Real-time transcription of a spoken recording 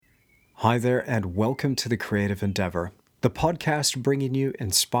Hi there, and welcome to The Creative Endeavor, the podcast bringing you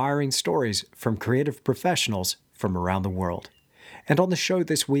inspiring stories from creative professionals from around the world. And on the show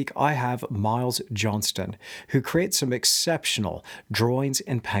this week, I have Miles Johnston, who creates some exceptional drawings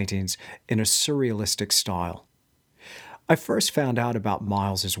and paintings in a surrealistic style. I first found out about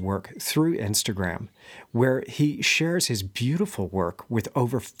Miles's work through Instagram, where he shares his beautiful work with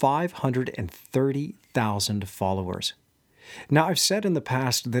over 530,000 followers. Now, I've said in the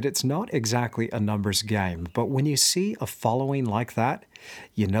past that it's not exactly a numbers game, but when you see a following like that,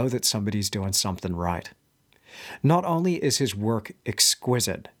 you know that somebody's doing something right. Not only is his work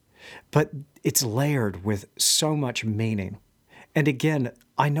exquisite, but it's layered with so much meaning. And again,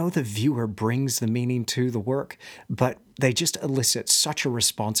 I know the viewer brings the meaning to the work, but they just elicit such a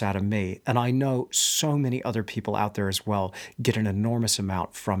response out of me. And I know so many other people out there as well get an enormous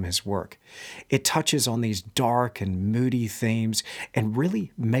amount from his work. It touches on these dark and moody themes and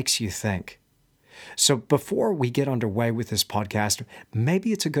really makes you think. So before we get underway with this podcast,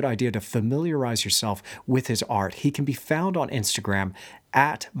 maybe it's a good idea to familiarize yourself with his art. He can be found on Instagram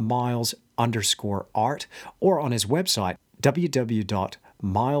at miles_art or on his website,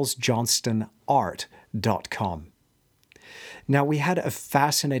 www.milesjohnstonart.com. Now, we had a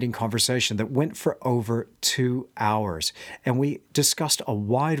fascinating conversation that went for over 2 hours, and we discussed a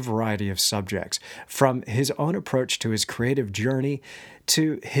wide variety of subjects, from his own approach to his creative journey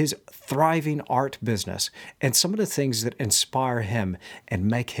to his thriving art business, and some of the things that inspire him and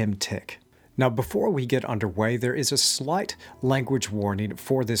make him tick. Now, before we get underway, there is a slight language warning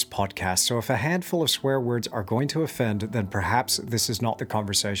for this podcast, so if a handful of swear words are going to offend, then perhaps this is not the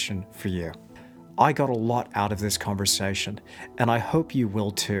conversation for you. I got a lot out of this conversation, and I hope you will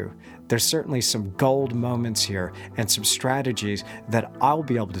too. There's certainly some gold moments here and some strategies that I'll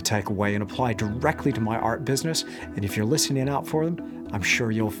be able to take away and apply directly to my art business, and if you're listening out for them, I'm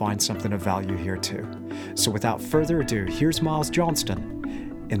sure you'll find something of value here too. So without further ado, here's Miles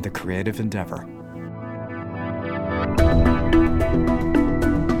Johnston in The Creative Endeavor.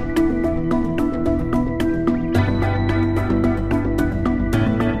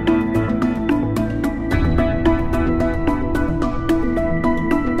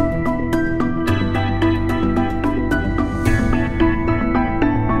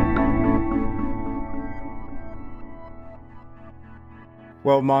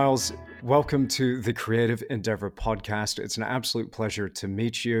 Well, Miles, welcome to the Creative Endeavor podcast. It's an absolute pleasure to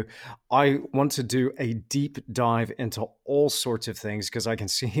meet you. I want to do a deep dive into all sorts of things because I can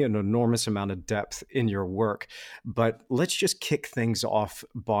see an enormous amount of depth in your work. But let's just kick things off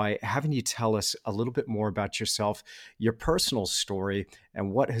by having you tell us a little bit more about yourself, your personal story,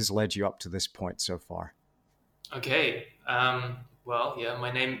 and what has led you up to this point so far. Okay.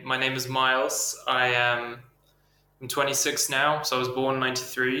 My name is Miles. I'm 26 now, so I was born in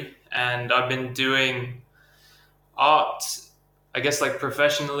 93, and I've been doing art, I guess, like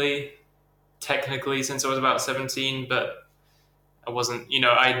professionally, technically, since I was about 17, but I wasn't,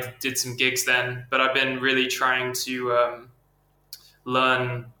 I did some gigs then, but I've been really trying to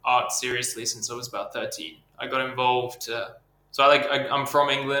learn art seriously since I was about 13. I got involved, I'm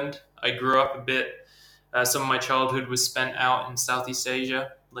from England. I grew up a bit. Some of my childhood was spent out in Southeast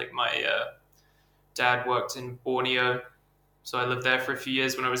Asia, like my dad worked in Borneo, so I lived there for a few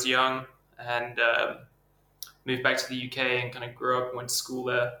years when I was young, and moved back to the UK and kind of grew up and went to school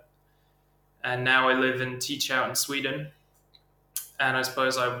there. And now I live and teach out in Sweden, and I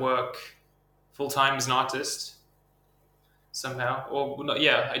suppose I work full-time as an artist somehow.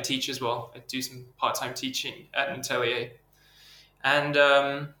 I teach as well. I do some part-time teaching at an atelier. And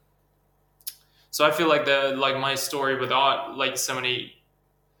so I feel like my story with art, like so many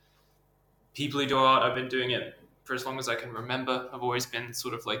people who do art, I've been doing it for as long as I can remember. I've always been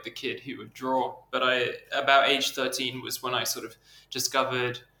sort of like the kid who would draw. But about age 13 was when I sort of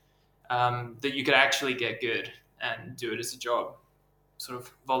discovered that you could actually get good and do it as a job, sort of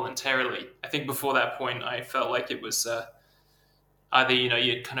voluntarily. I think before that point, I felt like it was either,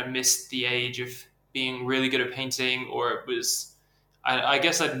 you'd kind of missed the age of being really good at painting, or it was, I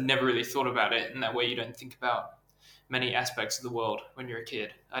guess I'd never really thought about it in that way. You don't think about many aspects of the world when you're a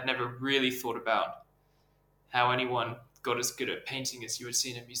kid. I'd never really thought about how anyone got as good at painting as you would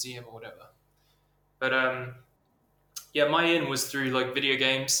see in a museum or whatever. But my in was through like video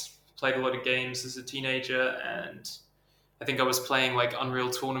games. Played a lot of games as a teenager, and I think I was playing like Unreal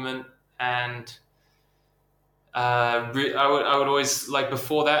Tournament, and I would always, like,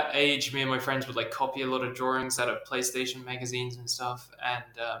 before that age, me and my friends would like copy a lot of drawings out of PlayStation magazines and stuff, and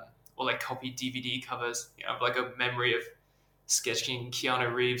or like copy DVD covers. I have like a memory of sketching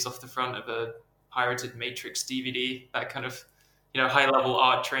Keanu Reeves off the front of a pirated Matrix DVD, that kind of high level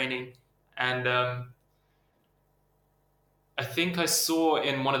art training. And I think I saw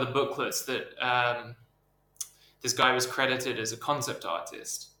in one of the booklets that this guy was credited as a concept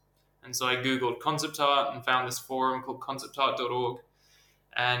artist. And so I Googled concept art and found this forum called conceptart.org.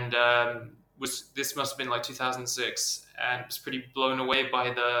 And this must have been like 2006, and was pretty blown away by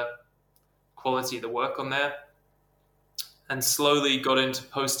the quality of the work on there, and slowly got into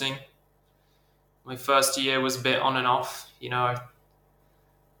posting. My first year was a bit on and off,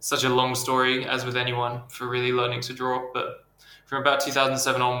 such a long story, as with anyone, for really learning to draw. But from about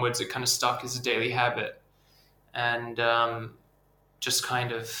 2007 onwards, it kind of stuck as a daily habit, and just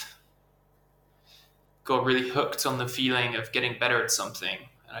kind of got really hooked on the feeling of getting better at something.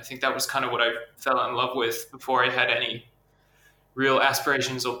 And I think that was kind of what I fell in love with before I had any real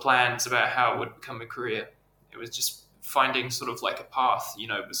aspirations or plans about how it would become a career. It was just finding sort of like a path,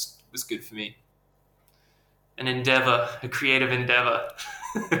 was good for me. An endeavor, a creative endeavor.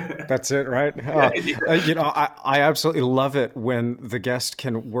 That's it, right? I absolutely love it when the guest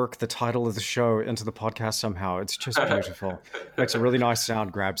can work the title of the show into the podcast somehow. It's just beautiful. Makes a really nice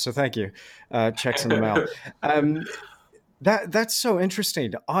sound grab. So thank you. Checks in the mail. That's so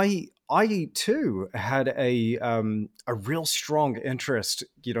interesting. I too had a real strong interest,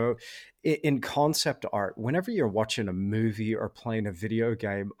 in concept art. Whenever you're watching a movie or playing a video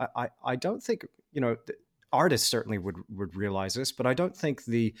game, I don't think, artists certainly would realize this, but I don't think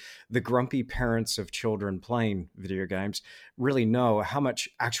the grumpy parents of children playing video games really know how much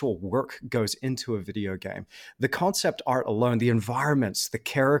actual work goes into a video game. The concept art alone, the environments, the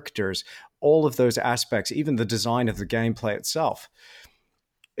characters, all of those aspects, even the design of the gameplay itself,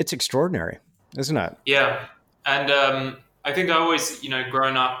 it's extraordinary, isn't it? Yeah, and I think I always,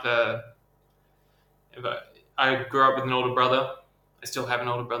 growing up, I grew up with an older brother. I still have an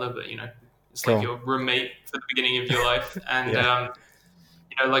older brother, but it's Cool. like your roommate for the beginning of your life, and Yeah.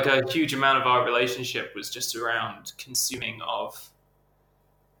 like a huge amount of our relationship was just around consuming of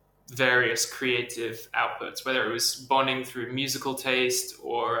various creative outputs, whether it was bonding through musical taste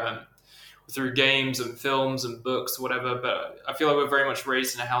or through games and films and books, whatever. But I feel like we're very much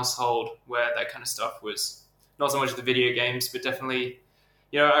raised in a household where that kind of stuff was not so much the video games, but definitely,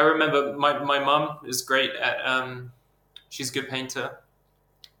 I remember my mum is great at, she's a good painter.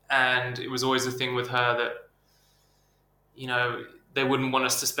 And it was always a thing with her that, they wouldn't want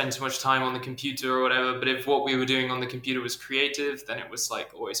us to spend too much time on the computer or whatever. But if what we were doing on the computer was creative, then it was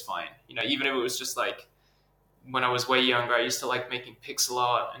like always fine. Even if it was just like when I was way younger, I used to like making pixel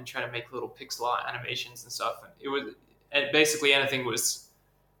art and trying to make little pixel art animations and stuff. And basically anything was,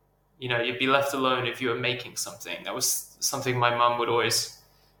 you'd be left alone if you were making something. That was something my mum would always,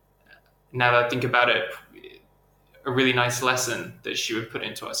 now that I think about it, a really nice lesson that she would put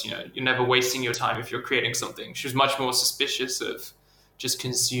into us. You're never wasting your time if you're creating something. She was much more suspicious of just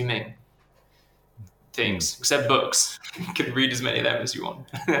consuming things, except books. You can read as many of them as you want.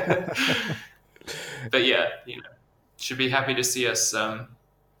 But yeah, should be happy to see us. Me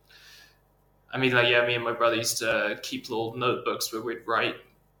and my brother used to keep little notebooks where we'd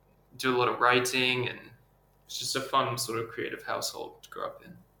do a lot of writing, and it's just a fun sort of creative household to grow up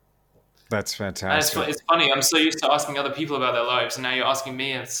in. That's fantastic. It's funny. I'm so used to asking other people about their lives, and now you're asking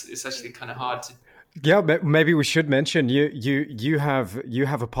me. It's actually kind of hard to. Yeah, maybe we should mention you have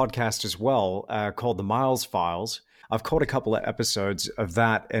a podcast as well called the Miles Files. I've caught a couple of episodes of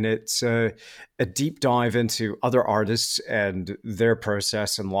that, and it's a deep dive into other artists and their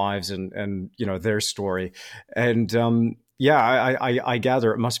process and lives and their story. And I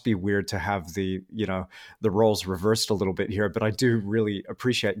gather it must be weird to have the roles reversed a little bit here, but I do really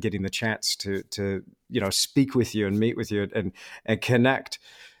appreciate getting the chance to speak with you and meet with you and connect.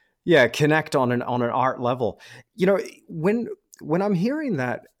 Yeah, connect on an art level. When I'm hearing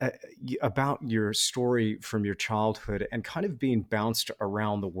that about your story from your childhood and kind of being bounced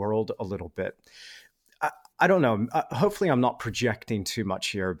around the world a little bit, I don't know. Hopefully, I'm not projecting too much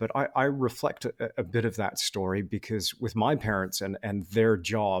here, but I reflect a bit of that story because with my parents and their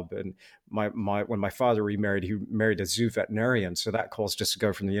job, and when my father remarried, he married a zoo veterinarian, so that caused us to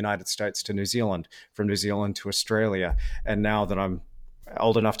go from the United States to New Zealand, from New Zealand to Australia, and now that I'm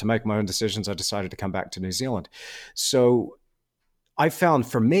old enough to make my own decisions, I decided to come back to New Zealand. So I found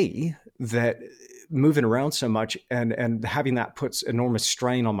for me that moving around so much and having that puts enormous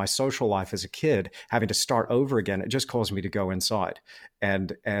strain on my social life as a kid, having to start over again, it just caused me to go inside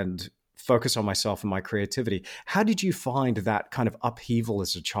and focus on myself and my creativity. How did you find that kind of upheaval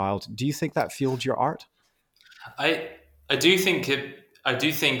as a child? Do you think that fueled your art? I do think it. I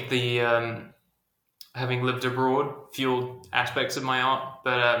do think the having lived abroad fueled aspects of my art,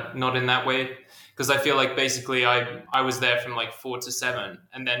 but not in that way. Because I feel like basically I was there from like 4 to 7,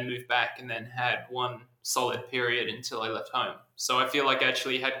 and then moved back, and then had one solid period until I left home. So I feel like I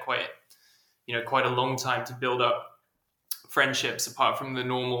actually had quite a long time to build up friendships apart from the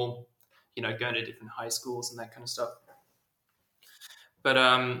normal, going to different high schools and that kind of stuff. But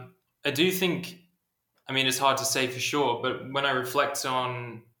I do think, I mean, it's hard to say for sure, but when I reflect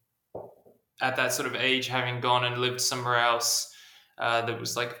on at that sort of age, having gone and lived somewhere else, that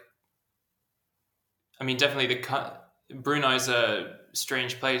was like, I mean, definitely Brunei's a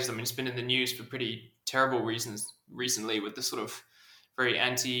strange place. I mean, it's been in the news for pretty terrible reasons recently with the sort of very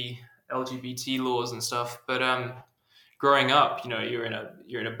anti LGBT laws and stuff. But growing up, you're in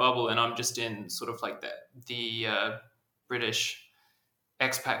a bubble, and I'm just in sort of like the British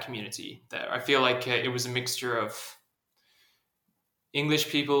expat community there. I feel like it was a mixture of English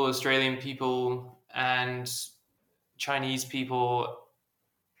people, Australian people, and Chinese people,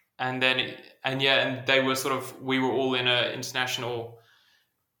 and then and they were sort of, we were all in an international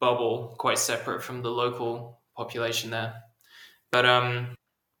bubble, quite separate from the local population there. But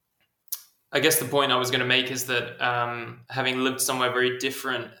I guess the point I was going to make is that having lived somewhere very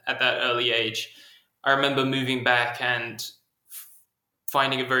different at that early age, I remember moving back and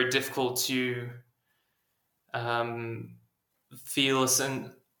finding it very difficult to um, feel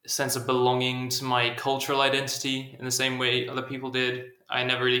sense of belonging to my cultural identity in the same way other people did. I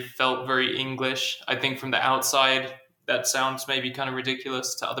never really felt very English. I think from the outside, that sounds maybe kind of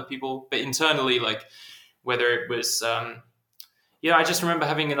ridiculous to other people, but internally, like whether it was, yeah, I just remember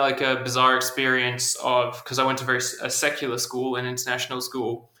having like a bizarre experience of, because I went to a secular school, an international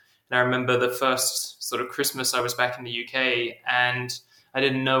school, and I remember the first sort of Christmas I was back in the UK, and I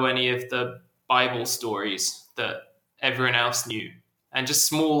didn't know any of the Bible stories that everyone else knew, and just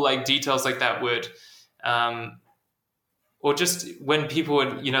small like details like that would, um, or just when people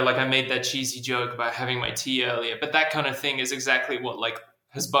would, like I made that cheesy joke about having my tea earlier, but that kind of thing is exactly what like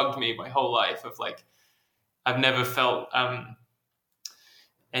has bugged me my whole life. Of like, I've never felt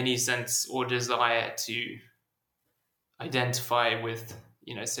any sense or desire to identify with,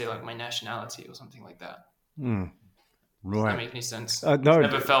 say like my nationality or something like that. Mm, Does that right. make any sense? It's No,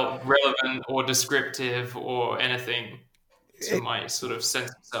 never felt relevant or descriptive or anything to it, my sort of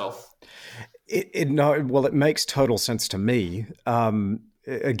sense of self. no, well, it makes total sense to me.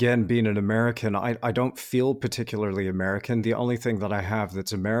 Again, being an American, I don't feel particularly American. The only thing that I have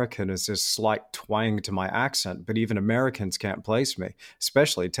that's American is this slight twang to my accent, but even Americans can't place me,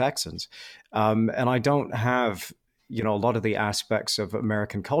 especially Texans. And I don't have, a lot of the aspects of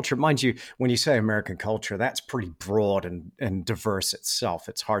American culture. Mind you, when you say American culture, that's pretty broad and diverse itself.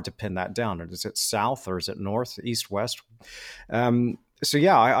 It's hard to pin that down. Is it South or is it North, East, West? So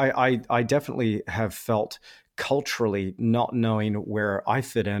yeah, I definitely have felt culturally not knowing where I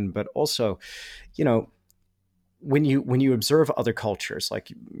fit in, but also, you know, when you observe other cultures,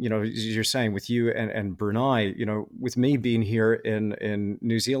 like you're saying with you and Brunei, with me being here in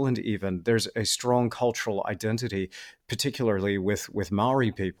New Zealand, even there's a strong cultural identity, particularly with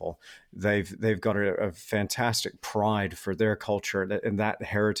Maori people. They've got a fantastic pride for their culture, and that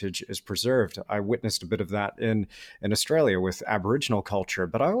heritage is preserved. I witnessed a bit of that in Australia with Aboriginal culture,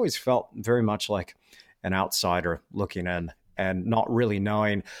 but I always felt very much like an outsider looking in and not really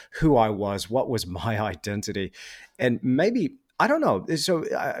knowing who I was, what was my identity, and maybe I don't know. So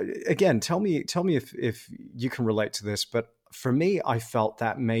again, tell me if you can relate to this. But for me, I felt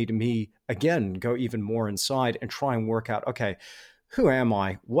that made me again go even more inside and try and work out. Okay, who am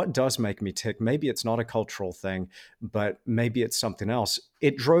I? What does make me tick? Maybe it's not a cultural thing, but maybe it's something else.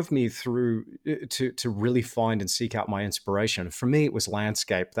 It drove me through to really find and seek out my inspiration. For me, it was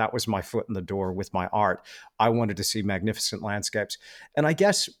landscape. That was my foot in the door with my art. I wanted to see magnificent landscapes, and I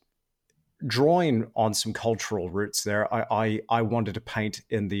guess drawing on some cultural roots there, I wanted to paint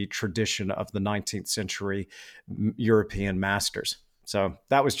in the tradition of the 19th century European masters. So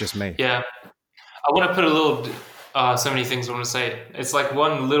that was just me. Yeah, I want to put so many things I want to say. It's like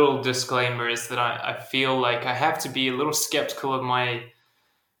one little disclaimer is that I feel like I have to be a little skeptical of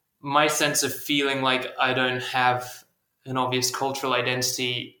my sense of feeling like I don't have an obvious cultural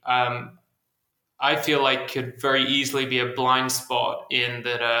identity. I feel like could very easily be a blind spot in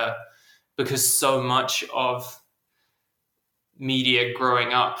that, because so much of media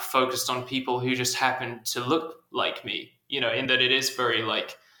growing up focused on people who just happen to look like me. In that it is very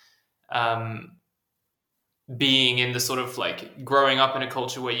like, um, being in the sort of like growing up in a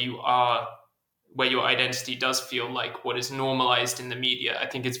culture where your identity does feel like what is normalized in the media. I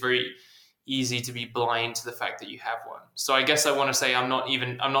think it's very easy to be blind to the fact that you have one. So I guess I want to say I'm not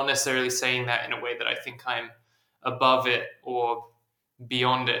necessarily saying that in a way that I think I'm above it or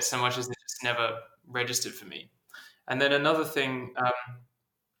beyond it, so much as it just never registered for me. And then another thing,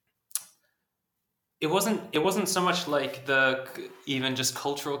 it wasn't so much like the even just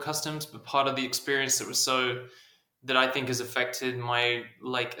cultural customs, but part of the experience that I think has affected my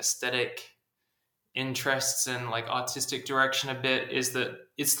like aesthetic interests and like artistic direction a bit is that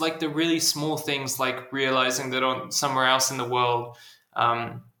it's like the really small things, like realizing that on somewhere else in the world,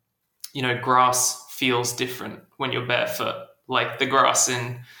 um, grass feels different when you're barefoot. Like the grass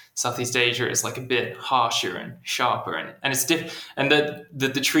in Southeast Asia is like a bit harsher and sharper, and it's different, and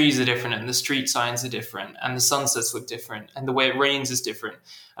the trees are different, and the street signs are different, and the sunsets look different, and the way it rains is different.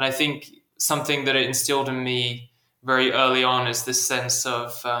 And I think something that it instilled in me very early on is this sense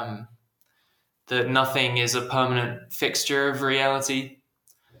of that nothing is a permanent fixture of reality.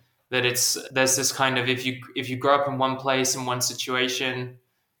 That there's this kind of, if you grow up in one place in one situation,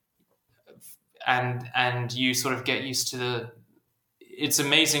 and you sort of get used to it's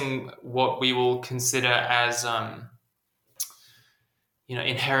amazing what we will consider as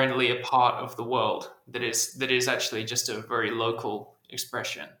inherently a part of the world that is actually just a very local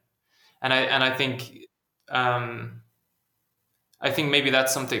expression. And I think maybe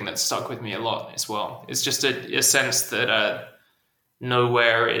that's something that stuck with me a lot as well. It's just a sense that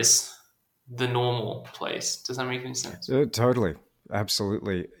nowhere is the normal place. Does that make any sense? Totally,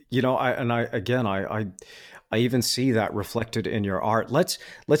 absolutely. I even see that reflected in your art. Let's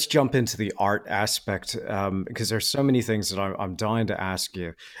jump into the art aspect, because there's so many things that I'm dying to ask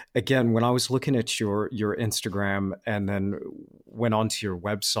you. Again, when I was looking at your Instagram and then went onto your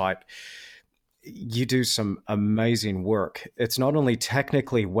website, you do some amazing work. It's not only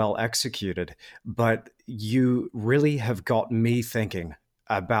technically well executed, but you really have got me thinking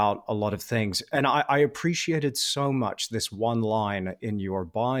about a lot of things. And I appreciated so much this one line in your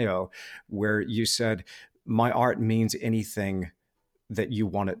bio where you said, "My art means anything that you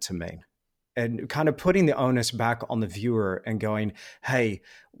want it to mean." And kind of putting the onus back on the viewer and going, "Hey,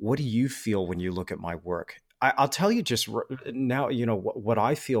 what do you feel when you look at my work?" I'll tell you just now, what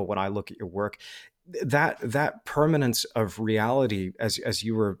I feel when I look at your work. That permanence of reality, as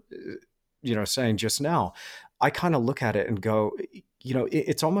you were, saying just now, I kind of look at it and go,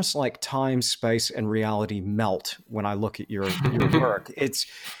 it's almost like time, space, and reality melt when I look at your work.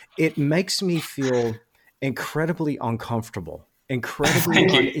 It makes me feel incredibly uncomfortable, incredibly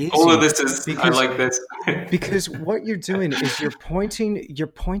Thank you. All of uneasy, this is, I because like this. because what you're doing is you're pointing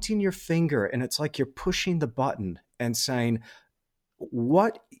your finger, and it's like you're pushing the button and saying,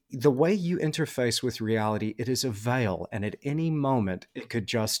 what the way you interface with reality, it is a veil, and at any moment it could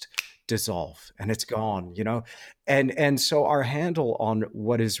just dissolve and it's gone, and so our handle on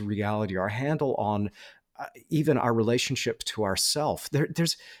what is reality, our handle on even our relationship to ourself,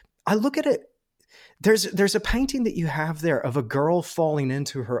 there's I look at it, there's a painting that you have there of a girl falling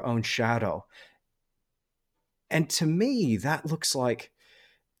into her own shadow, and to me that looks like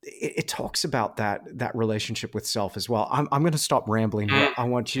it talks about that relationship with self as well. I'm going to stop rambling here. Mm, I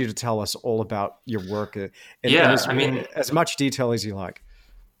want you to tell us all about your work, in yeah, I mean, as much detail as you like.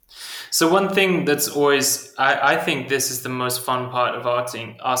 so one thing that's always, I think this is the most fun part of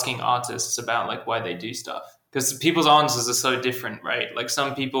asking artists about like why they do stuff, because people's answers are so different, right? Like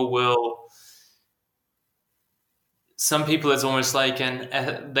some people it's almost like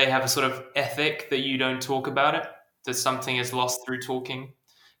they have a sort of ethic that you don't talk about it, that something is lost through talking.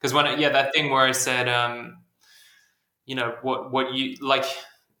 Because that thing where I said, what you like,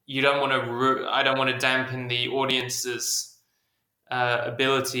 you don't want to, I don't want to dampen the audience's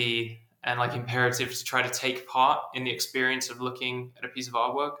ability and like imperative to try to take part in the experience of looking at a piece of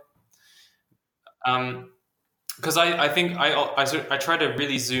artwork. Because I think I try to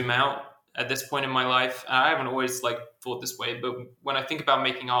really zoom out at this point in my life. I haven't always like thought this way, but when I think about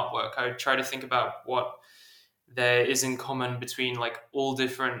making artwork, I try to think about what there is in common between like all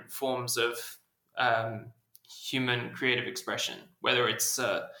different forms of um, human creative expression, whether it's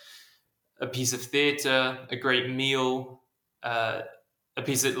a piece of theater, a great meal, uh, a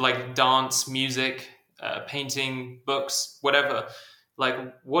piece of like dance, music, painting, books, whatever. Like,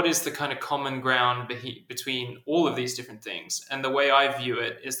 what is the kind of common ground between all of these different things? And the way I view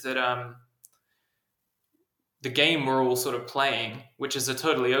it is that the game we're all sort of playing, which is a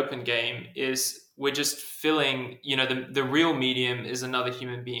totally open game, is we're just filling, the real medium is another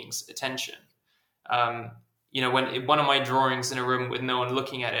human being's attention. Um, when one of my drawings in a room with no one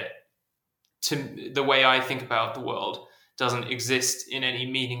looking at it, to the way I think about the world, doesn't exist in any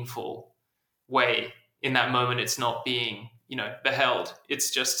meaningful way. In that moment, it's not being, beheld.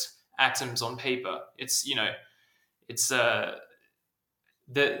 It's just atoms on paper. It's, it's that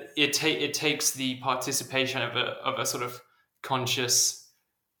it takes the participation of a sort of conscious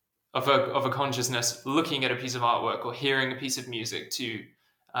of a consciousness looking at a piece of artwork or hearing a piece of music to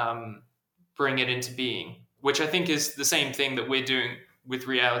um, bring it into being, which I think is the same thing that we're doing with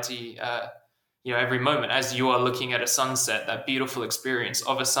reality. Every moment as you are looking at a sunset, that beautiful experience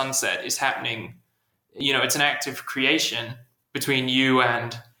of a sunset is happening. It's an act of creation between you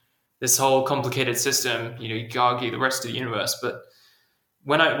and this whole complicated system. You could argue the rest of the universe, but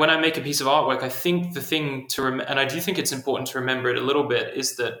when I make a piece of artwork, I think the thing and I do think it's important to remember it a little bit,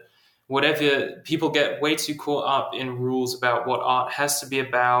 is that whatever people get way too caught up in rules about what art has to be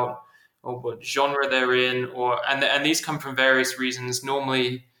about or what genre they're in, and these come from various reasons.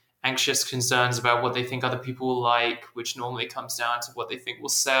 Normally, anxious concerns about what they think other people will like, which normally comes down to what they think will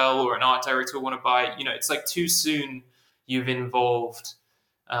sell or an art director will want to buy. It's like too soon you've involved.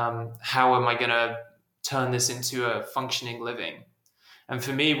 How am I going to turn this into a functioning living? And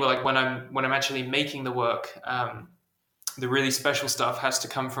for me, like when I'm actually making the work, the really special stuff has to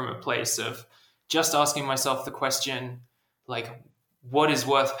come from a place of just asking myself the question, like, what is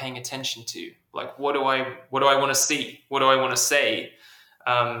worth paying attention to? Like, what do I want to see? What do I want to say?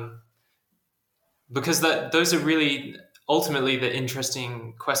 Because those are really ultimately the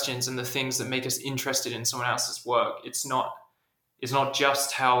interesting questions and the things that make us interested in someone else's work. It's not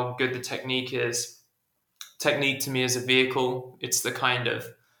just how good the technique is. Technique to me is a vehicle. It's the kind of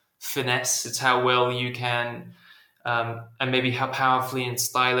finesse. It's how well you can, and maybe how powerfully and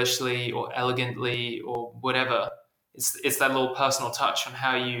stylishly or elegantly or whatever. It's that little personal touch on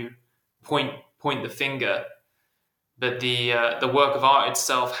how you point the finger. But the work of art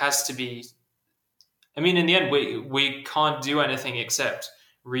itself has to be. I mean, in the end, we can't do anything except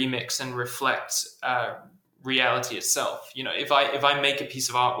remix and reflect reality itself. If I make a piece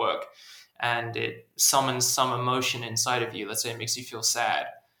of artwork and it summons some emotion inside of you, let's say it makes you feel sad,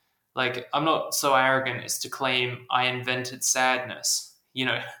 like, I'm not so arrogant as to claim I invented sadness.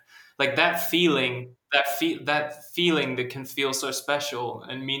 Like that feeling, that feeling that can feel so special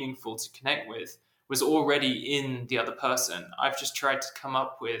and meaningful to connect with was already in the other person. I've just tried to come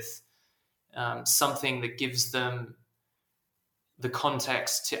up with something that gives them the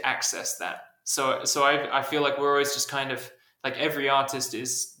context to access that. So I feel like we're always just kind of like, every artist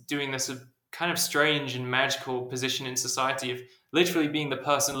is doing this kind of strange and magical position in society of literally being the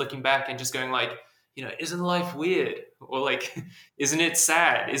person looking back and just going like, isn't life weird? Or like, isn't it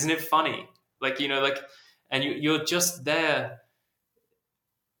sad? Isn't it funny? Like, and you're just there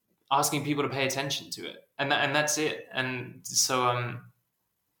asking people to pay attention to it. And that's it. And so,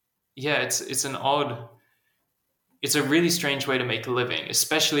 yeah, it's a really strange way to make a living,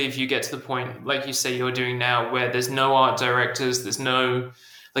 especially if you get to the point, like you say you're doing now, where there's no art directors, there's no,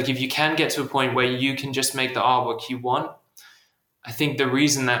 like, if you can get to a point where you can just make the artwork you want. I think the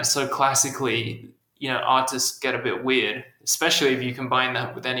reason that so classically, artists get a bit weird, especially if you combine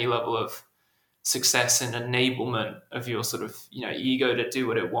that with any level of success and enablement of your sort of, ego to do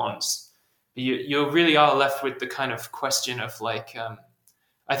what it wants. But you really are left with the kind of question of like,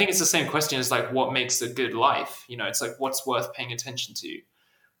 I think it's the same question as like, what makes a good life? It's like, what's worth paying attention to?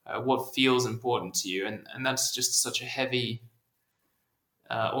 What feels important to you? And that's just such a heavy,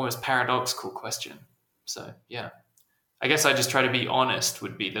 almost paradoxical question. So, yeah. I guess I just try to be honest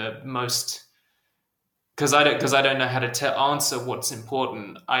would be the most, because I don't know how to answer what's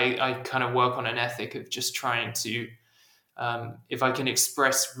important. I kind of work on an ethic of just trying to, if I can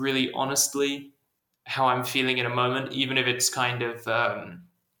express really honestly how I'm feeling in a moment, even if it's kind of,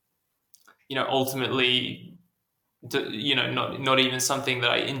 ultimately, not even something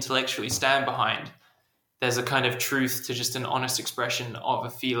that I intellectually stand behind. There's a kind of truth to just an honest expression of a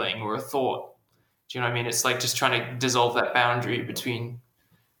feeling or a thought. Do you know what I mean? It's like just trying to dissolve that boundary between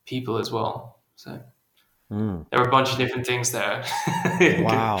people as well. So there are a bunch of different things there.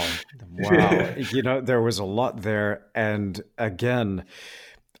 Wow. There was a lot there. And again,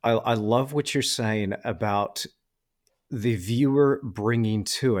 I love what you're saying about the viewer bringing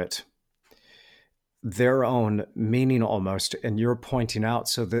to it their own meaning almost, and you're pointing out,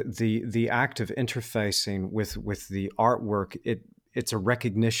 so the act of interfacing with the artwork, it's a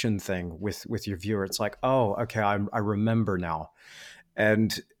recognition thing with your viewer. It's like, oh, okay, I remember now,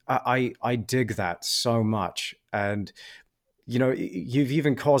 and I dig that so much. And you've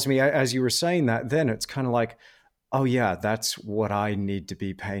even caused me, as you were saying that, then it's kind of like, oh yeah, that's what I need to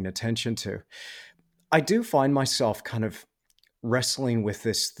be paying attention to. I do find myself kind of wrestling with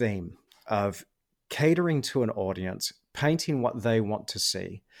this theme of catering to an audience, painting what they want to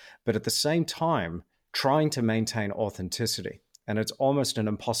see, but at the same time, trying to maintain authenticity. and it's almost an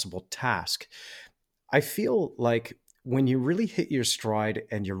impossible task. I feel like when you really hit your stride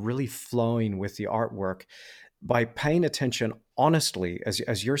and you're really flowing with the artwork, by paying attention honestly,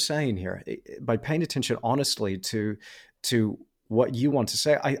 as you're saying here, by paying attention honestly to what you want to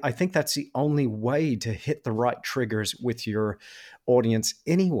say, I think that's the only way to hit the right triggers with your audience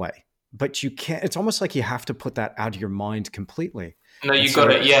anyway. But you can't. It's almost like you have to put that out of your mind completely. No, And you got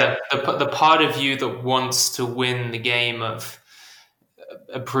so, it. Yeah, the part of you that wants to win the game of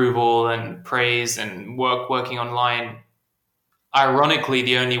approval and praise and working online. Ironically,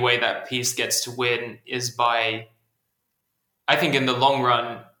 the only way that piece gets to win is by, I think, in the long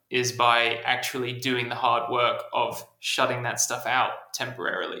run, is by actually doing the hard work of shutting that stuff out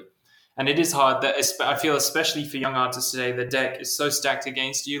temporarily. And it is hard. That I feel, especially for young artists today, the deck is so stacked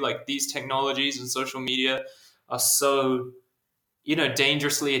against you. Like these technologies and social media are so,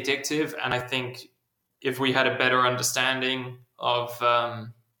 dangerously addictive. And I think if we had a better understanding of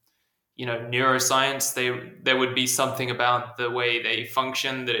neuroscience, there would be something about the way they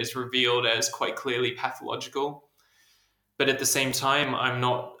function that is revealed as quite clearly pathological. But at the same time, I'm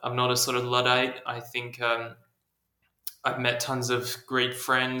not a sort of luddite. I think I've met tons of great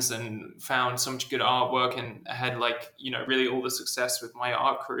friends and found so much good artwork, and had really all the success with my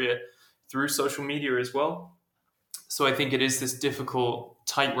art career through social media as well. So I think it is this difficult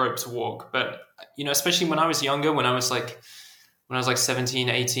tightrope to walk. But especially when I was younger, when I was like 17,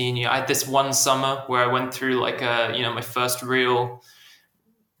 18, I had this one summer where I went through my first real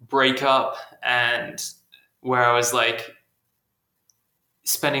breakup, and where I was like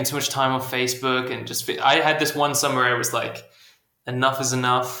spending too much time on Facebook, and I had this one summer where I was like, enough is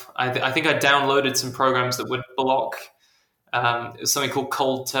enough. I think I downloaded some programs that would block. It was something called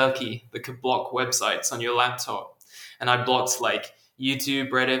Cold Turkey that could block websites on your laptop, and I blocked like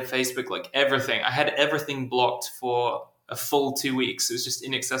YouTube, Reddit, Facebook, like everything. I had everything blocked for a full 2 weeks. It was just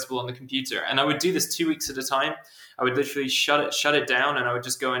inaccessible on the computer, and I would do this 2 weeks at a time. I would literally shut it down, and I would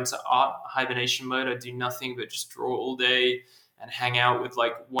just go into art hibernation mode. I'd do nothing but just draw all day and hang out with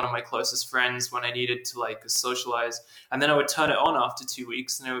like one of my closest friends when I needed to like socialize. And then I would turn it on after 2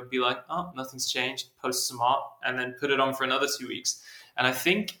 weeks, and it would be like, oh, nothing's changed, post some art, and then put it on for another 2 weeks. And I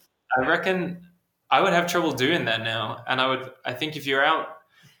reckon I would have trouble doing that now. And I think if you're out,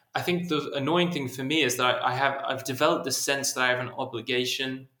 I think the annoying thing for me is that I've developed this sense that I have an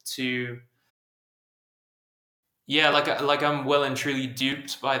obligation to, yeah, like I'm well and truly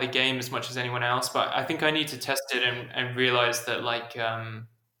duped by the game as much as anyone else. But I think I need to test it, and realize that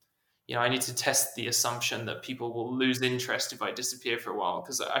I need to test the assumption that people will lose interest if I disappear for a while.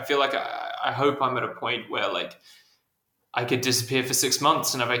 Because I feel like I hope I'm at a point where like I could disappear for 6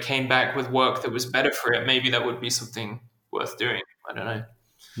 months, and if I came back with work that was better for it, maybe that would be something worth doing. I don't know.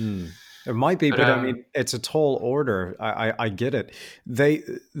 hmm, it might be, But but I mean, it's a tall order. I get it. They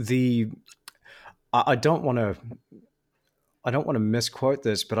the I don't want to misquote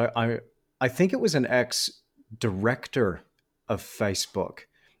this, but I think it was an ex director of Facebook,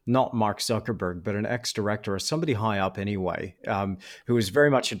 not Mark Zuckerberg, but an ex director or somebody high up anyway, who was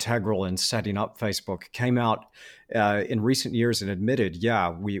very much integral in setting up Facebook, came out in recent years and admitted, yeah,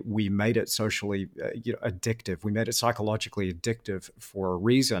 we made it socially addictive. We made it psychologically addictive for a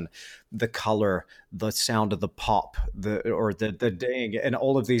reason. The color, the sound of the pop, the ding, and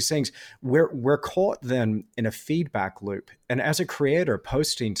all of these things. We're caught then in a feedback loop. And as a creator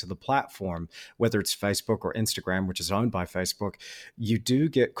posting to the platform, whether it's Facebook or Instagram, which is owned by Facebook, you do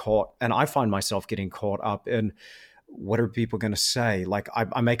get caught. And I find myself getting caught up in, what are people going to say? Like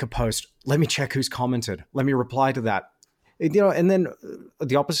I make a post, let me check who's commented. Let me reply to that. And then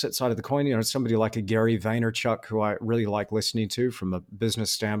the opposite side of the coin, somebody like a Gary Vaynerchuk, who I really like listening to from a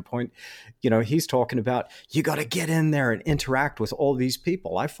business standpoint, he's talking about, you got to get in there and interact with all these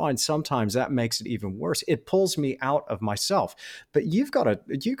people. I find sometimes that makes it even worse. It pulls me out of myself. But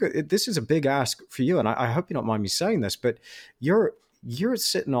this is a big ask for you. And I hope you don't mind me saying this, but you're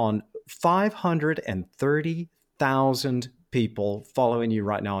sitting on 530,000 people following you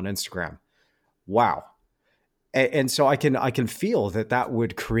right now on Instagram. Wow. And so I can feel that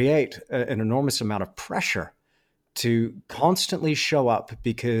would create an enormous amount of pressure to constantly show up,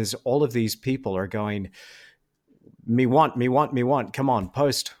 because all of these people are going, me want, me want, me want. Come on,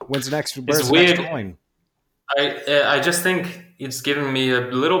 post. Where's the next coin? I just think it's given me a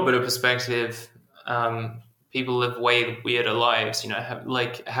little bit of perspective. People live way weirder lives,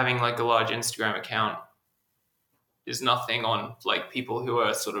 having like a large Instagram account is nothing on like people who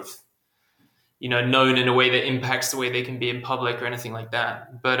are sort of, known in a way that impacts the way they can be in public or anything like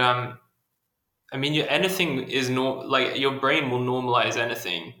that. But I mean, anything is like your brain will normalize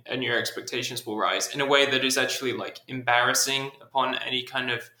anything, and your expectations will rise in a way that is actually like embarrassing upon any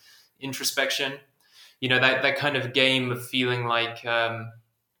kind of introspection. That kind of game of feeling like,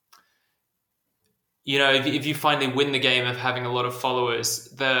 if you finally win the game of having a lot of followers,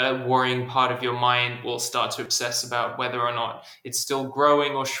 the worrying part of your mind will start to obsess about whether or not it's still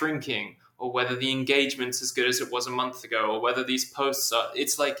growing or shrinking, or whether the engagement's as good as it was a month ago, or whether these posts are.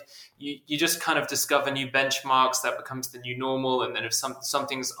 It's like you just kind of discover new benchmarks that becomes the new normal, and then if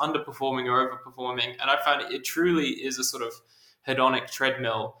something's underperforming or overperforming, and I found it truly is a sort of hedonic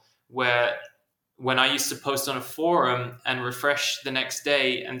treadmill where when I used to post on a forum and refresh the next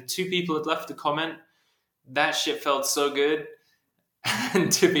day, and two people had left a comment, that shit felt so good.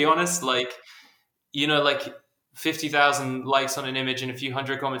 And to be honest, like 50,000 likes on an image and a few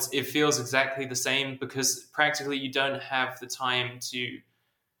hundred comments, it feels exactly the same, because practically you don't have the time to.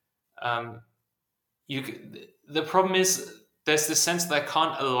 Um, you The problem is there's this sense that I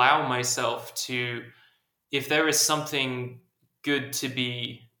can't allow myself to, if there is something good to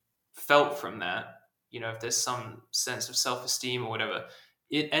be felt from that, if there's some sense of self-esteem or whatever,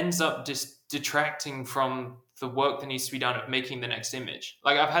 it ends up just detracting from the work that needs to be done of making the next image.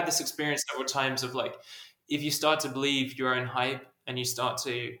 Like, I've had this experience several times of, like, if you start to believe your own hype and you start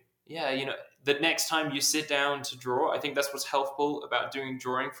to, yeah, the next time you sit down to draw, I think that's what's helpful about doing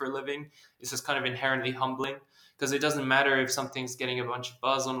drawing for a living. It's just kind of inherently humbling, because it doesn't matter if something's getting a bunch of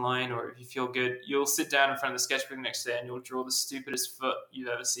buzz online or if you feel good. You'll sit down in front of the sketchbook the next day and you'll draw the stupidest foot you've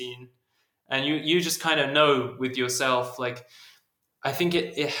ever seen, and you just kind of know with yourself. Like, I think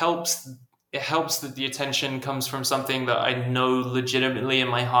it helps. It helps that the attention comes from something that I know legitimately in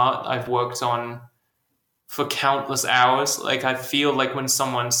my heart I've worked on for countless hours. Like, I feel like when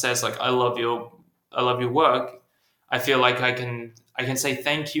someone says, like, I love your work, I feel like I can say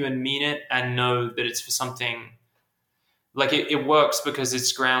thank you and mean it, and know that it's for something. Like, it works because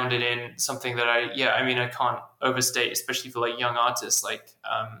it's grounded in something that I can't overstate, especially for like young artists. Like,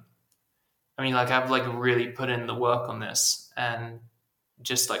 like, I've like really put in the work on this, and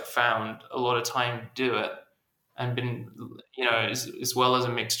just like found a lot of time to do it, and been, as well as a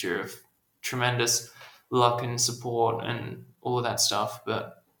mixture of tremendous luck and support and all of that stuff.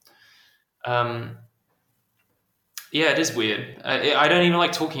 But um, yeah, it is weird. I don't even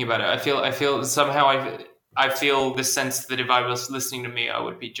like talking about it. I feel somehow I feel the sense that if I was listening to me, I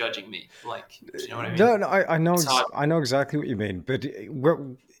would be judging me. Like, do you know what I mean? No, no, I know, It's hard. I know exactly what you mean. But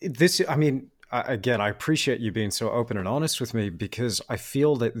I mean, again, I appreciate you being so open and honest with me, because I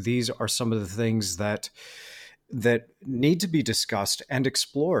feel that these are some of the things that need to be discussed and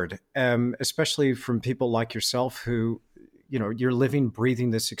explored, especially from people like yourself who, you're living,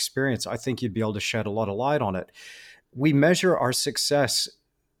 breathing this experience. I think you'd be able to shed a lot of light on it. We measure our success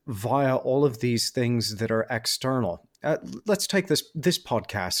via all of these things that are external. Let's take this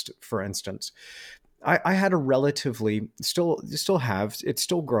podcast, for instance. I had a relatively, still have, it's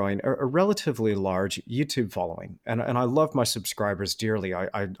still growing, a relatively large YouTube following, and I love my subscribers dearly.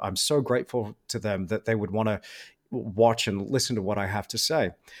 I'm so grateful to them that they would want to watch and listen to what I have to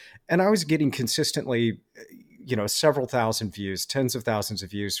say, and I was getting consistently, several thousand views, tens of thousands of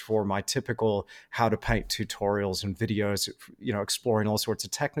views for my typical how to paint tutorials and videos, exploring all sorts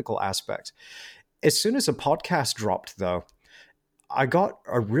of technical aspects. As soon as a podcast dropped, though, I got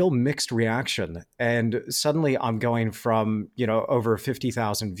a real mixed reaction, and suddenly I'm going from, over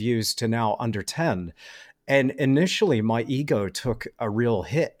 50,000 views to now under 10. And initially my ego took a real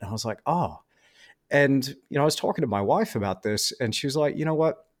hit. I was like, oh. And, I was talking to my wife about this, and she was like, you know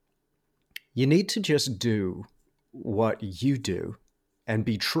what? You need to just do what you do and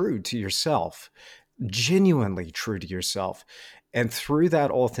be true to yourself, genuinely true to yourself. And through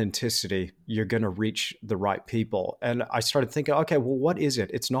that authenticity, you're going to reach the right people. And I started thinking, okay, well, what is it?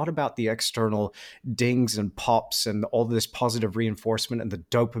 It's not about the external dings and pops and all this positive reinforcement and the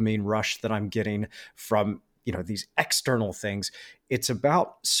dopamine rush that I'm getting from, these external things. It's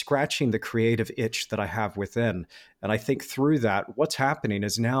about scratching the creative itch that I have within. And I think through that, what's happening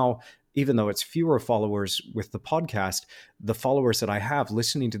is now, even though it's fewer followers with the podcast, the followers that I have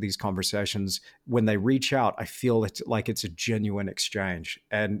listening to these conversations, when they reach out, I feel it's like it's a genuine exchange.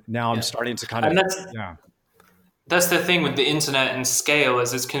 And now I'm Yeah, starting to kind and of, that's yeah. that's the thing with the internet and scale,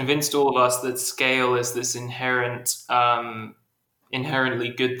 is it's convinced all of us that scale is this inherently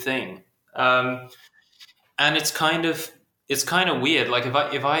good thing. Um, and it's kind of weird. Like,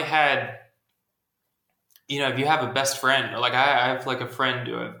 if I had, if you have a best friend, or like I have like a friend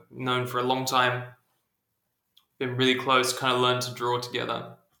who I've known for a long time, been really close, kind of learned to draw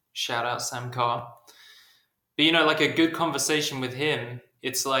together. Shout out Sam Carr. But like a good conversation with him,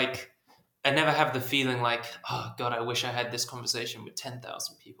 it's like I never have the feeling like, oh God, I wish I had this conversation with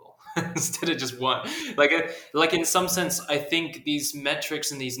 10,000 people instead of just one. Like in some sense, I think these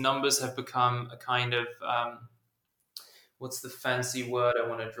metrics and these numbers have become a kind of what's the fancy word I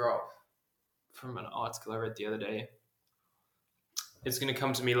want to drop from an article I read the other day. It's going to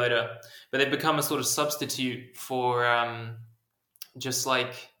come to me later, but they've become a sort of substitute for just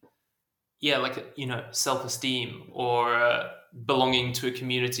like like self-esteem or belonging to a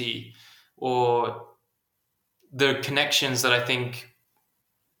community or the connections that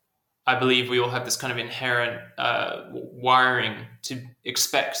I believe we all have this kind of inherent wiring to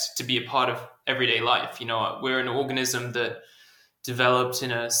expect to be a part of everyday life. We're an organism that developed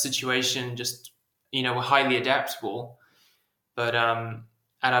in a situation, just we're highly adaptable, but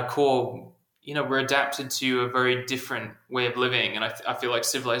at our core, we're adapted to a very different way of living, and I feel like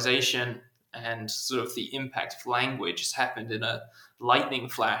civilization and sort of the impact of language has happened in a lightning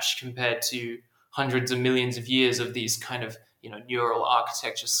flash compared to hundreds of millions of years of these kind of neural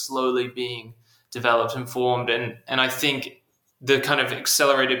architecture slowly being developed and formed, and I think the kind of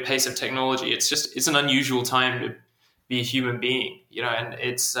accelerated pace of technology, it's an unusual time to be a human being, and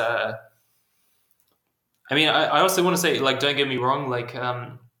it's I also want to say, like, don't get me wrong, like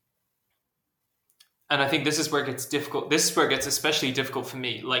and I think this is where it gets difficult. This is where it gets especially difficult for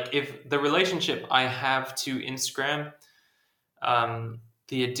me. Like, if the relationship I have to Instagram,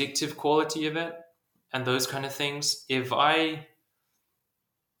 the addictive quality of it, and those kind of things. If I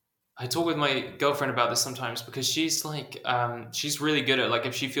talk with my girlfriend about this sometimes because she's like, she's really good at, like,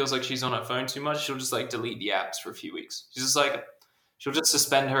 if she feels like she's on her phone too much, she'll just like delete the apps for a few weeks. She's just like, she'll just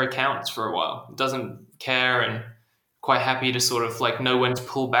suspend her accounts for a while. Doesn't care and quite happy to sort of like know when to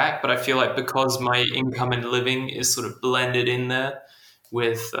pull back. But I feel like because my income and living is sort of blended in there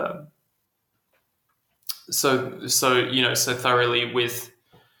with so thoroughly with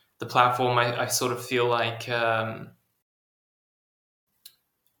the platform, I sort of feel like I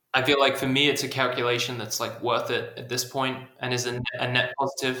feel like for me it's a calculation that's like worth it at this point and is a net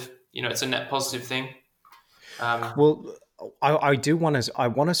positive. It's a net positive thing. Um, Well, I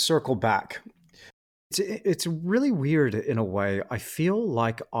want to circle back. It's really weird in a way. I feel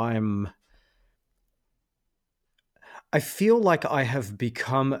like I have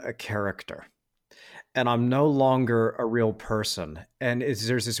become a character and I'm no longer a real person. And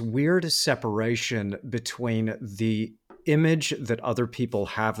there's this weird separation between the image that other people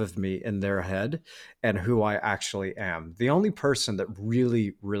have of me in their head and who I actually am. The only person that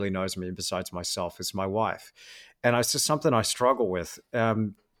really, really knows me besides myself is my wife. And it's just something I struggle with.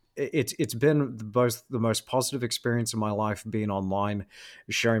 It's been the most positive experience of my life being online,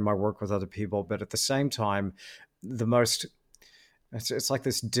 sharing my work with other people. But at the same time, the most it's like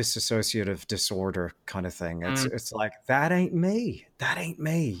this dissociative disorder kind of thing. mm, It's like that ain't me. That ain't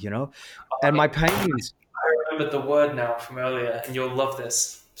me, you know? And my paintings, I remembered the word now from earlier, and you'll love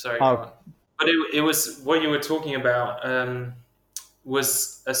this. Sorry, go oh, on. But it was what you were talking about.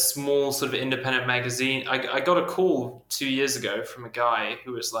 Was a small sort of independent magazine. I got a call 2 years ago from a guy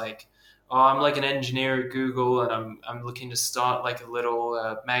who was like, "Oh, I'm like an engineer at Google, and I'm looking to start like a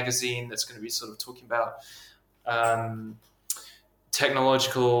little magazine that's going to be sort of talking about um,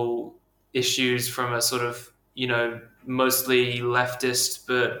 technological issues from a sort of mostly leftist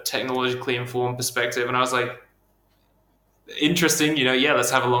but technologically informed perspective." And I was like, "Interesting, yeah,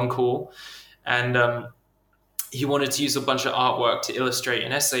 let's have a long call." And he wanted to use a bunch of artwork to illustrate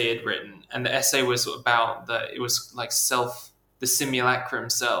an essay he'd written, and the essay was about it was like the simulacrum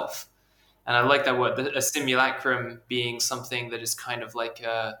self. And I like that word, a simulacrum being something that is kind of like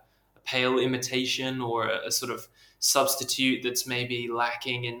a pale imitation or a sort of substitute that's maybe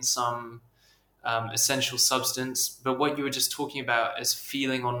lacking in some essential substance. But what you were just talking about as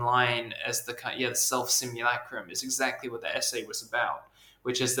feeling online as the self simulacrum is exactly what the essay was about,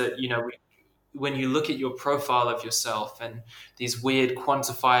 which is that when you look at your profile of yourself and these weird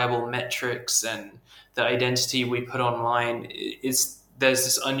quantifiable metrics and the identity we put online, there's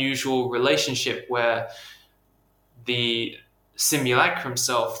this unusual relationship where the simulacrum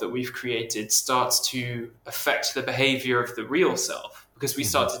self that we've created starts to affect the behavior of the real self because we mhm.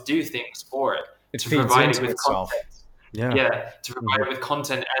 start to do things for it It to feeds provide it into with itself. content. Yeah. Yeah, to provide Mhm. it with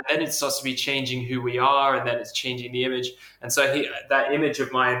content, and then it starts to be changing who we are, and then it's changing the image. And so that image of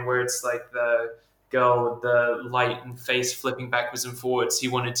mine, where it's like the girl with the light and face flipping backwards and forwards, he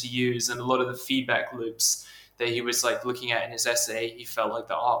wanted to use, and a lot of the feedback loops that he was like looking at in his essay, he felt like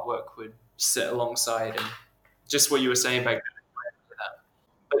the artwork would sit alongside, and just what you were saying back then.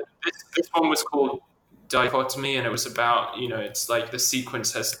 But this one was called Dichotomy, and it was about it's like the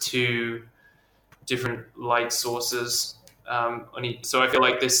sequence has two different light sources. So I feel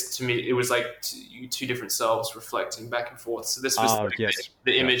like this, to me, it was like two different selves reflecting back and forth. So this was Oh, like yes.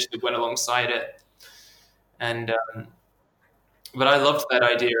 the Yeah. image that went alongside it. And but I loved that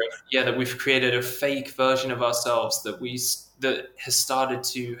idea of, yeah, that we've created a fake version of ourselves that has started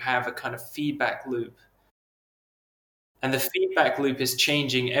to have a kind of feedback loop, and the feedback loop is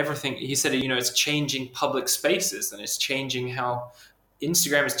changing everything. He said, it's changing public spaces, and it's changing how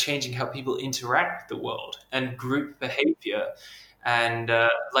Instagram is changing how people interact with the world and group behavior. And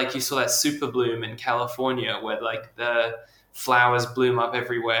like you saw that super bloom in California, where like the flowers bloom up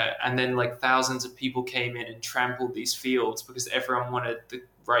everywhere, and then like thousands of people came in and trampled these fields because everyone wanted the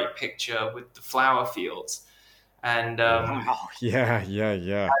right picture with the flower fields. And Wow. Yeah, yeah,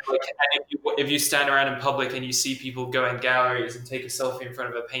 yeah. like, and if you stand around in public and you see people go in galleries and take a selfie in front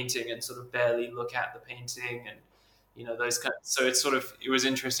of a painting and sort of barely look at the painting, and those kind of, so it's sort of, it was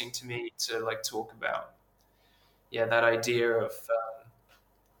interesting to me to like talk about, yeah, that idea of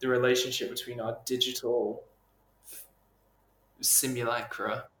the relationship between our digital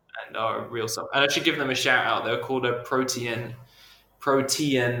simulacra and our real self. And I should give them a shout out. They're called a protean,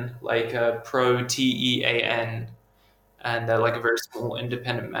 like a Protean, and they're like a very small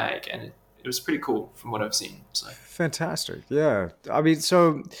independent mag, and it was pretty cool from what I've seen. So Fantastic. Yeah. I mean,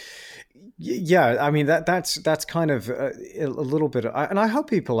 so yeah, I mean that's kind of a little bit, and I hope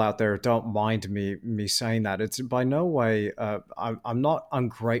people out there don't mind me saying that. It's by no way. I'm not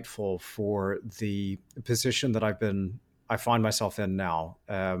ungrateful for the position that I find myself in now,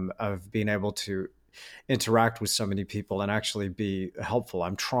 of being able to interact with so many people and actually be helpful.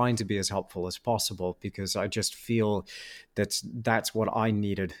 I'm trying to be as helpful as possible because I just feel that's what I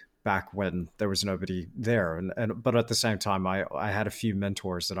needed back when there was nobody there. And but at the same time, I had a few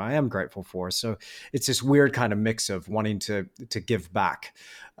mentors that I am grateful for. So it's this weird kind of mix of wanting to give back.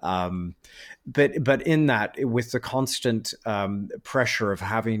 Um, but in that, with the constant pressure of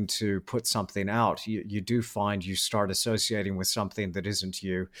having to put something out, you do find you start associating with something that isn't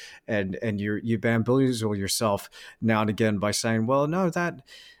you, and you bamboozle yourself now and again by saying, well, no, that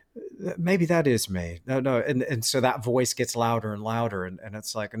maybe that is me. No, and so that voice gets louder and louder, and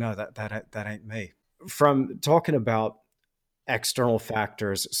it's like, no, that ain't me. From talking about external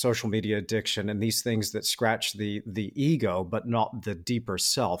factors, social media addiction, and these things that scratch the ego, but not the deeper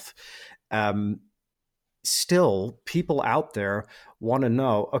self. Um, Still, people out there want to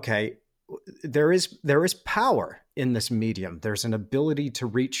know, okay, there is power in this medium. There's an ability to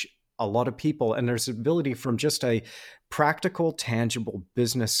reach a lot of people, and there's ability from just a practical, tangible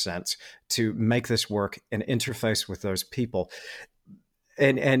business sense to make this work and interface with those people.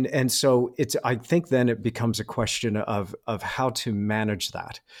 And so it's, I think then it becomes a question of how to manage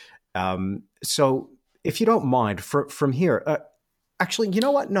that. So if you don't mind, from here, actually, you know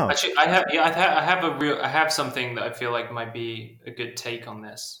what? No, actually, I have, yeah, I have something that I feel like might be a good take on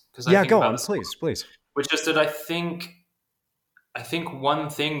this, because I yeah, think go about on, this, please, please. which is that I think one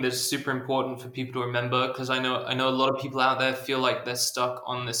thing that's super important for people to remember, because I know a lot of people out there feel like they're stuck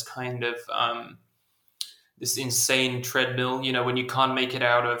on this kind of this insane treadmill. When you can't make it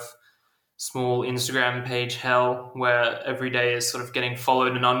out of small Instagram page hell, where every day is sort of getting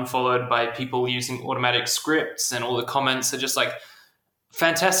followed and unfollowed by people using automatic scripts, and all the comments are just like,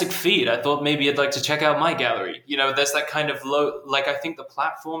 fantastic feed. I thought maybe you'd like to check out my gallery. There's that kind of low. Like, I think the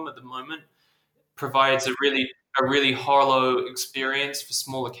platform at the moment provides a really hollow experience for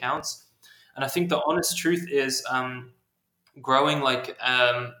small accounts. And I think the honest truth is, growing like,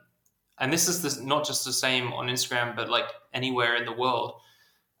 and this is not just the same on Instagram, but like anywhere in the world,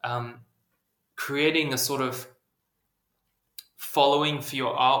 um, creating a sort of following for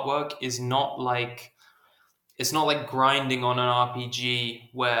your artwork is not like, it's not like grinding on an RPG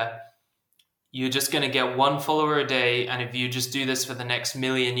where you're just going to get one follower a day, and if you just do this for the next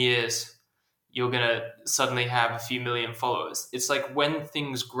million years, you're going to suddenly have a few million followers. It's like when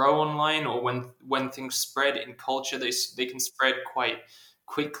things grow online, or when things spread in culture, they can spread quite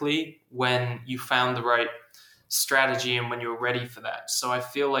quickly when you found the right strategy and when you're ready for that. So I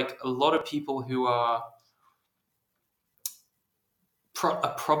feel like a lot of people who are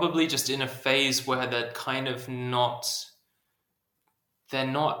probably just in a phase where they're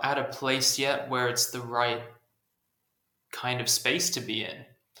not at a place yet where it's the right kind of space to be in.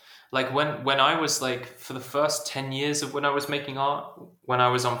 Like when I was like, for the first 10 years of when I was making art, when I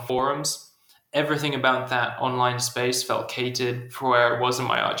was on forums, everything about that online space felt catered for where it was in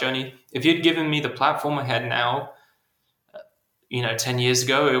my art journey. If you'd given me the platform I had now, 10 years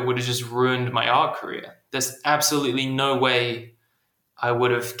ago, it would have just ruined my art career. There's absolutely no way I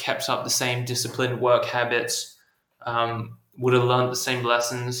would have kept up the same disciplined work habits, would have learned the same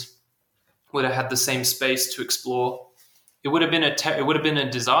lessons, would have had the same space to explore. it would have been it would have been a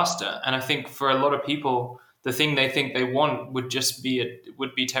disaster. And I think for a lot of people, the thing they think they want would just be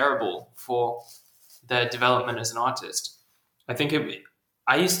would be terrible for their development as an artist. I think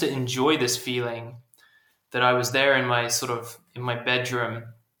I used to enjoy this feeling that I was there in my in my bedroom.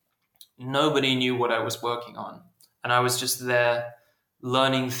 Nobody knew what I was working on, and I was just there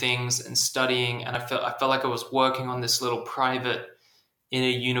learning things and studying. And I felt like I was working on this little private inner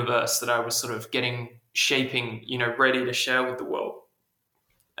universe that I was sort of getting shaping, ready to share with the world.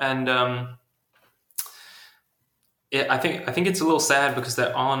 And I think it's a little sad because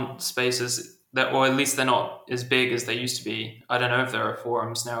there aren't spaces that, or at least they're not as big as they used to be. I don't know if there are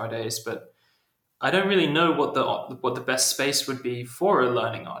forums nowadays, but I don't really know what the best space would be for a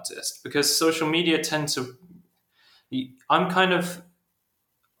learning artist, because social media tends to. I'm kind of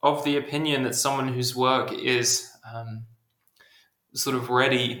the opinion that someone whose work is sort of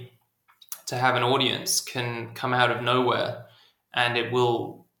ready to have an audience can come out of nowhere, and it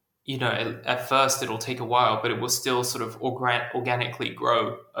will, at first it'll take a while, but it will still sort of organically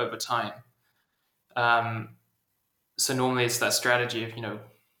grow over time. Um, so normally it's that strategy of,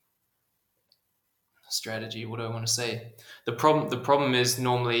 strategy. What do I want to say? The problem is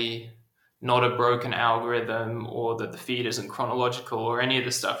normally not a broken algorithm, or that the feed isn't chronological, or any of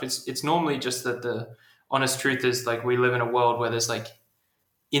the stuff. It's normally just that the honest truth is, like, we live in a world where there's like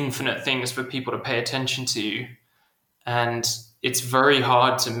infinite things for people to pay attention to, and it's very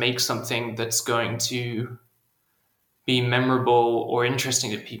hard to make something that's going to be memorable or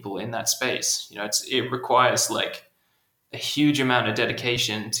interesting to people in that space. It requires like a huge amount of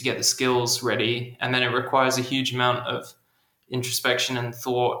dedication to get the skills ready, and then it requires a huge amount of introspection and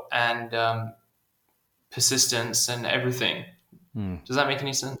thought and persistence and everything. Hmm. Does that make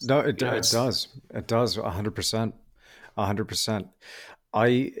any sense? No, it, You know, it it's does. It does. 100%. 100%.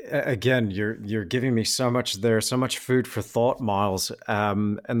 Again, you're giving me so much there, so much food for thought, Miles.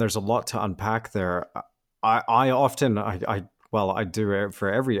 And there's a lot to unpack there. I often, well, I do for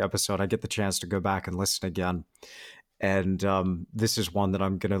every episode, I get the chance to go back and listen again. And this is one that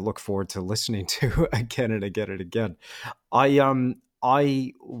I'm going to look forward to listening to again and again and again.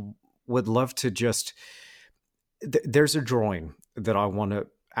 I would love to just. There's a drawing that I want to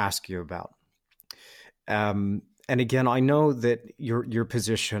ask you about. And again, I know that your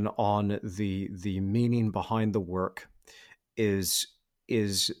position on the meaning behind the work is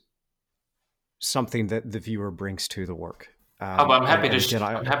something that the viewer brings to the work. oh, but And again,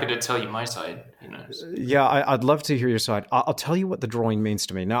 I'm happy to tell you my side. yeah, I'd love to hear your side. I'll tell you what the drawing means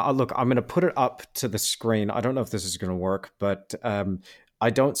to me. Now, look, I'm going to put it up to the screen. I don't know if this is going to work, but I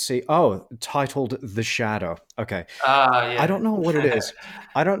don't see. Oh, titled "The Shadow." Okay, I Yeah. don't know what it is.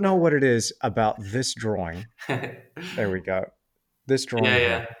 I don't know what it is about this drawing. There we go. This Yeah, drawing yeah.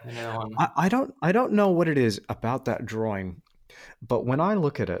 here. Another one. I don't know what it is about that drawing, but when I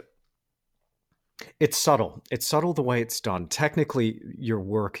look at it, it's subtle. It's subtle the way it's done. Technically, your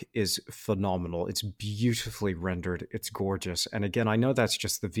work is phenomenal. It's beautifully rendered. It's gorgeous. And again, I know that's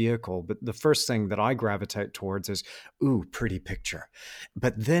just the vehicle, but the first thing that I gravitate towards is, ooh, pretty picture.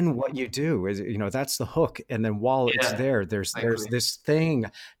 But then what you do is, that's the hook. And then while it's Yeah, there, there's exactly. this thing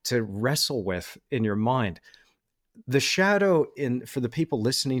to wrestle with in your mind. The shadow, in for the people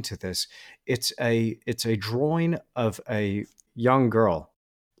listening to this, it's a drawing of a young girl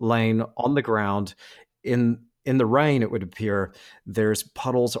laying on the ground in the rain. It would appear there's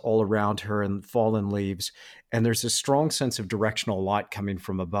puddles all around her and fallen leaves, and there's a strong sense of directional light coming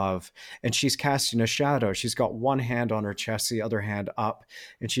from above, and she's casting a shadow. She's got one hand on her chest, the other hand up,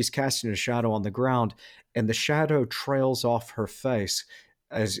 and she's casting a shadow on the ground, and the shadow trails off her face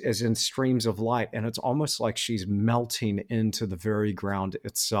as in streams of light, and it's almost like she's melting into the very ground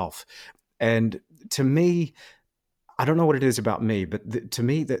itself. And to me, I don't know what it is about me, but to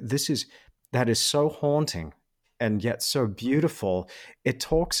me, that is so haunting and yet so beautiful. It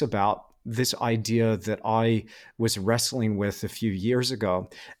talks about this idea that I was wrestling with a few years ago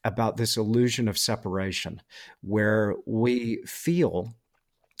about this illusion of separation, where we feel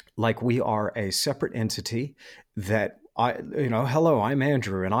like we are a separate entity that hello, I'm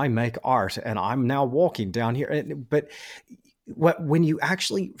Andrew and I make art and I'm now walking down here. But when you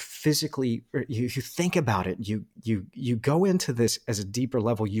actually physically you think about it, you go into this as a deeper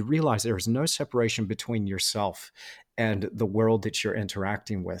level, you realize there is no separation between yourself and the world that you're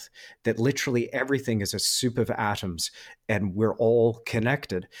interacting with, that literally everything is a soup of atoms and we're all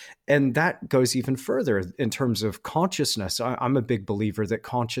connected. And that goes even further in terms of consciousness. I'm a big believer that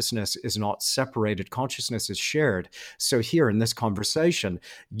consciousness is not separated, consciousness is shared. So here in this conversation,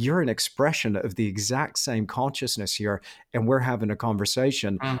 you're an expression of the exact same consciousness here, and we're having a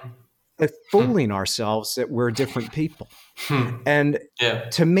conversation. Mm. fooling ourselves that we're different people. Hmm. And Yeah.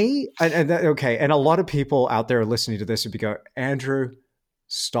 to me, okay, and a lot of people out there listening to this would be go, Andrew,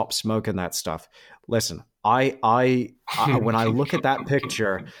 stop smoking that stuff. Listen, when I look at that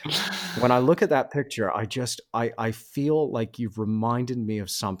picture, I feel like you've reminded me of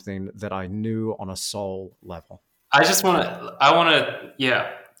something that I knew on a soul level.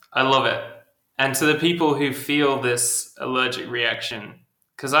 Yeah, I love it. And to the people who feel this allergic reaction,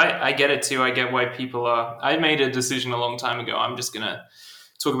 because I get it too. I get why people are. I made a decision a long time ago. I'm just going to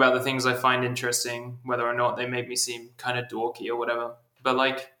talk about the things I find interesting, whether or not they make me seem kind of dorky or whatever. But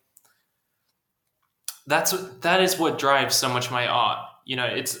like, that is what drives so much my art.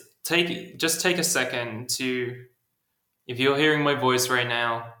 It's just take a second to, if you're hearing my voice right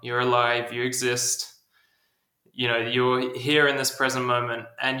now, you're alive, you exist, you're here in this present moment,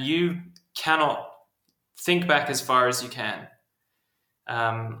 and you cannot think back as far as you can.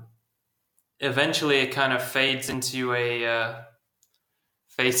 Um, Eventually, it kind of fades into a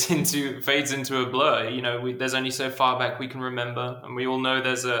blur. There's only so far back we can remember, and we all know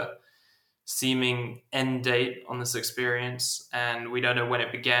there's a seeming end date on this experience, and we don't know when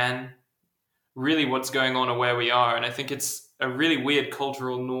it began, really what's going on or where we are. And I think it's a really weird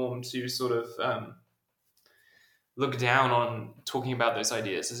cultural norm to sort of look down on talking about those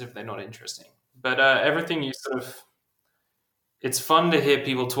ideas as if they're not interesting. But everything you sort of, it's fun to hear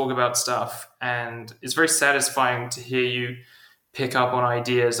people talk about stuff, and it's very satisfying to hear you pick up on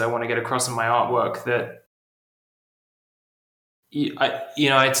ideas I want to get across in my artwork that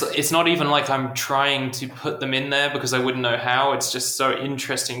it's not even like I'm trying to put them in there because I wouldn't know how. It's just so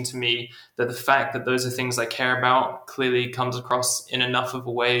interesting to me that the fact that those are things I care about clearly comes across in enough of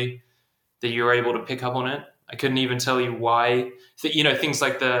a way that you're able to pick up on it. I couldn't even tell you why. Things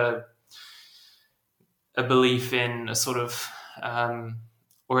like a belief in a sort of,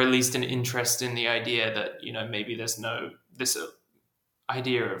 or at least an interest in the idea that maybe there's no this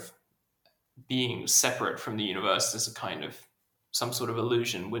idea of being separate from the universe is a kind of some sort of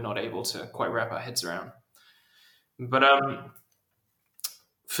illusion we're not able to quite wrap our heads around. But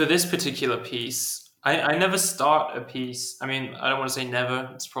for this particular piece, I never start a piece. I mean, I don't want to say never.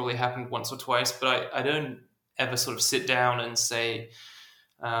 It's probably happened once or twice, but I don't ever sort of sit down and say,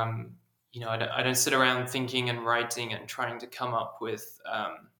 I don't sit around thinking and writing and trying to come up with.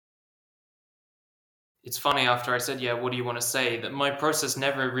 It's funny, after I said, yeah, what do you want to say, that my process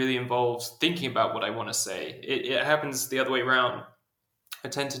never really involves thinking about what I want to say. It happens the other way around. I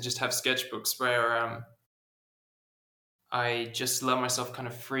tend to just have sketchbooks where I just let myself kind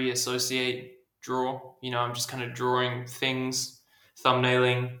of free associate, draw. I'm just kind of drawing things,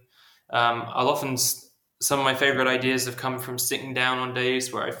 thumbnailing. I'll often, some of my favorite ideas have come from sitting down on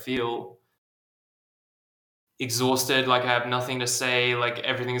days where I feel exhausted, like I have nothing to say, like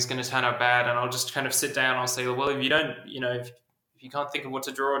everything's going to turn out bad, and I'll just kind of sit down. I'll say, well, if you don't, if you can't think of what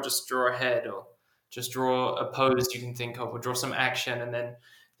to draw, just draw a head, or just draw a pose you can think of, or draw some action, and then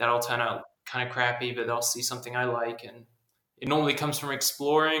that'll turn out kind of crappy, but I'll see something I like. And it normally comes from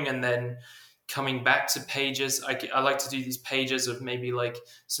exploring and then coming back to pages. I like to do these pages of maybe like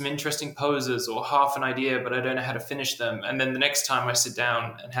some interesting poses or half an idea, but I don't know how to finish them. And then the next time I sit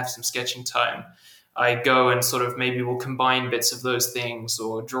down and have some sketching time, I go and sort of maybe will combine bits of those things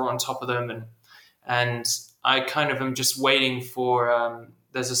or draw on top of them. And I kind of am just waiting for,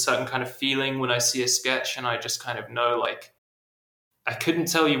 there's a certain kind of feeling when I see a sketch, and I just kind of know, like, I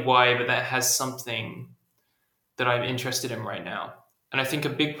couldn't tell you why, but that has something that I'm interested in right now. And I think a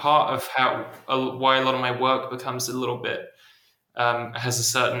big part of why a lot of my work becomes a little bit, has a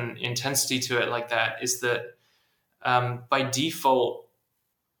certain intensity to it like that, is that by default,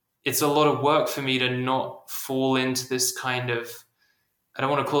 it's a lot of work for me to not fall into this kind of, I don't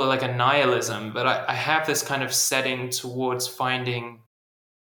want to call it like a nihilism, but I have this kind of setting towards finding,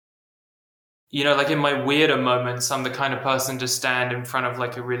 like in my weirder moments, I'm the kind of person to stand in front of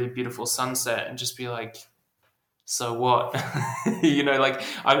like a really beautiful sunset and just be like, so what? Like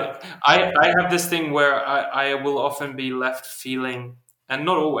I have this thing where I will often be left feeling, and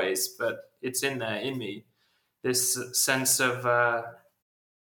not always, but it's in there in me, this sense of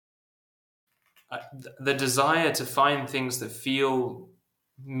the desire to find things that feel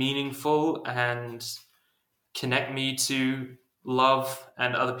meaningful and connect me to love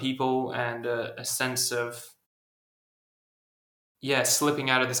and other people, and a sense of, yeah, slipping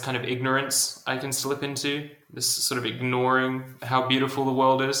out of this kind of ignorance I can slip into, this sort of ignoring how beautiful the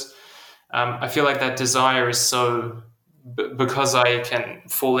world is. I feel like that desire is so, because I can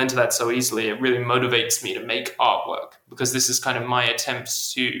fall into that so easily, it really motivates me to make artwork, because this is kind of my attempt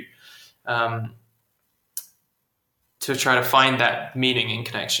um, to try to find that meaning and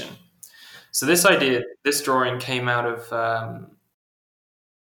connection. So this drawing came out of,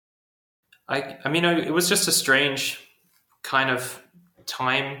 it was just a strange kind of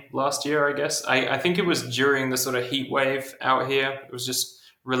time last year, I guess. I think it was during the sort of heat wave out here. It was just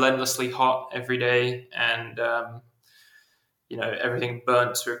relentlessly hot every day, and everything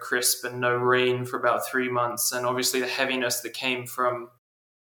burnt to a crisp, and no rain for about 3 months. And obviously, the heaviness that came from,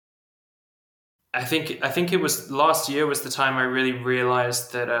 I think it was last year was the time I really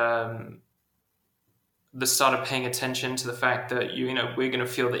realized that started paying attention to the fact that we're going to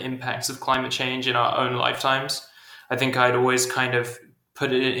feel the impacts of climate change in our own lifetimes. I think I'd always kind of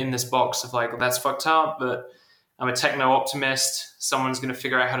put it in this box of like, well, that's fucked up, but I'm a techno optimist. Someone's going to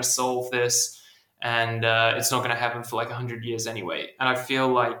figure out how to solve this, and it's not going to happen for like 100 years anyway. And I feel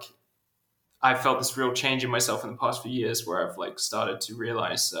like I felt this real change in myself in the past few years, where I've like started to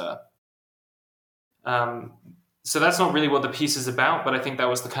realize. Um, so that's not really what the piece is about, but I think that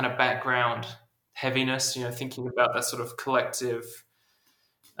was the kind of background heaviness, thinking about that sort of collective.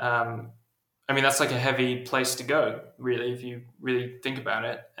 That's like a heavy place to go, really, if you really think about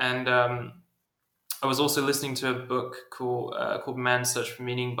it. And I was also listening to a book called Man's Search for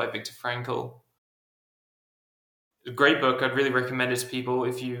Meaning by Viktor Frankl. A great book. I'd really recommend it to people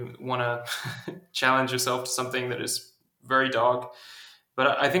if you want to challenge yourself to something that is very dark.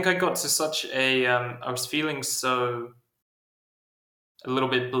 But I think I got to such a, I was feeling so a little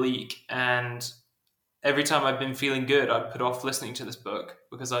bit bleak, and every time I've been feeling good, I'd put off listening to this book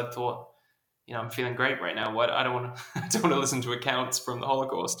because I thought, I'm feeling great right now. What I don't want to, I don't want to listen to accounts from the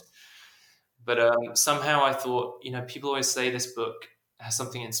Holocaust. But somehow I thought, people always say this book has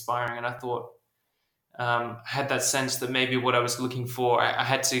something inspiring, and I thought, I had that sense that maybe what I was looking for, I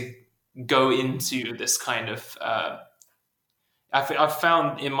had to go into this kind of. I've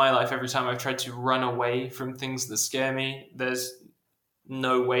found in my life, every time I've tried to run away from things that scare me, there's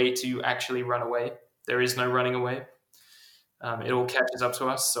no way to actually run away. There is no running away. It all catches up to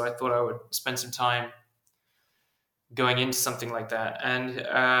us. So I thought I would spend some time going into something like that.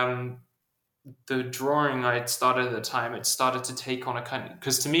 And the drawing I had started at the time, it started to take on a kind of,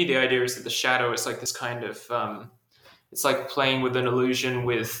 because to me, the idea is that the shadow is like this kind of, it's like playing with an illusion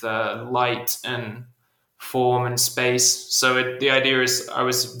with light and form and space. So the idea is I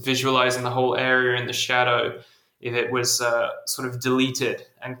was visualizing the whole area in the shadow. If it was sort of deleted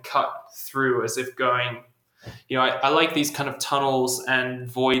and cut through as if going, I like these kind of tunnels and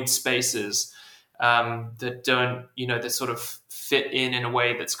void spaces that don't, that sort of fit in a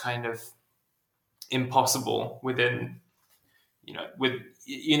way that's kind of impossible within,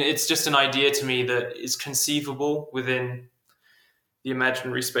 it's just an idea to me that is conceivable within the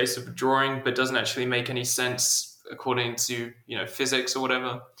imaginary space of a drawing, but doesn't actually make any sense according to, physics or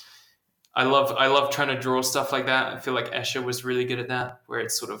whatever. I love trying to draw stuff like that. I feel like Escher was really good at that, where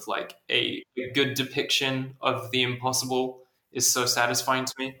it's sort of like a good depiction of the impossible is so satisfying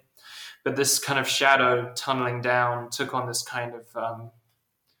to me. But this kind of shadow tunneling down took on this kind of,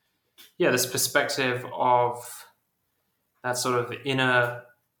 this perspective of that sort of inner,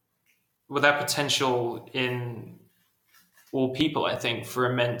 with that potential in all people, I think,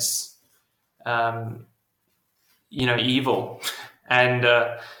 for immense, evil. And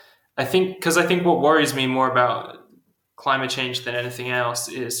I think what worries me more about climate change than anything else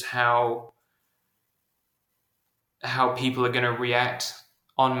is how people are going to react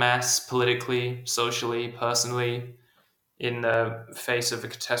en masse, politically, socially, personally, in the face of a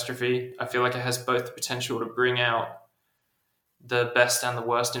catastrophe. I feel like it has both the potential to bring out the best and the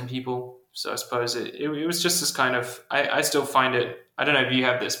worst in people. So I suppose it was just this kind of, I still find it, I don't know if you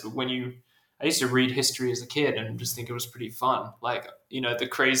have this, but I used to read history as a kid and just think it was pretty fun. Like, the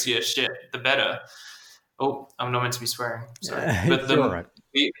crazier shit, the better. Oh, I'm not meant to be swearing. Sorry. But You're right.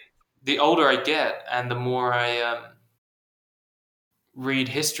 the older I get and the more I read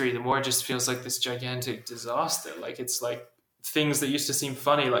history, the more it just feels like this gigantic disaster. Like, it's like things that used to seem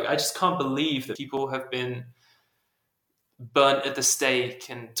funny. Like, I just can't believe that people have been burnt at the stake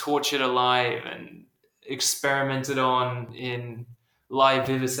and tortured alive and experimented on in live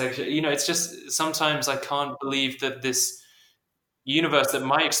vivisection. It's just, sometimes I can't believe that this universe that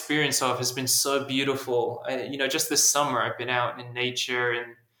my experience of has been so beautiful. Just this summer I've been out in nature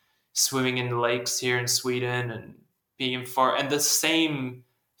and swimming in the lakes here in Sweden and being in far, and the same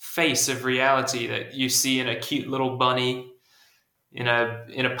face of reality that you see in a cute little bunny, in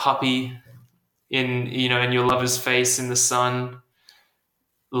a puppy, in your lover's face in the sun,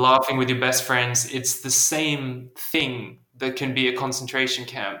 laughing with your best friends. It's the same thing that can be a concentration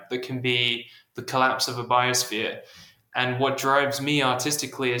camp, that can be the collapse of a biosphere. And what drives me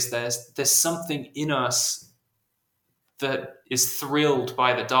artistically is there's something in us that is thrilled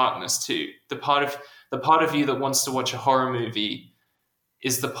by the darkness too. The part of you that wants to watch a horror movie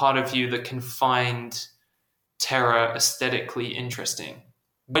is the part of you that can find terror aesthetically interesting.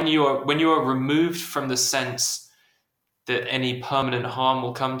 When you are removed from the sense that any permanent harm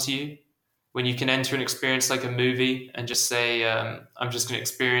will come to you, when you can enter an experience like a movie and just say, I'm just going to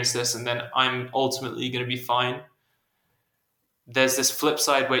experience this and then I'm ultimately going to be fine. There's this flip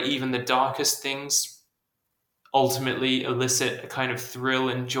side where even the darkest things ultimately elicit a kind of thrill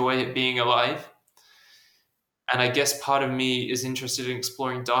and joy at being alive. And I guess part of me is interested in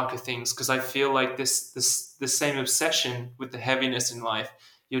exploring darker things because I feel like this same obsession with the heaviness in life,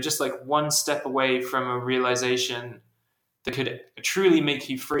 you're just like one step away from a realization that could truly make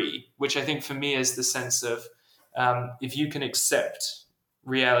you free, which I think for me is the sense of if you can accept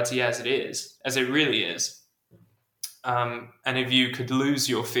reality as it is, as it really is, and if you could lose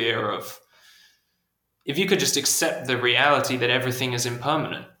your fear of, if you could just accept the reality that everything is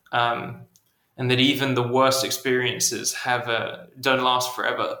impermanent, and that even the worst experiences don't last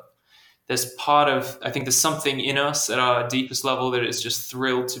forever. I think there's something in us at our deepest level that is just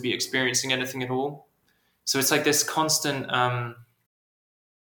thrilled to be experiencing anything at all. So it's like this constant, I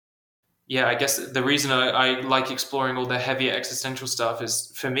guess the reason I like exploring all the heavier existential stuff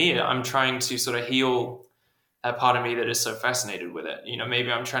is, for me, I'm trying to sort of heal that part of me that is so fascinated with it.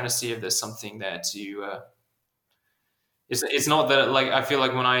 Maybe I'm trying to see if there's something there to, it's not that, like, I feel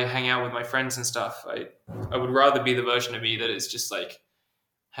like when I hang out with my friends and stuff, I would rather be the version of me that is just like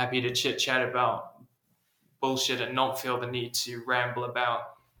happy to chit chat about bullshit and not feel the need to ramble about,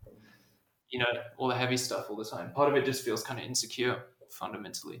 all the heavy stuff all the time. Part of it just feels kind of insecure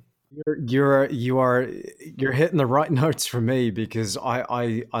fundamentally. You're hitting the right notes for me because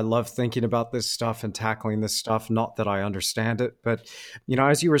I love thinking about this stuff and tackling this stuff. Not that I understand it, but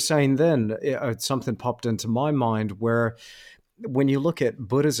as you were saying, then something popped into my mind where when you look at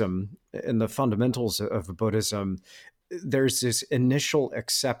Buddhism and the fundamentals of Buddhism, there's this initial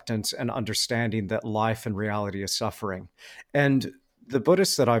acceptance and understanding that life and reality is suffering, and the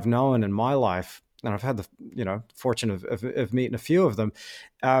Buddhists that I've known in my life, and I've had the fortune of meeting a few of them,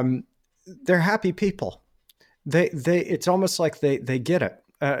 they're happy people. They it's almost like they get it.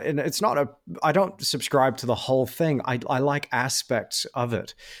 And it's not I don't subscribe to the whole thing. I like aspects of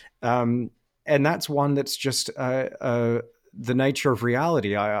it. And that's one that's just the nature of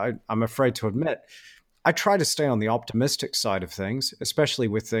reality. I'm afraid to admit. I try to stay on the optimistic side of things, especially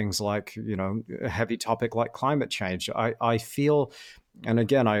with things like, a heavy topic like climate change. I feel, and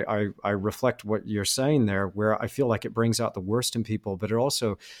again, I reflect what you're saying there, where I feel like it brings out the worst in people, but it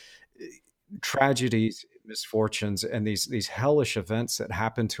also tragedies, misfortunes, and these hellish events that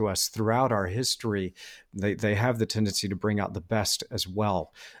happen to us throughout our history, they have the tendency to bring out the best as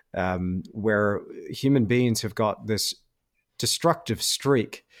well, where human beings have got this destructive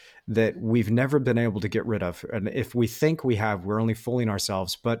streak that we've never been able to get rid of. And if we think we have, we're only fooling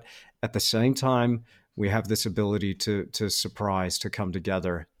ourselves. But at the same time, we have this ability to surprise, to come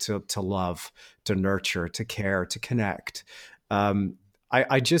together, to love, to nurture, to care, to connect. I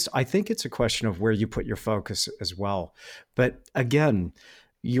think it's a question of where you put your focus as well. But again,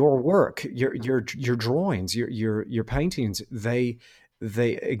 your work, your drawings, your paintings, they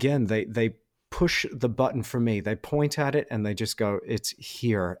push the button for me. They point at it and they just go, it's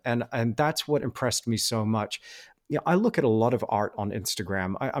here. And that's what impressed me so much. I look at a lot of art on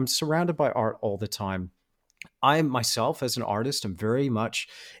Instagram. I'm surrounded by art all the time. I myself, as an artist, am very much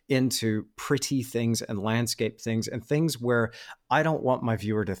into pretty things and landscape things and things where I don't want my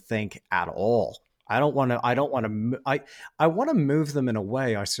viewer to think at all. I want to move them in a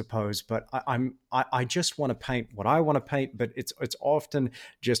way, I suppose, but I just want to paint what I want to paint, but it's often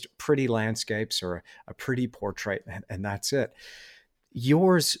just pretty landscapes or a pretty portrait, and that's it.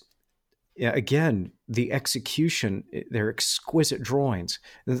 Yours, again, the execution, they're exquisite drawings.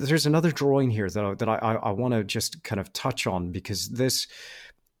 There's another drawing here that I want to just kind of touch on, because this,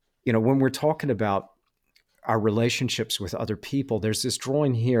 when we're talking about our relationships with other people, there's this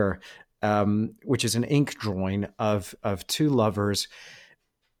drawing here, which is an ink drawing of two lovers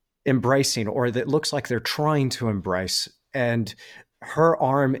embracing, or that looks like they're trying to embrace. And her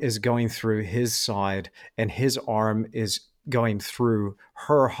arm is going through his side, and his arm is going through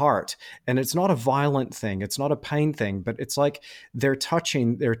her heart. And it's not a violent thing. It's not a pain thing, but it's like they're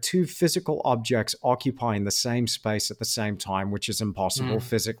two physical objects occupying the same space at the same time, which is impossible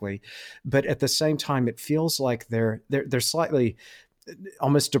physically. But at the same time, it feels like they're slightly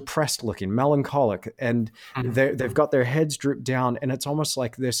almost depressed looking, melancholic, and they've got their heads drooped down. And it's almost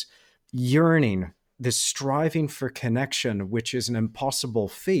like this yearning, this striving for connection, which is an impossible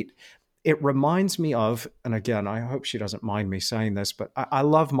feat. it reminds me of, and again, I hope she doesn't mind me saying this, but I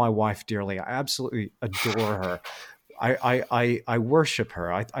love my wife dearly. I absolutely adore her. I worship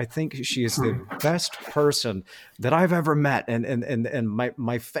her. I think she is the best person that I've ever met, and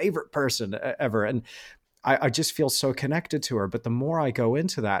my favorite person ever. And I just feel so connected to her. But the more I go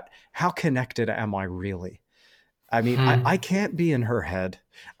into that, how connected am I really? I mean, I Hmm. can't be in her head.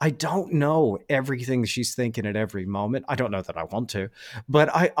 I don't know everything she's thinking at every moment. I don't know that I want to, but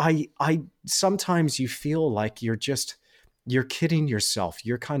I sometimes you feel like you're kidding yourself.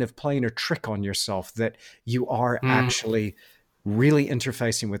 You're kind of playing a trick on yourself that you are Hmm. actually really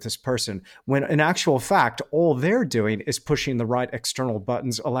interfacing with this person when in actual fact all they're doing is pushing the right external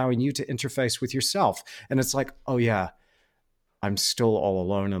buttons allowing you to interface with yourself. And it's like, oh yeah, I'm still all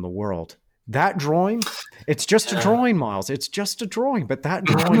alone in the world. That drawing, it's just a Yeah. drawing, Miles. It's just a drawing. But that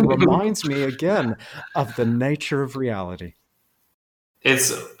drawing reminds me again of the nature of reality.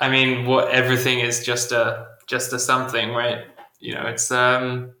 It's, I mean, what everything is just a something, right? It's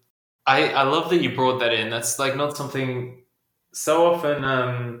I love that you brought that in. That's like not something so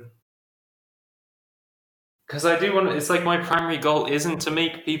often, because I do want it's like my primary goal isn't to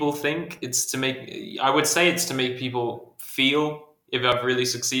make people think, it's to make, I would say it's to make people feel. If I've really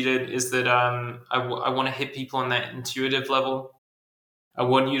succeeded, is that I want to hit people on that intuitive level. I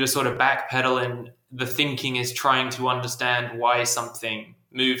want you to sort of backpedal, and the thinking is trying to understand why something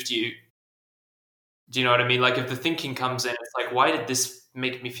moved you. Do you know what I mean? Like if the thinking comes in, it's like, why did this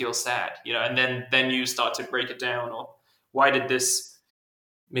make me feel sad? And then you start to break it down, or why did this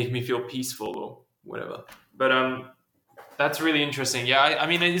make me feel peaceful, or whatever. But that's really interesting. Yeah, I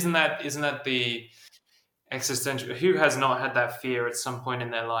mean, isn't that the existential? Who has not had that fear at some point in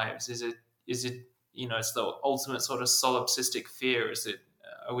their lives? Is it it's the ultimate sort of solipsistic fear? Is it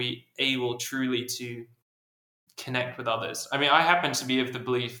are we able truly to connect with others? I mean, I happen to be of the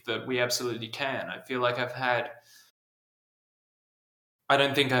belief that we absolutely can. I feel like I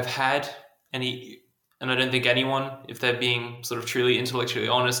don't think I've had any, and I don't think anyone, if they're being sort of truly intellectually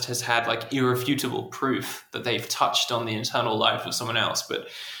honest, has had like irrefutable proof that they've touched on the internal life of someone else. But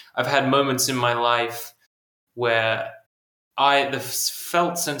I've had moments in my life where the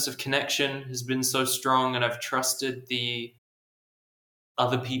felt sense of connection has been so strong, and I've trusted the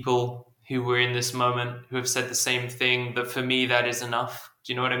other people who were in this moment who have said the same thing, that for me that is enough.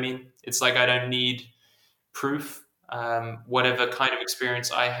 Do you know what I mean? It's like I don't need proof. Whatever kind of experience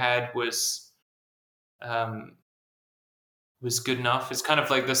I had um, was good enough. It's kind of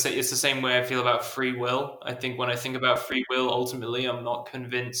like it's the same way I feel about free will. I think when I think about free will, ultimately, I'm not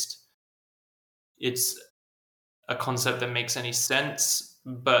convinced it's a concept that makes any sense,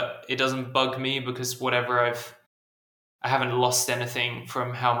 but it doesn't bug me because I haven't lost anything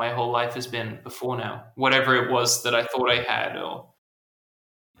from how my whole life has been before now. Whatever it was that I thought I had, or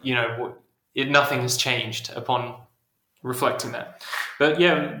nothing has changed upon reflecting that. But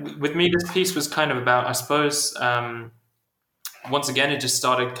yeah, with me, this piece was kind of about, I suppose, once again, it just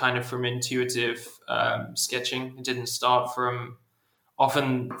started kind of from intuitive sketching. It didn't start from.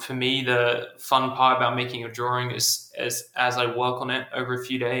 Often for me, the fun part about making a drawing is as I work on it over a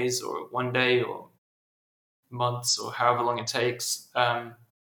few days, or one day, or months, or however long it takes,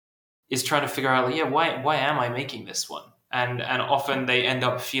 is trying to figure out, like, yeah, why am I making this one? And often they end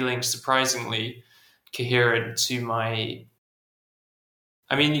up feeling surprisingly coherent to my.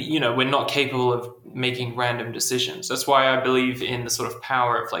 I mean, we're not capable of making random decisions. That's why I believe in the sort of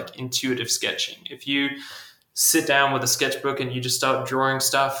power of like intuitive sketching. If you sit down with a sketchbook and you just start drawing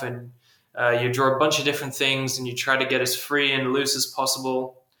stuff, and you draw a bunch of different things, and you try to get as free and loose as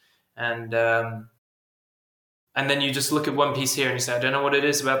possible, and and then you just look at one piece here and you say, I don't know what it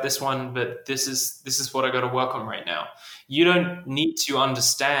is about this one, but this is what I got to work on right now. You don't need to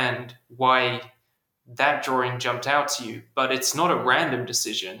understand why that drawing jumped out to you, but it's not a random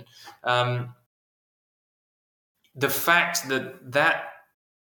decision. Um, the fact that that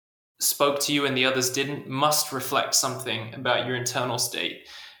spoke to you and the others didn't must reflect something about your internal state.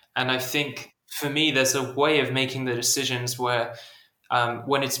 And I think for me, there's a way of making the decisions where,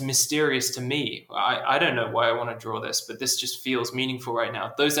 when it's mysterious to me, I don't know why I want to draw this, but this just feels meaningful right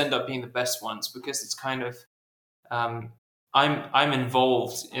now. Those end up being the best ones because it's kind of, um, I'm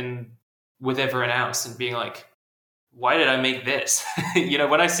involved in with everyone else and being like, why did I make this?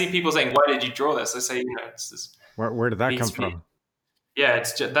 When I see people saying, why did you draw this? I say, it's this Where did that come beats me. from? Yeah,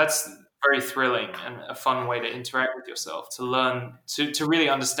 it's just, that's very thrilling and a fun way to interact with yourself, to learn to really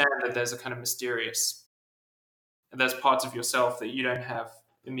understand that there's a kind of mysterious, there's parts of yourself that you don't have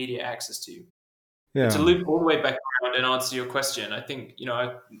immediate access to. But to Yeah. loop all the way back around and answer your question, I think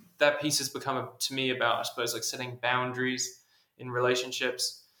that piece has become to me about, I suppose, like setting boundaries in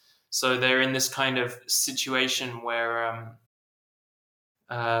relationships. So they're in this kind of situation where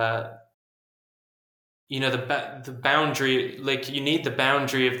uh, the boundary, like you need the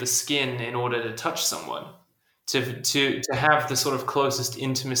boundary of the skin in order to touch someone. To have the sort of closest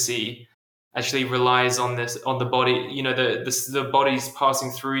intimacy actually relies on the body. The bodies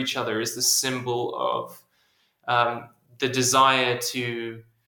passing through each other is the symbol of the desire to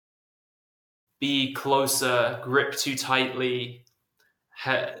be closer, grip too tightly.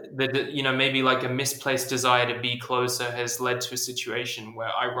 Maybe like a misplaced desire to be closer has led to a situation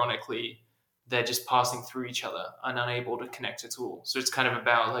where, ironically, they're just passing through each other and unable to connect at all. So it's kind of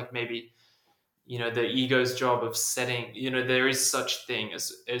about like maybe the ego's job of setting. There is such thing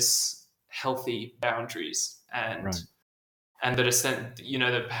as healthy boundaries, and Right. that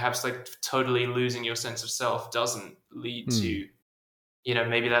that perhaps like totally losing your sense of self doesn't lead Hmm. to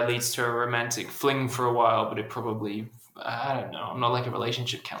maybe that leads to a romantic fling for a while, but it probably, I don't know. I'm not like a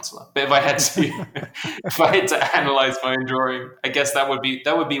relationship counselor, but if I had to, if I had to analyze my own drawing, I guess that would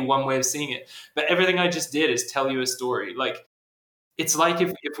be one way of seeing it. But everything I just did is tell you a story. Like it's like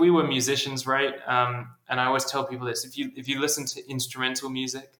if we were musicians, right? And I always tell people this: if you listen to instrumental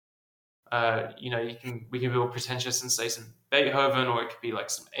music, we can be all pretentious and say some Beethoven, or it could be like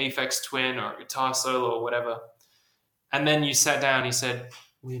some Aphex Twin or a guitar solo or whatever. And then you sat down and you said,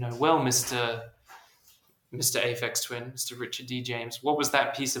 well, Mr. Aphex Twin, Mr. Richard D. James, what was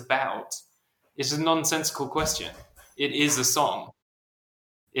that piece about? It's a nonsensical question. It is a song.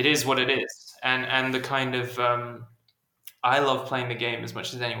 It is what it is. And the kind of I love playing the game as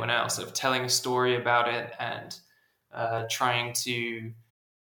much as anyone else, of telling a story about it and trying to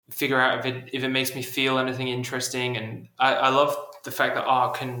figure out if it makes me feel anything interesting. And I love the fact that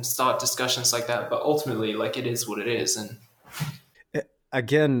art can start discussions like that. But ultimately, like, it is what it is. And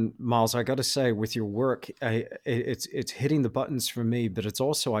Again, Miles, I got to say, with your work, it's hitting the buttons for me, but it's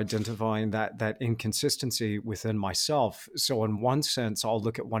also identifying that inconsistency within myself. So, in one sense, I'll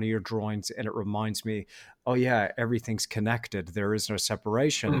look at one of your drawings and it reminds me, oh yeah, everything's connected. There is no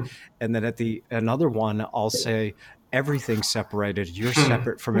separation. And then at the another one, I'll say everything's separated. You're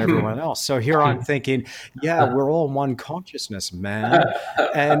separate from everyone else. So here I'm thinking, yeah, we're all one consciousness, man.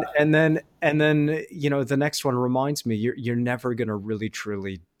 And then the next one reminds me, you're never going to really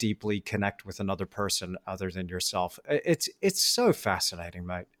truly deeply connect with another person other than yourself. It's so fascinating,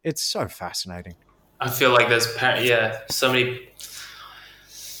 mate. It's so fascinating. I feel like there's so many.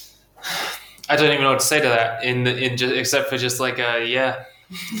 I don't even know what to say to that except for just like yeah,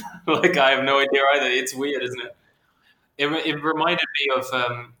 like I have no idea either. It's weird, isn't it? It reminded me of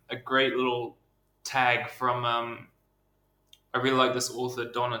a great little tag from I really like this author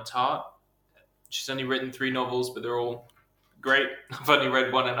Donna Tartt. She's only written 3 novels, but they're all great. I've only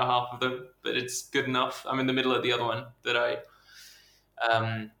read one and a half of them, but it's good enough. I'm in the middle of the other one that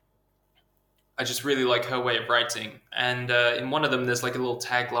um, I just really like her way of writing. And in one of them, there's like a little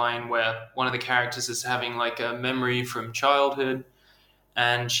tagline where one of the characters is having like a memory from childhood,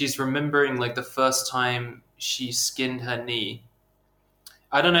 and she's remembering like the first time she skinned her knee.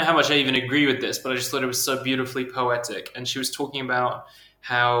 I don't know how much I even agree with this, but I just thought it was so beautifully poetic. And she was talking about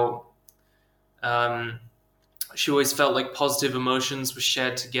how um, she always felt like positive emotions were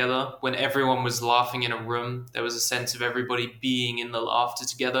shared together. When everyone was laughing in a room, there was a sense of everybody being in the laughter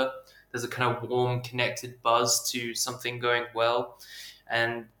together. There's a kind of warm, connected buzz to something going well.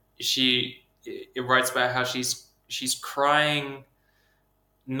 And it writes about how she's crying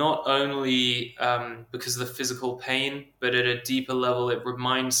not only because of the physical pain, but at a deeper level, it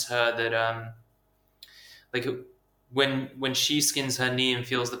reminds her that like when she skins her knee and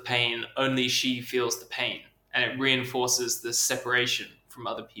feels the pain, only she feels the pain, and it reinforces the separation from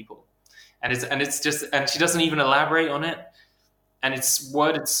other people. And she doesn't even elaborate on it, and it's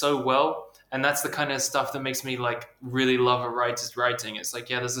worded so well. And that's the kind of stuff that makes me like really love a writer's writing. It's like,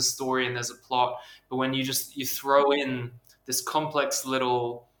 yeah, there's a story and there's a plot, but when you throw in this complex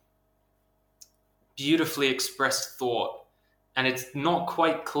little beautifully expressed thought, and it's not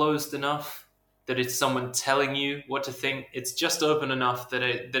quite closed enough that it's someone telling you what to think. It's just open enough that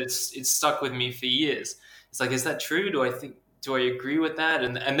it's stuck with me for years. It's like, is that true? Do I agree with that?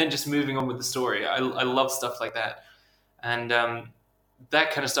 And then just moving on with the story. I love stuff like that, and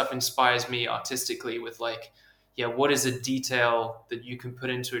that kind of stuff inspires me artistically. With like, yeah, what is a detail that you can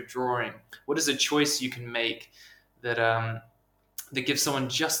put into a drawing? What is a choice you can make that that gives someone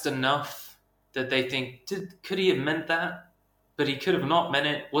just enough that they think, could he have meant that? But he could have not meant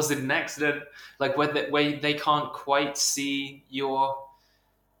it. Was it an accident? Like where they can't quite see your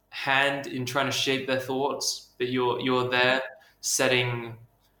hand in trying to shape their thoughts, but you're there setting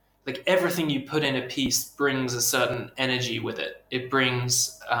like everything you put in a piece brings a certain energy with it. It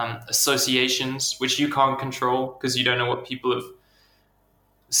brings associations, which you can't control because you don't know what people have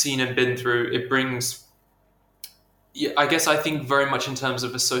seen and been through. It brings, yeah, I guess I think very much in terms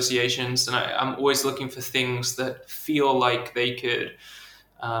of associations, and I'm always looking for things that feel like they could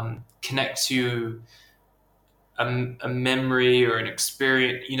connect to a memory or an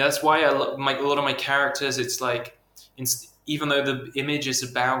experience. That's why a lot of my characters. It's like, even though the image is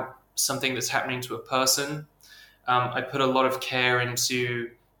about something that's happening to a person, I put a lot of care into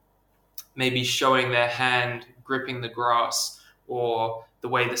maybe showing their hand gripping the grass, or the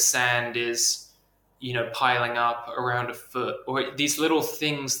way the sand is, piling up around a foot, or these little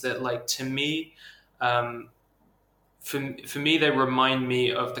things that, like, to me, um, for me, they remind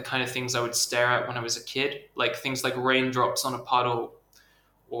me of the kind of things I would stare at when I was a kid, like things like raindrops on a puddle,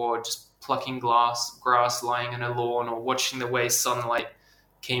 or just plucking grass lying in a lawn, or watching the way sunlight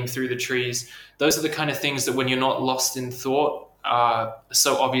came through the trees. Those are the kind of things that, when you're not lost in thought, are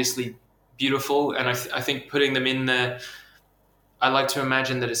so obviously beautiful. And I think putting them in there, I like to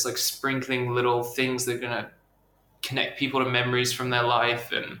imagine that it's like sprinkling little things that are going to connect people to memories from their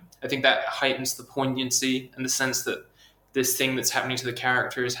life. And I think that heightens the poignancy and the sense that this thing that's happening to the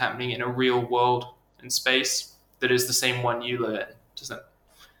character is happening in a real world and space that is the same one you live in. Does that?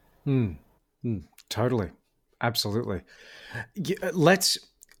 Hmm. Hmm. Totally. Absolutely. Let's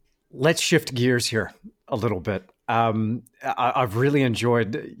shift gears here a little bit. I've really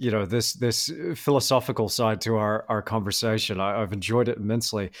enjoyed, this philosophical side to our conversation. I've enjoyed it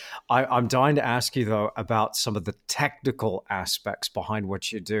immensely. I'm dying to ask you though about some of the technical aspects behind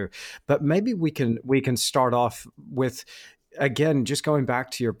what you do, but maybe we can start off with, again, just going back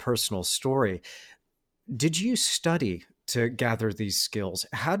to your personal story. Did you study to gather these skills?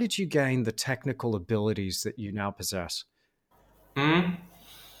 How did you gain the technical abilities that you now possess? Mm,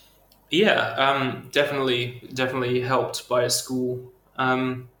 yeah, definitely helped by a school.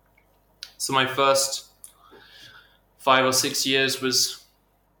 So my first 5 or 6 years was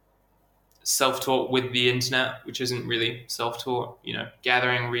self-taught with the internet, which isn't really self-taught.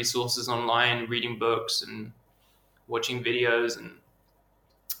 Gathering resources online, reading books, and watching videos, and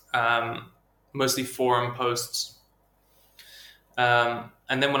mostly forum posts. And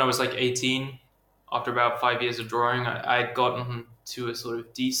then when I was like 18, after about 5 years of drawing, I'd gotten to a sort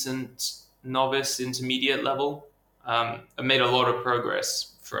of decent novice intermediate level. I made a lot of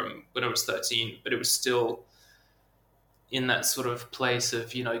progress from when I was 13, but it was still in that sort of place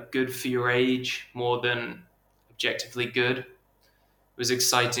of, good for your age more than objectively good. It was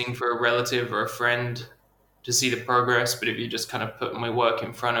exciting for a relative or a friend to see the progress, but if you just kind of put my work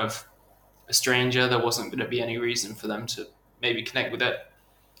in front of a stranger, there wasn't going to be any reason for them to maybe connect with it.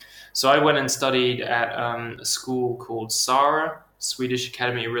 So I went and studied at a school called SARA, Swedish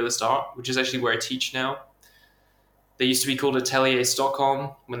Academy of Realist Art, which is actually where I teach now. They used to be called Atelier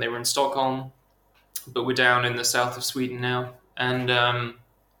Stockholm when they were in Stockholm, but we're down in the south of Sweden now. And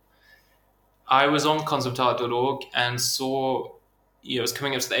I was on conceptart.org and saw, I was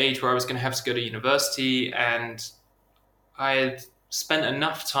coming up to the age where I was going to have to go to university, and I had spent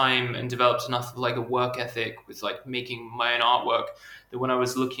enough time and developed enough of like a work ethic with like making my own artwork, that when I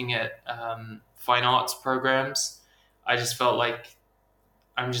was looking at fine arts programs, I just felt like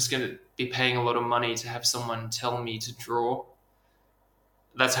I'm just going to be paying a lot of money to have someone tell me to draw.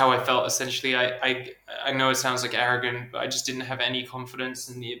 That's how I felt essentially. I know it sounds like arrogant, but I just didn't have any confidence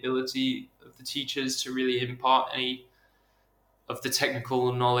in the ability of the teachers to really impart any of the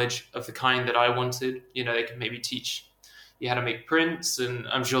technical knowledge of the kind that I wanted. They could maybe teach you how to make prints, and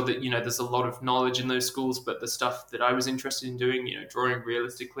I'm sure that there's a lot of knowledge in those schools, but the stuff that I was interested in doing, drawing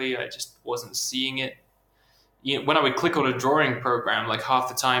realistically, I just wasn't seeing it. When I would click on a drawing program, like half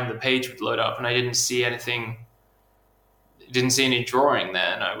the time the page would load up and I didn't see any drawing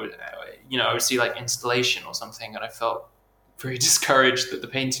there, and I would see like installation or something, and I felt very discouraged that the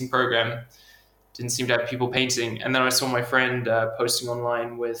painting program didn't seem to have people painting. And then I saw my friend posting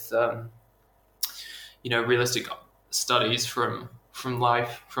online with realistic studies from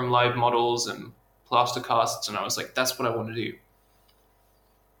live models and plaster casts, and I was like, that's what I want to do.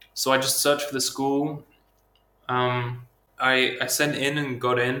 So I just searched for the school. I sent in and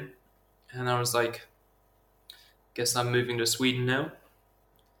got in, and I was like, guess I'm moving to Sweden now,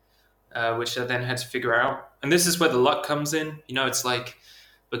 which I then had to figure out. And this is where the luck comes in. It's like,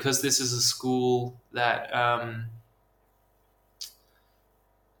 because this is a school that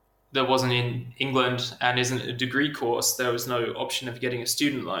wasn't in England and isn't a degree course, there was no option of getting a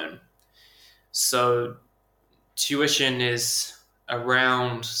student loan. So tuition is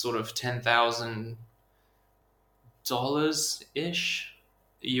around sort of $10,000 ish.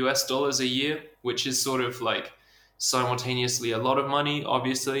 US dollars a year, which is sort of like simultaneously a lot of money,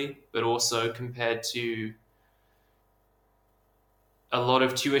 obviously, but also compared to a lot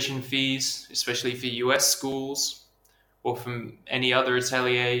of tuition fees, especially for US schools or from any other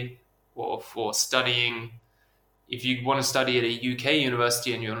atelier, or for studying. If you want to study at a UK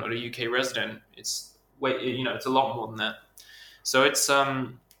university and you're not a UK resident, it's it's a lot more than that. So it's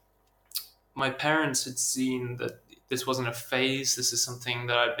my parents had seen that this wasn't a phase. This is something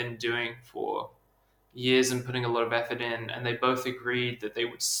that I've been doing for years and putting a lot of effort in, and they both agreed that they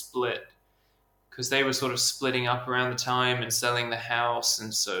would split because they were sort of splitting up around the time and selling the house,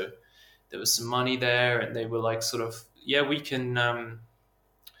 and so there was some money there, and they were like, sort of, yeah, we can,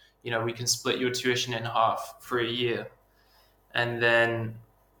 we can split your tuition in half for a year, and then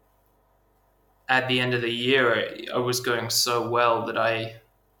at the end of the year, I was going so well that I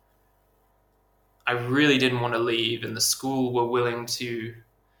really didn't want to leave, and the school were willing to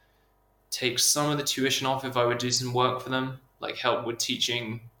take some of the tuition off if I would do some work for them, like help with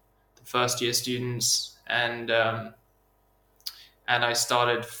teaching the first year students, and I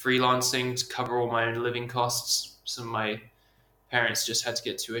started freelancing to cover all my own living costs. So my parents just had to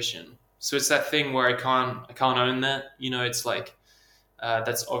get tuition. So it's that thing where I can't own that. It's like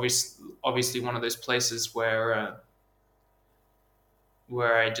that's obviously one of those places where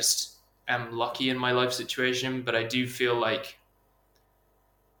I just am lucky in my life situation, but I do feel like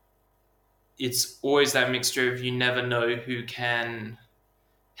it's always that mixture of, you never know who can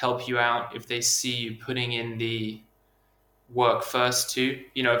help you out if they see you putting in the work first too.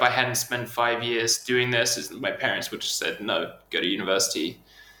 If I hadn't spent 5 years doing this, my parents would have said, no, go to university.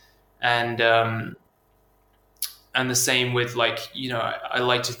 And the same with, like, I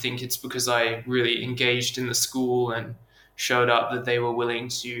like to think it's because I really engaged in the school and showed up that they were willing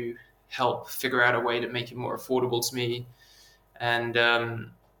to help figure out a way to make it more affordable to me.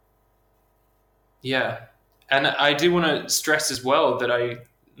 And yeah. And I do want to stress as well that I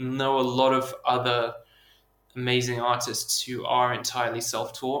know a lot of other amazing artists who are entirely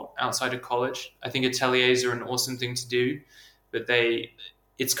self-taught outside of college. I think ateliers are an awesome thing to do, but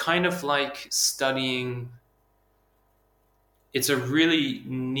it's kind of like studying. It's a really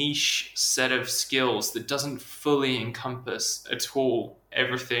niche set of skills that doesn't fully encompass at all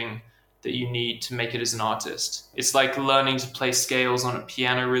everything that you need to make it as an artist. It's like learning to play scales on a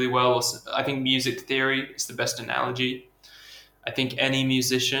piano really well. I think music theory is the best analogy. I think any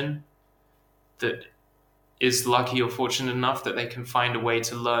musician that is lucky or fortunate enough that they can find a way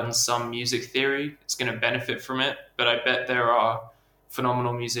to learn some music theory is going to benefit from it. But I bet there are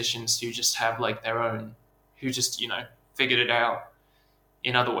phenomenal musicians who just have like their own, who just, figured it out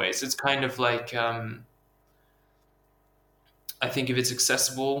in other ways. It's kind of like, I think if it's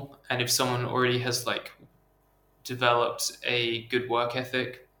accessible and if someone already has like developed a good work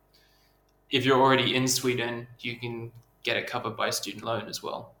ethic, if you're already in Sweden, you can get it covered by student loan as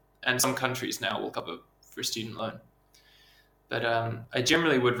well. And some countries now will cover for student loan. But I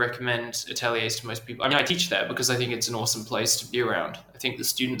generally would recommend ateliers to most people. I mean, I teach there because I think it's an awesome place to be around. I think the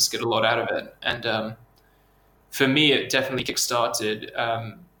students get a lot out of it. And for me, it definitely kickstarted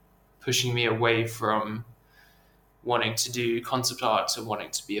pushing me away from wanting to do concept art to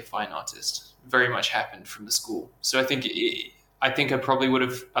wanting to be a fine artist. Very much happened from the school. So I think I probably would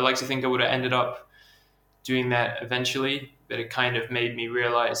have. I like to think I would have ended up doing that eventually, but it kind of made me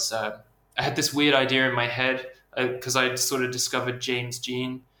realize I had this weird idea in my head because I'd sort of discovered James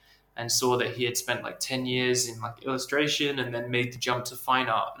Jean and saw that he had spent like 10 years in like illustration and then made the jump to fine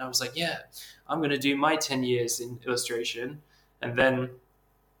art. And I was like, yeah, I'm going to do my 10 years in illustration. And then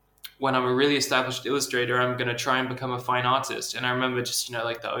when I'm a really established illustrator, I'm going to try and become a fine artist. And I remember just,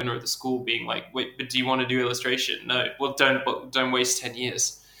 like the owner of the school being like, wait, but do you want to do illustration? No, well, don't waste 10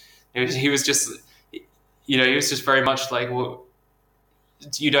 years. He was just, he was just very much like, well,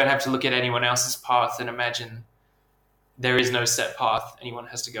 you don't have to look at anyone else's path and imagine there is no set path anyone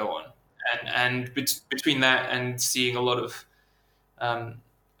has to go on. And between that and seeing a lot of,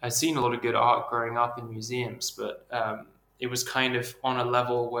 I've seen a lot of good art growing up in museums, but it was kind of on a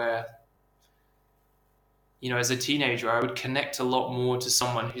level where, as a teenager, I would connect a lot more to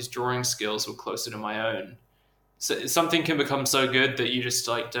someone whose drawing skills were closer to my own. So something can become so good that you just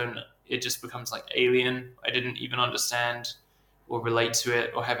like it just becomes like alien. I didn't even understand or relate to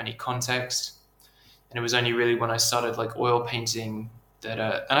it or have any context. And it was only really when I started like oil painting that,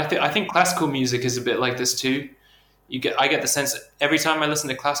 and I think classical music is a bit like this too. I get the sense that every time I listen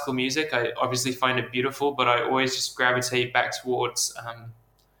to classical music, I obviously find it beautiful, but I always just gravitate back towards,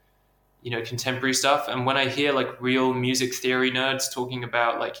 contemporary stuff. And when I hear like real music theory nerds talking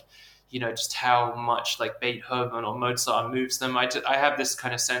about like, just how much like Beethoven or Mozart moves them. I have this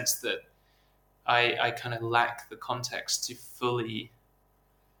kind of sense that I kind of lack the context to fully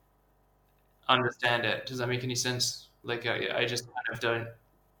understand it. Does that make any sense? Like I just kind of don't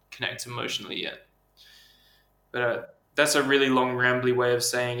connect emotionally yet. But that's a really long, rambly way of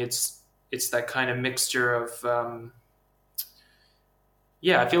saying it's that kind of mixture of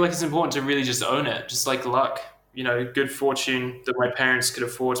yeah. I feel like it's important to really just own it, just like luck. Good fortune that my parents could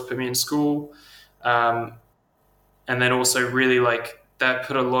afford to put me in school, um, and then also really like that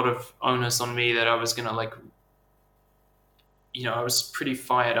put a lot of onus on me that I was gonna like I was pretty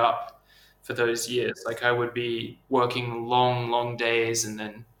fired up for those years. Like I would be working long, long days, and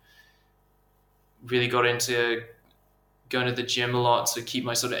then really got into going to the gym a lot to keep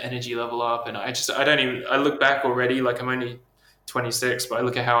my sort of energy level up. And I don't even, I look back already, like I'm only 26, but I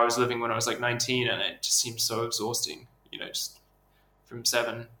look at how I was living when I was like 19, and it just seems so exhausting, just from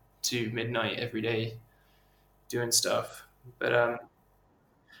 7 to midnight every day doing stuff. But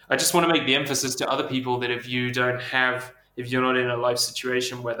I just want to make the emphasis to other people that if you're not in a life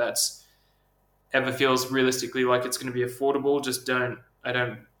situation where that's ever feels realistically like it's going to be affordable, I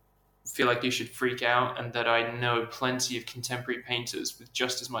don't feel like you should freak out, and that I know plenty of contemporary painters with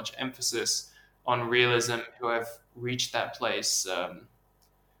just as much emphasis on realism who have reached that place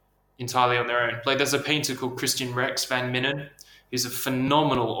entirely on their own. Like there's a painter called Christian Rex van Minnen, who's a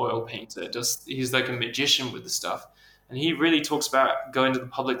phenomenal oil painter. He's like a magician with the stuff. And he really talks about going to the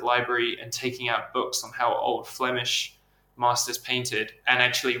public library and taking out books on how old Flemish masters painted and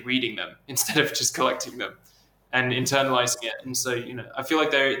actually reading them instead of just collecting them and internalizing it. And so, I feel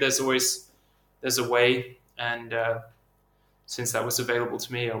like there's a way, and since that was available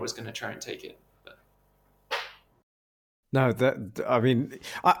to me, I was going to try and take it. But No, that I mean,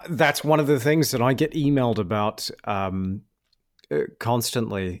 that's one of the things that I get emailed about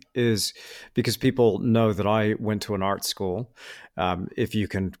constantly, is because people know that I went to an art school, if you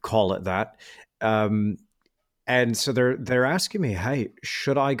can call it that. Um, and so they're asking me, hey,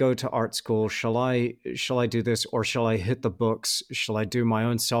 should I go to art school? Shall I do this, or shall I hit the books? Shall I do my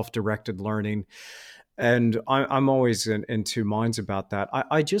own self-directed learning? And I'm always in two minds about that.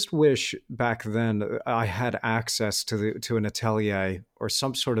 I just wish back then I had access to an atelier or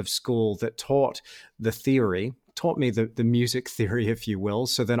some sort of school that taught me the music theory, if you will,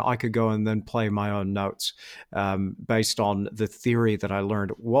 so then I could go and then play my own notes based on the theory that I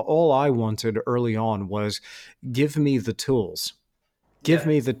learned. All I wanted early on was give me the tools. Give yeah,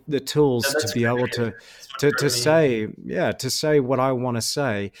 me the no, tools to that's be able to that's what to drove to me. say, yeah, to say what I want to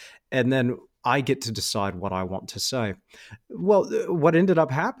say, and then I get to decide what I want to say. Well, what ended up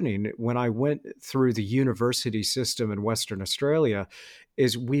happening when I went through the university system in Western Australia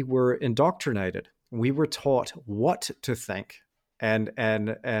is we were indoctrinated. We were taught what to think, and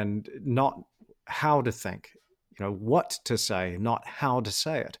not how to think. What to say, not how to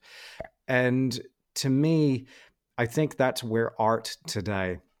say it. And to me, I think that's where art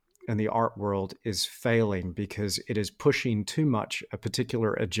today and the art world is failing, because it is pushing too much a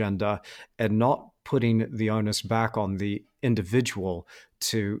particular agenda and not putting the onus back on the individual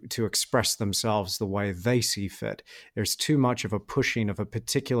to express themselves the way they see fit. There's too much of a pushing of a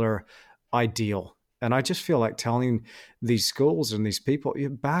particular ideal. And I just feel like telling these schools and these people, you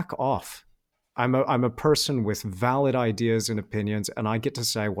back off. I'm a person with valid ideas and opinions, and I get to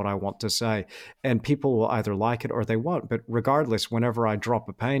say what I want to say. And people will either like it or they won't. But regardless, whenever I drop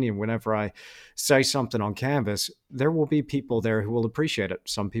a painting, whenever I say something on canvas, there will be people there who will appreciate it.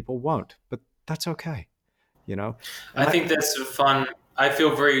 Some people won't, but that's okay, you know. I And think that's fun. I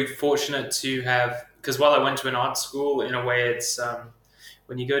feel very fortunate to have, because while I went to an art school, in a way, it's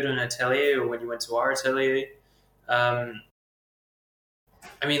when you go to an atelier or when you went to our atelier, um,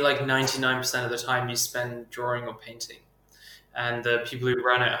 I mean, like 99% of the time you spend drawing or painting. And the people who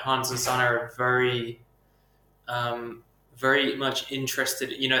run it, Hans and Sana, are um, very much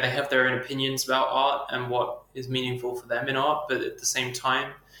interested. They have their own opinions about art and what is meaningful for them in art, but at the same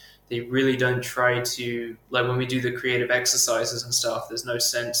time, they really don't try to, like when we do the creative exercises and stuff, there's no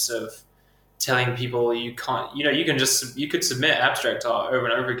sense of telling people you can't, you could submit abstract art over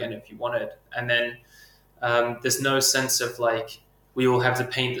and over again if you wanted. And then there's no sense of like, we all have to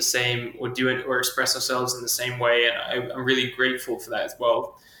paint the same or do it or express ourselves in the same way. And I'm really grateful for that as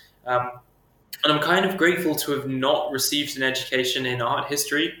well. Um, and I'm kind of grateful to have not received an education in art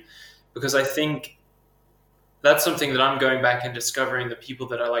history, because I think that's something that I'm going back and discovering the people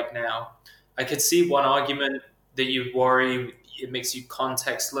that I like now. I could see one argument that you worry it makes you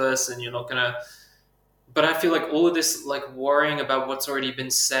contextless and you're not gonna. But I feel like all of this, like worrying about what's already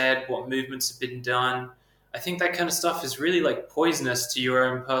been said, what movements have been done, I think that kind of stuff is really like poisonous to your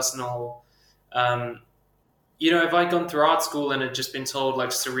own personal. Um, if I'd gone through art school and had just been told like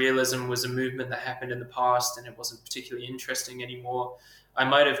surrealism was a movement that happened in the past and it wasn't particularly interesting anymore, I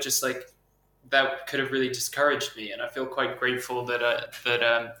might have just like that could have really discouraged me. And I feel quite grateful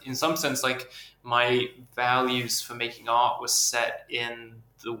that in some sense, like my values for making art was set in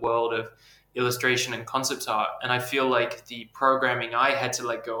the world of illustration and concept art. And I feel like the programming I had to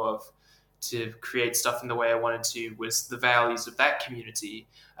let go of to create stuff in the way I wanted to was the values of that community.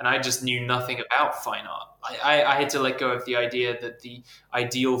 And I just knew nothing about fine art. I had to let go of the idea that the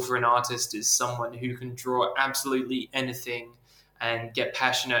ideal for an artist is someone who can draw absolutely anything and get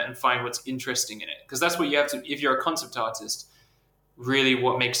passionate and find what's interesting in it. Because that's what you have to, if you're a concept artist, really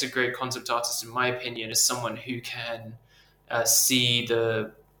what makes a great concept artist, in my opinion, is someone who can see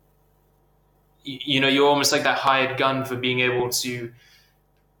you're almost like that hired gun for being able to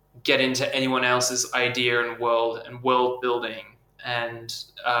get into anyone else's idea and world building and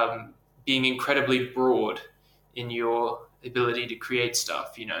being incredibly broad in your ability to create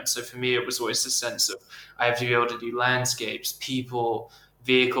stuff. And so for me, it was always the sense of I have to be able to do landscapes, people,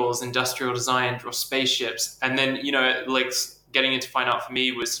 vehicles, industrial design, draw spaceships. And then, like getting into fine art for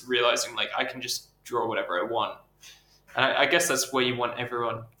me was realizing like I can just draw whatever I want. And I guess that's where you want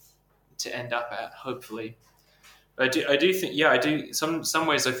everyone to end up at, hopefully. But I do think, yeah, I do. Some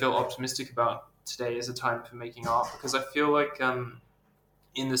ways I feel optimistic about today as a time for making art because I feel like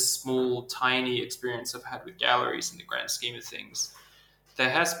in the small, tiny experience I've had with galleries in the grand scheme of things, there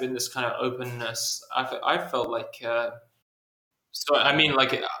has been this kind of openness. I felt like, so I mean,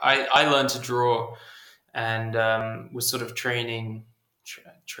 like I learned to draw and was sort of training.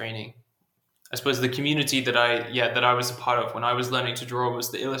 I suppose the community that I was a part of when I was learning to draw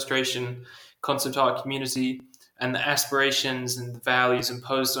was the illustration concept art community, and the aspirations and the values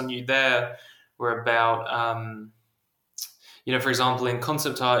imposed on you there were about for example, in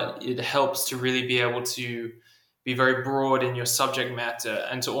concept art, it helps to really be able to be very broad in your subject matter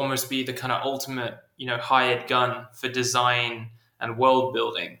and to almost be the kind of ultimate, hired gun for design and world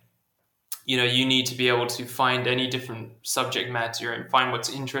building. You need to be able to find any different subject matter and find what's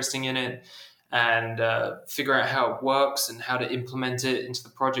interesting in it and figure out how it works and how to implement it into the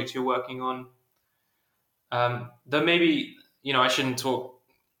project you're working on. Though maybe, I shouldn't talk.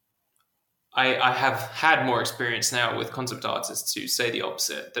 I have had more experience now with concept artists who say the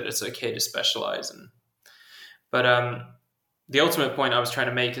opposite, that it's okay to specialize. But the ultimate point I was trying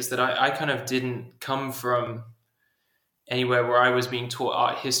to make is that I kind of didn't come from anywhere where I was being taught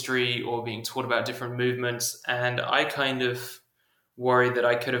art history or being taught about different movements. And I kind of worry that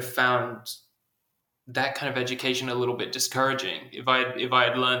I could have found that kind of education a little bit discouraging if I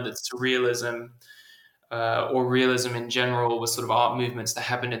had learned that surrealism or realism in general was sort of art movements that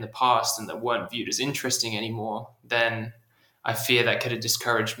happened in the past and that weren't viewed as interesting anymore, then I fear that could have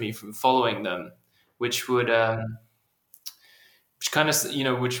discouraged me from following them, which would which kind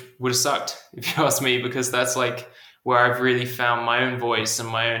of which would have sucked if you ask me, because that's like where I've really found my own voice and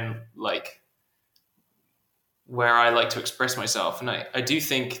my own like where I like to express myself. And I do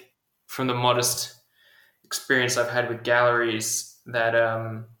think from the modest experience I've had with galleries that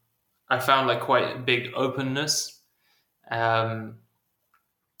I found like quite a big openness, and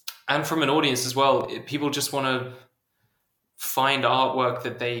from an audience as well. People just want to find artwork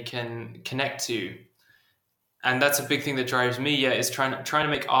that they can connect to, and that's a big thing that drives me. Yeah, is trying to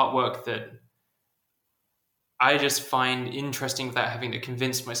make artwork that I just find interesting without having to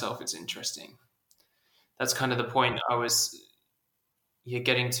convince myself it's interesting. That's kind of the point I was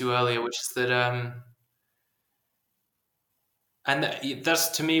getting to earlier, which is that and that's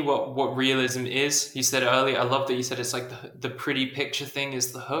to me what realism is. You said earlier, I love that you said it's like the pretty picture thing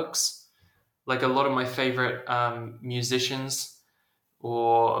is the hooks. Like a lot of my favorite musicians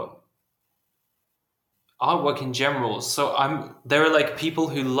or artwork in general. So there are like people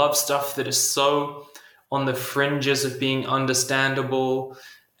who love stuff that is so on the fringes of being understandable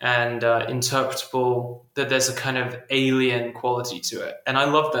and interpretable that there's a kind of alien quality to it. And I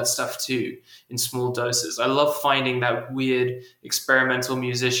love that stuff too in small doses. I love finding that weird experimental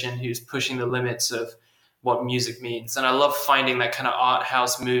musician who's pushing the limits of what music means. And I love finding that kind of art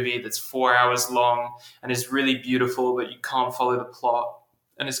house movie that's 4 hours long and is really beautiful, but you can't follow the plot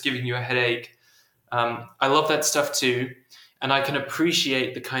and it's giving you a headache. I love that stuff too. And I can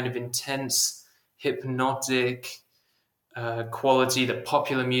appreciate the kind of intense, hypnotic quality that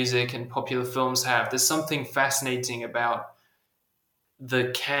popular music and popular films have. There's something fascinating about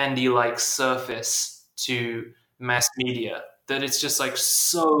the candy-like surface to mass media that it's just like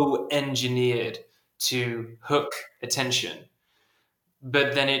so engineered to hook attention.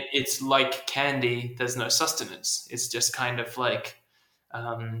 but then it's like candy. There's no sustenance. It's just kind of like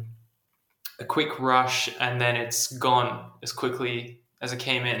um, a quick rush, and then it's gone as quickly as it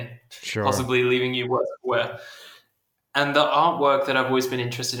came in, Sure. possibly leaving you worse for wear. And the artwork that I've always been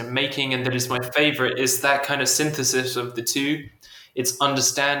interested in making, and that is my favorite, is that kind of synthesis of the two. It's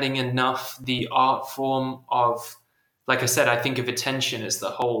understanding enough the art form of, like I said, I think of attention as the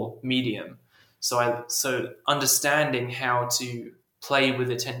whole medium. So understanding how to play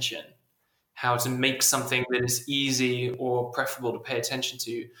with attention, how to make something that is easy or preferable to pay attention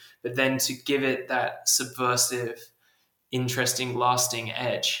to, but then to give it that subversive, interesting, lasting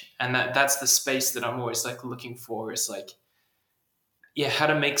edge. And that's the space that I'm always like looking for, is like, yeah, how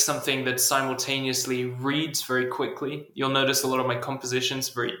to make something that simultaneously reads very quickly. You'll notice a lot of my compositions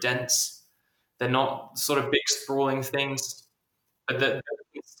very dense. They're not sort of big sprawling things, but that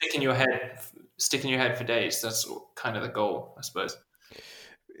stick in your head for days. That's kind of the goal, I suppose.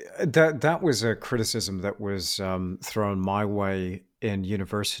 That was a criticism that was thrown my way in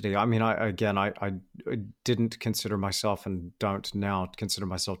university. I mean, I didn't consider myself, and don't now consider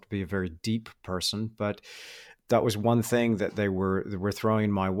myself, to be a very deep person, but that was one thing that they were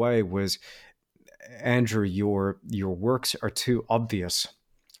throwing my way was, Andrew, your works are too obvious.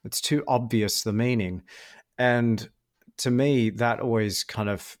 It's too obvious, the meaning. And to me, that always kind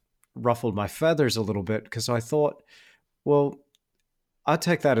of ruffled my feathers a little bit, because I thought, well, I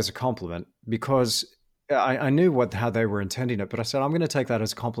take that as a compliment, because I knew how they were intending it, but I said I'm going to take that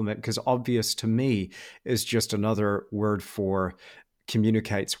as a compliment, because obvious to me is just another word for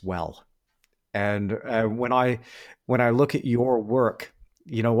communicates well. And when I look at your work,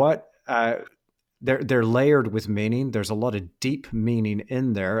 you know what? They're layered with meaning. There's a lot of deep meaning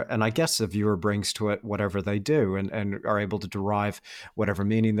in there, and I guess the viewer brings to it whatever they do, and are able to derive whatever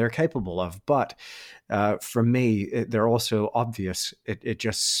meaning they're capable of. But for me, they're also obvious. It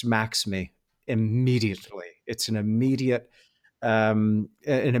just smacks me immediately. It's an immediate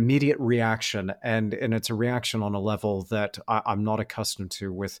reaction, and it's a reaction on a level that I'm not accustomed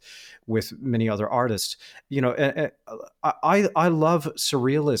to with many other artists. You know, I love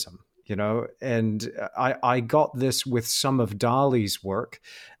surrealism. You know, and I got this with some of Dali's work,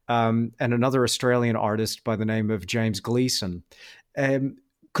 and another Australian artist by the name of James Gleeson. Um,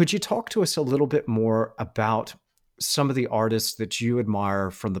 could you talk to us a little bit more about some of the artists that you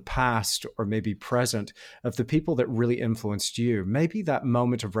admire from the past or maybe present, of the people that really influenced you? Maybe that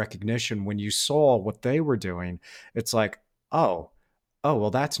moment of recognition when you saw what they were doing, it's like, oh, oh,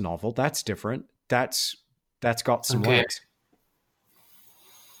 well, that's novel. That's different. That's got some Okay, legs.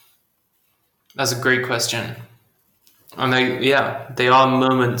 that's a great question. And they are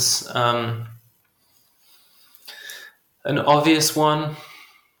moments. An obvious one,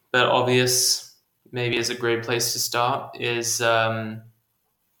 but obvious maybe is a great place to start, is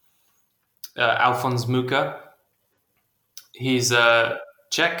Alphonse Mucha. He's a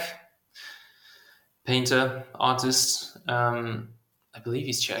Czech painter, artist. I believe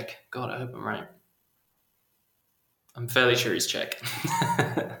he's Czech. God, I hope I'm right. I'm fairly sure he's Czech.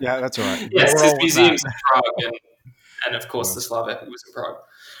 Yeah, that's all right. We'll Yes, his roll with that. museum's in Prague, and of course Yeah, the Slav Epic was in Prague.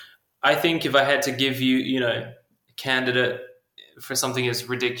 I think if I had to give you, a candidate for something as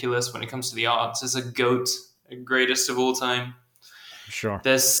ridiculous when it comes to the arts as a goat, a greatest of all time, sure.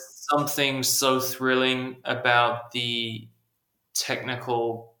 there's something so thrilling about the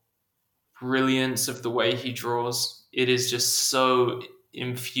technical brilliance of the way he draws. It is just so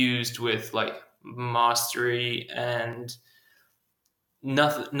infused with like mastery, and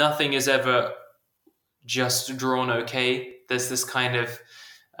nothing is ever just drawn okay. There's this kind of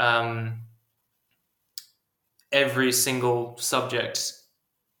um, every single subject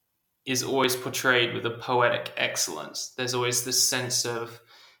is always portrayed with a poetic excellence. There's always this sense of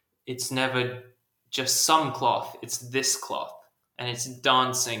it's never just some cloth, it's this cloth. And it's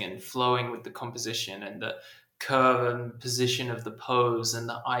dancing and flowing with the composition and the curve and position of the pose and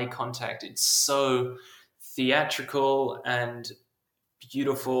the eye contact. It's so theatrical and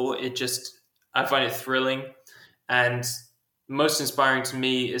beautiful. I find it thrilling. And most inspiring to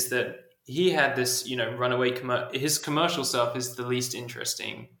me is that he had this, runaway, his commercial stuff is the least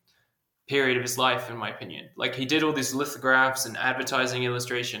interesting period of his life, in my opinion. Like, he did all these lithographs and advertising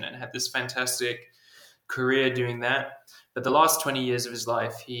illustration and had this fantastic career doing that. But the last 20 years of his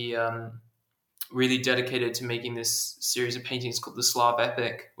life, he really dedicated to making this series of paintings called the Slav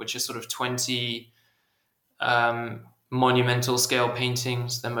Epic, which is sort of 20 monumental scale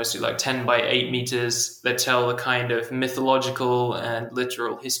paintings. They're mostly like 10 by 8 meters that tell the kind of mythological and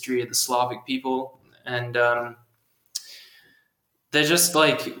literal history of the Slavic people. And they're just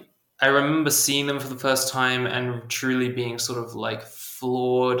like, I remember seeing them for the first time and truly being sort of like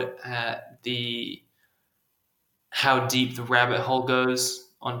floored at the how deep the rabbit hole goes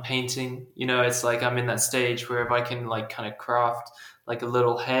on painting. You know, it's like I'm in that stage where if I can like kind of craft like a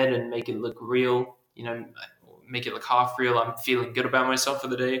little head and make it look real, you know, make it look half real, I'm feeling good about myself for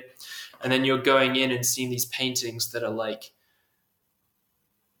the day. And then you're going in and seeing these paintings that are like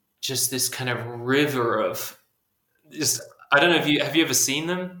just this kind of river of just, I don't know if you have you ever seen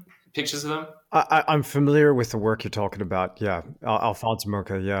them, pictures of them? I'm familiar with the work you're talking about. Yeah, Alphonse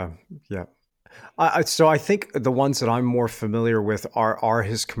Mocha. Yeah, yeah. So I think the ones that I'm more familiar with are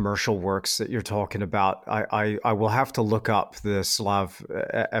his commercial works that you're talking about. I will have to look up the Slav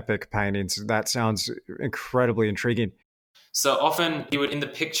epic paintings. That sounds incredibly intriguing. So often he would, in the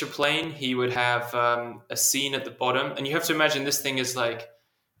picture plane, he would have a scene at the bottom, and you have to imagine this thing is like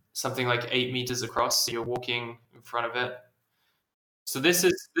something like 8 meters across. So you're walking in front of it. So this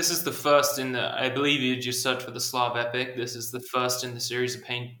is the first in the. I believe you just search for the Slav epic. This is the first in the series of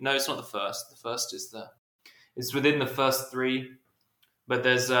paint. No, it's not the first. The first is the. It's within the first three, but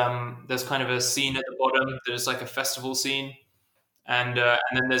there's kind of a scene at the bottom that is like a festival scene, and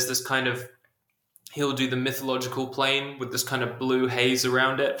then there's this kind of he'll do the mythological plane with this kind of blue haze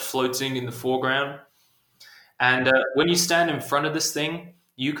around it, floating in the foreground. And when you stand in front of this thing,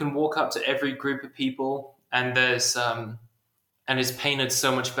 you can walk up to every group of people, and there's and it's painted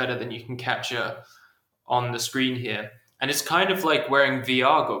so much better than you can capture on the screen here. And it's kind of like wearing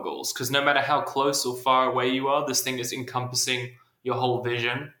VR goggles because no matter how close or far away you are, this thing is encompassing your whole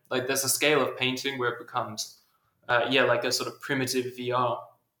vision. Like there's a scale of painting where it becomes, yeah, like a sort of primitive VR.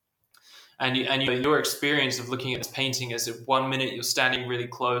 Your experience of looking at this painting is if 1 minute you're standing really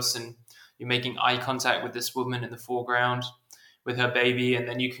close and you're making eye contact with this woman in the foreground with her baby, and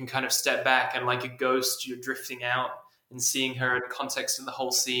then you can kind of step back and like a ghost, you're drifting out and seeing her in context of the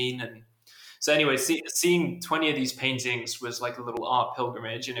whole scene. And so anyway, seeing 20 of these paintings was like a little art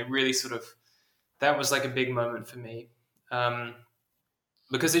pilgrimage, and it really sort of that was like a big moment for me um,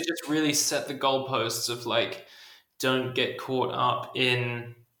 because it just really set the goalposts of like don't get caught up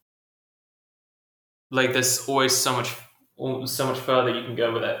in like there's always so much further you can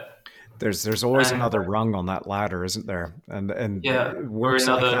go with it. There's always And another rung on that ladder, isn't there? And yeah, or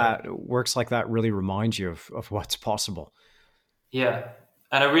another. works like that really remind you of what's possible. Yeah,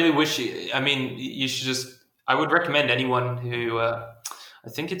 and I really wish. I mean, you should just. I would recommend anyone who. I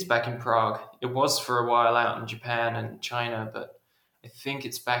think it's back in Prague. It was for a while out in Japan and China, but I think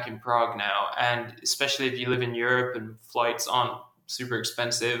it's back in Prague now. And especially if you live in Europe and flights aren't super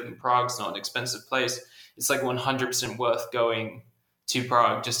expensive, and Prague's not an expensive place, it's like 100% worth going to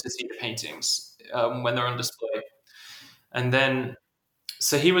Prague just to see the paintings when they're on display. And then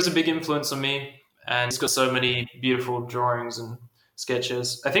so he was a big influence on me, and he's got so many beautiful drawings and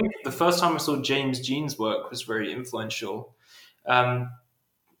sketches. I think the first time I saw James Jean's work was very influential. Um,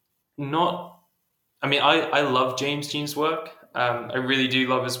 not, I mean, I love James Jean's work. I really do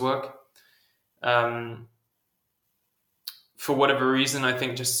love his work. Um, for whatever reason, I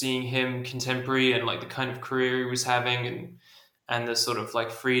think just seeing him contemporary and like the kind of career he was having, and the sort of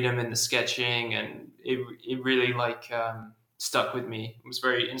like freedom in the sketching, and it really like stuck with me. It was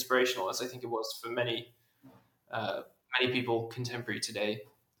very inspirational, as I think it was for uh, many people contemporary today.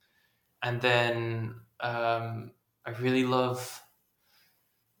 And then I really love.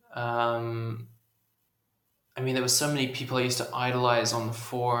 Um, I mean, there were so many people I used to idolize on the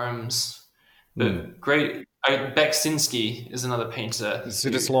forums. Hmm. But great, Beksinski is another painter who,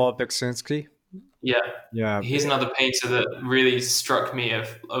 Zdzislaw Beksinski. yeah, Yeah, he's another painter that really struck me of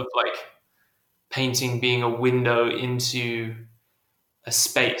like painting being a window into a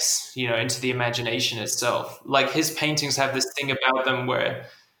space, you know, into the imagination itself. Like his paintings have this thing about them where,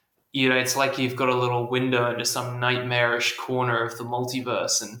 you know, it's like you've got a little window into some nightmarish corner of the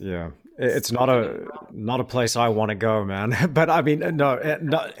multiverse, and yeah. It's not a place I want to go, man. But I mean, no,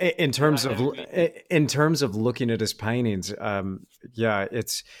 no. In terms of looking at his paintings, yeah,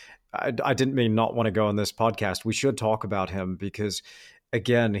 it's. I didn't mean not want to go on this podcast. We should talk about him because,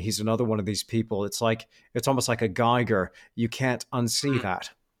 again, he's another one of these people. It's almost like a Geiger. You can't unsee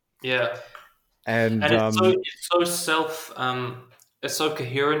that. yeah, And and it's so it's so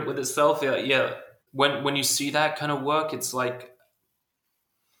coherent with itself. Yeah, yeah. When you see that kind of work, it's like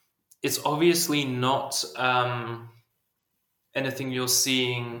it's obviously not anything you're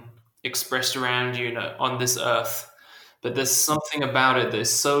seeing expressed around you, you know, on this earth. But there's something about it that's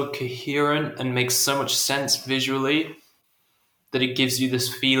so coherent and makes so much sense visually that it gives you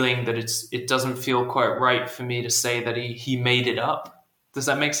this feeling that it doesn't feel quite right for me to say that he made it up. Does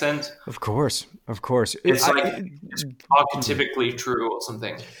that make sense? Of course, of course. It's like it's archetypically true or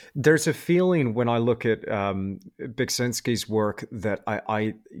something. There's a feeling when I look at Biksinski's work that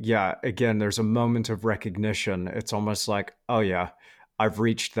yeah, again, there's a moment of recognition. It's almost like, oh yeah, I've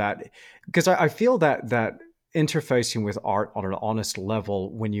reached that, because I feel that interfacing with art on an honest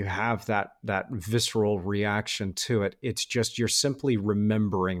level, when you have that visceral reaction to it, it's just you're simply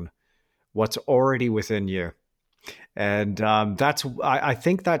remembering what's already within you. And I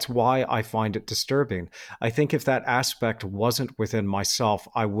think that's why I find it disturbing. I think if that aspect wasn't within myself,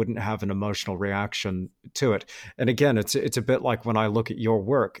 I wouldn't have an emotional reaction to it. And again, it's a bit like when I look at your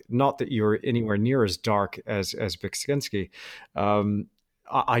work. Not that you're anywhere near as dark as Beksinski. Um,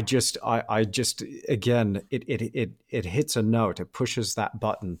 I just again, it hits a note. It pushes that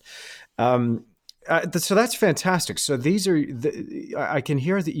button. Um, so that's fantastic. So these are I can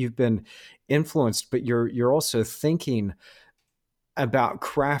hear that you've been influenced, but you're also thinking about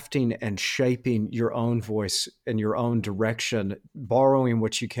crafting and shaping your own voice and your own direction, borrowing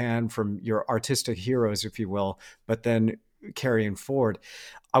what you can from your artistic heroes, if you will, but then carrying forward.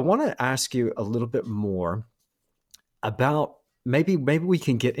 I want to ask you a little bit more about, maybe we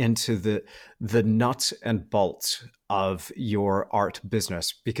can get into the nuts and bolts of your art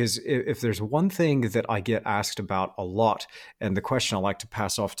business, because if there's one thing that I get asked about a lot, and the question I like to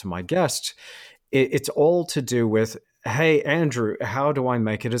pass off to my guests, it's all to do with, hey Andrew, how do I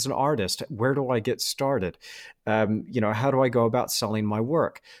make it as an artist? Where do I get started? How do I go about selling my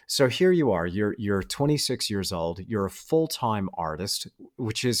work? So here you are, you're 26 years old, you're a full-time artist,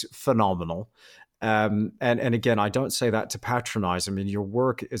 which is phenomenal. And again, I don't say that to patronize. I mean, your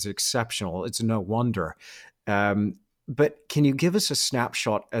work is exceptional. It's no wonder. But can you give us a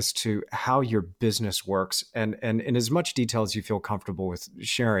snapshot as to how your business works, and in as much detail as you feel comfortable with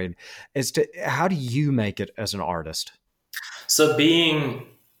sharing, as to how do you make it as an artist? So being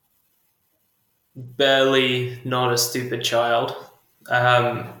barely not a stupid child,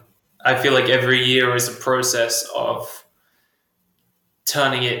 um, I feel like every year is a process of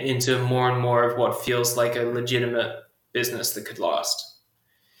turning it into more and more of what feels like a legitimate business that could last.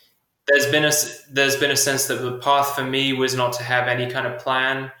 There's been a sense that the path for me was not to have any kind of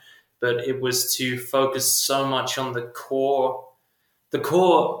plan, but it was to focus so much on the core. The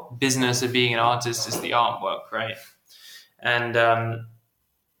core business of being an artist is the artwork, right? And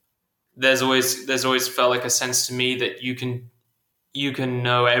there's always felt like a sense to me that you can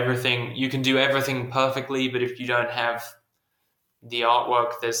know everything, you can do everything perfectly, but if you don't have the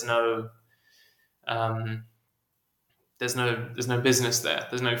artwork, um, there's no business there.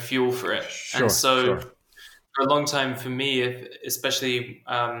 There's no fuel for it. And Sure, so sure. for a long time for me, especially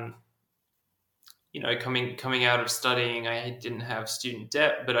coming out of studying, I didn't have student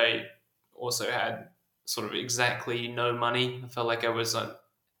debt, but I also had sort of exactly no money. I felt like I was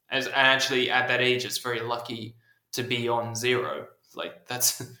as actually at that age, it's very lucky to be on zero. Like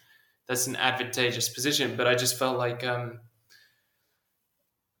that's an advantageous position, but I just felt like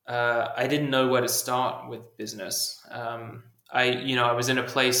I didn't know where to start with business. I was in a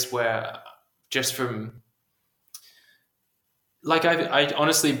place where just from like I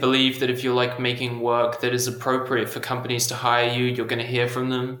honestly believe that if you're like making work that is appropriate for companies to hire you, you're going to hear from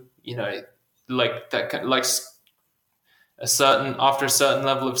them. Like that, like a certain after a certain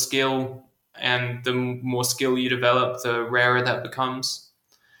level of skill, and the more skill you develop, the rarer that becomes.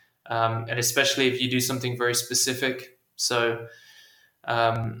 And especially if you do something very specific. So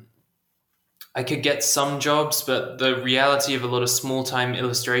um, I could get some jobs, but the reality of a lot of small time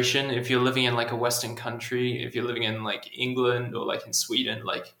illustration, if you're living in like a Western country, if you're living in like England or like in Sweden,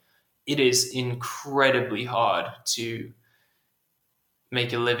 like it is incredibly hard to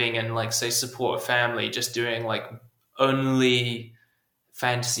make a living and like say support a family just doing like only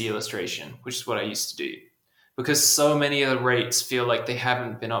fantasy illustration, which is what I used to do. Because so many of the rates feel like they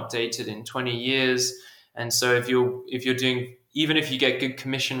haven't been updated in 20 years. And so if you're doing, even if you get good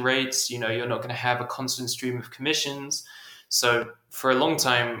commission rates, you're not going to have a constant stream of commissions. So for a long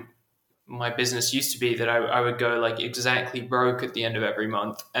time, my business used to be that I would go like exactly broke at the end of every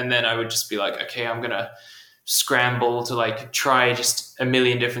month. And then I would just be like, okay, I'm going to scramble to like try just a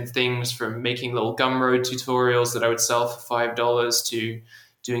million different things, from making little Gumroad tutorials that I would sell for $5 to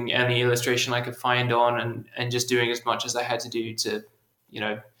doing any illustration I could find on, and just doing as much as I had to do to,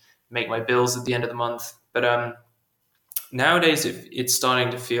 make my bills at the end of the month. But nowadays it's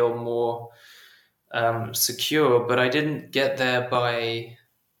starting to feel more secure, but I didn't get there by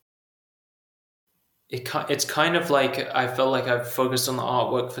it's kind of like I felt like I've focused on the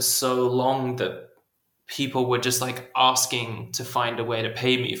artwork for so long that people were just like asking to find a way to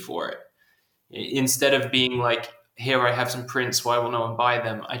pay me for it, instead of being like, here I have some prints, why will no one buy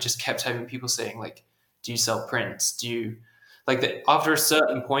them? I just kept having people saying like, do you sell prints? Do you like that? After a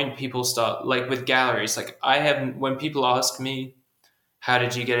certain point, people start like with galleries. Like I have, when people ask me, how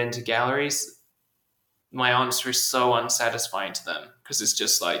did you get into galleries? My answer is so unsatisfying to them because it's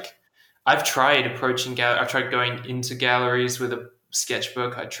just like, I've tried approaching I've tried going into galleries with a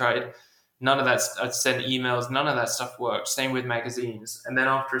sketchbook. I tried none of that. I'd send emails. None of that stuff worked. Same with magazines. And then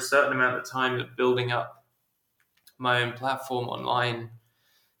after a certain amount of time of building up my own platform online,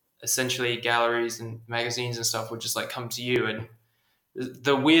 essentially galleries and magazines and stuff would just like come to you. And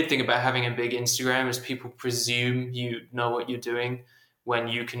the weird thing about having a big Instagram is people presume you know what you're doing when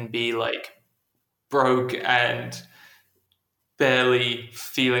you can be like broke and barely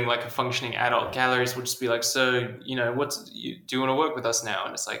feeling like a functioning adult. Galleries would just be like, so, do you want to work with us now?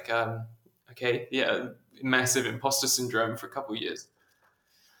 And it's like, okay, yeah, massive imposter syndrome for a couple of years.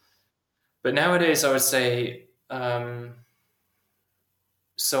 But nowadays, I would say,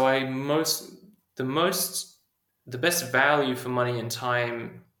 so I the most, the best value for money and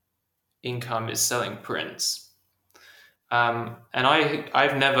time income is selling prints. And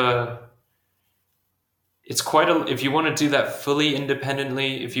I've never, it's quite a, if you want to do that fully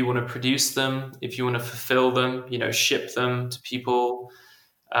independently, if you want to produce them, if you want to fulfill them, ship them to people,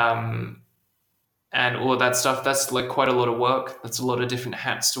 um, and all of that stuff, that's like quite a lot of work. That's a lot of different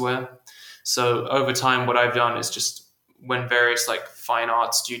hats to wear. So over time, what I've done is just when various like fine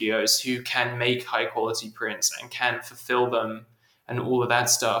art studios who can make high quality prints and can fulfill them and all of that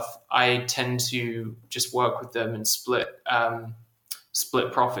stuff, I tend to just work with them and split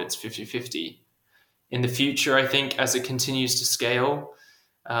profits 50-50. In the future, I think as it continues to scale,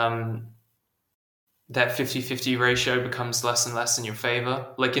 um, that 50-50 ratio becomes less and less in your favor.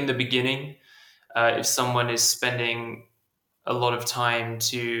 Like in the beginning, if someone is spending a lot of time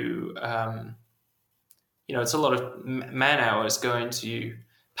to, it's a lot of man hours going to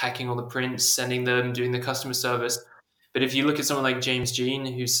packing all the prints, sending them, doing the customer service. But if you look at someone like James Jean,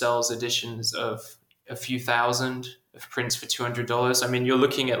 who sells editions of a few thousand of prints for $200, I mean, you're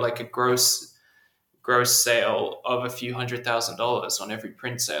looking at like a gross sale of a few $100,000 on every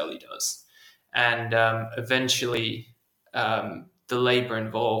print sale he does. And eventually, the labor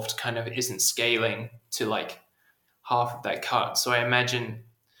involved kind of isn't scaling to like half of that cut. So I imagine,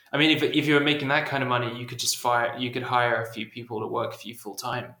 I mean, if you were making that kind of money, you could hire a few people to work for you full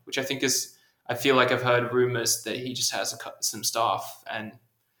time, which I think is, I feel like I've heard rumors that he just has some staff. And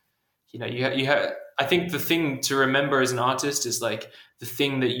you have, I think the thing to remember as an artist is like the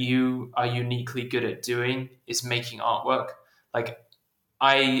thing that you are uniquely good at doing is making artwork. Like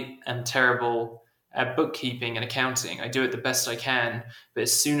I am terrible at bookkeeping and accounting. I do it the best I can, but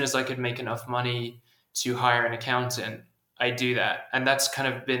as soon as I could make enough money to hire an accountant, I do that. And that's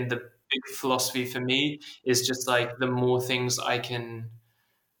kind of been the big philosophy for me, is just like the more things I can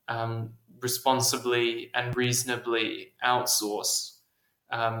responsibly and reasonably outsource,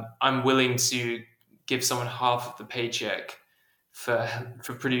 I'm willing to give someone half of the paycheck for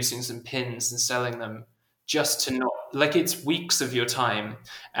producing some pins and selling them, just to not, like, it's weeks of your time.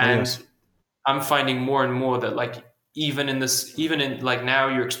 And Yes. I'm finding more and more that like even in like now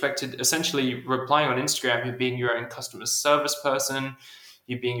you're expected, essentially replying on Instagram, you're being your own customer service person,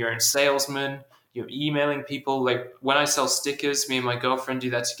 you're being your own salesman, you're emailing people. Like when I sell stickers, me and my girlfriend do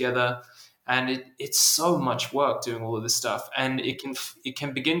that together, and it's so much work doing all of this stuff. And it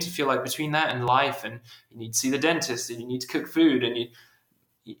can begin to feel like between that and life, and you need to see the dentist, and you need to cook food, and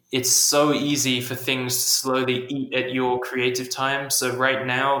it's so easy for things to slowly eat at your creative time. So right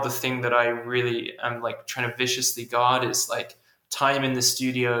now, the thing that I really am like trying to viciously guard is like time in the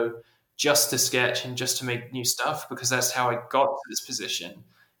studio just to sketch and just to make new stuff, because that's how I got to this position,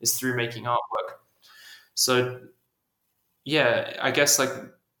 is through making artwork. So yeah, I guess like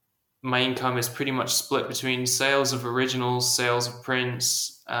my income is pretty much split between sales of originals, sales of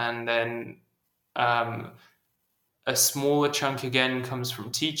prints, and then um, a smaller chunk again comes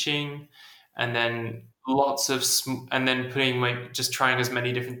from teaching, and then and then putting just trying as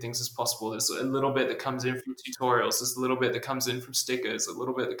many different things as possible. There's a little bit that comes in from tutorials, there's a little bit that comes in from stickers, a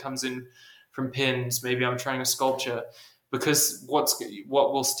little bit that comes in from pins. Maybe I'm trying a sculpture, because what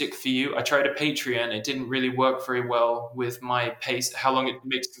will stick for you. I tried a Patreon, it didn't really work very well with my pace, how long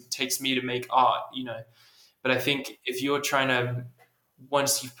takes me to make art, but I think if you're trying to,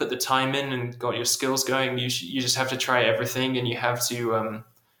 once you've put the time in and got your skills going, you just have to try everything, and you have to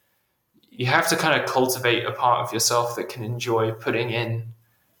kind of cultivate a part of yourself that can enjoy putting in.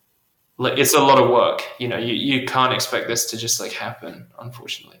 Like, it's a lot of work, you can't expect this to just like happen,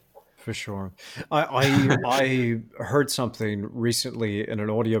 unfortunately. For sure. I heard something recently in an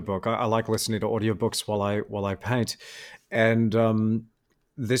audiobook. I like listening to audiobooks while I paint. And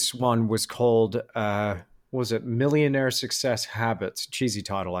this one was called what was it, Millionaire Success Habits? Cheesy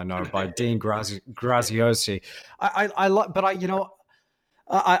title, I know, by Dean Graziosi. I like, but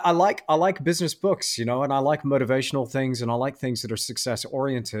I like business books, and I like motivational things, and I like things that are success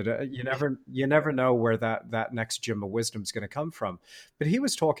oriented. You never know where that next gem of wisdom is going to come from. But he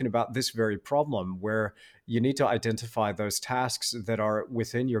was talking about this very problem where you need to identify those tasks that are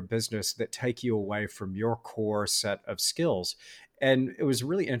within your business that take you away from your core set of skills. And it was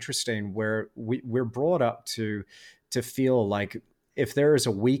really interesting where we're brought up to feel like if there is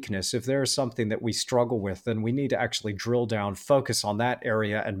a weakness, if there is something that we struggle with, then we need to actually drill down, focus on that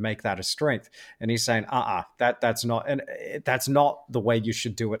area, and make that a strength. And he's saying, that's not, and that's not the way you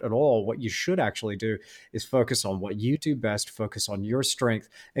should do it at all. What you should actually do is focus on what you do best, focus on your strength,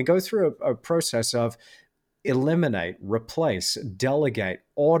 and go through a process of eliminate, replace, delegate,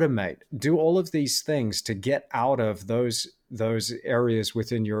 automate, do all of these things to get out of those areas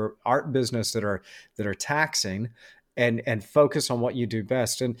within your art business that are taxing, and focus on what you do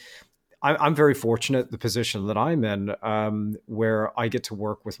best. And I'm very fortunate the position that I'm in, where I get to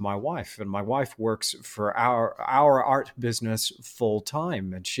work with my wife, and my wife works for our art business full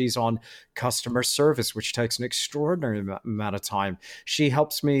time, and she's on customer service, which takes an extraordinary amount of time. She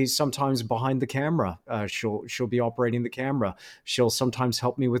helps me sometimes behind the camera. She'll be operating the camera. She'll sometimes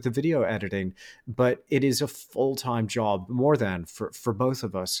help me with the video editing, but it is a full time job, more than for both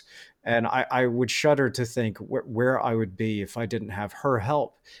of us. And I would shudder to think where I would be if I didn't have her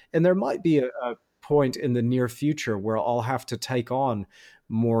help. And there might be a point in the near future where I'll have to take on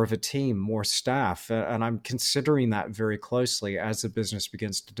more of a team, more staff. And I'm considering that very closely as the business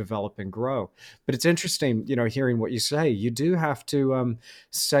begins to develop and grow. But it's interesting, hearing what you say. You do have to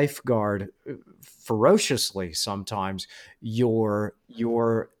safeguard ferociously sometimes your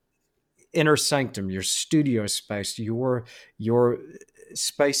inner sanctum, your studio space, your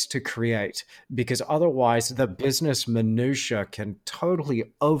space to create, because otherwise the business minutia can totally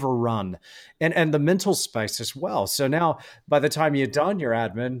overrun, and the mental space as well. So now by the time you're done your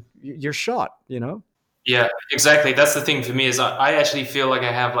admin, you're shot. Yeah, exactly. That's the thing for me is I actually feel like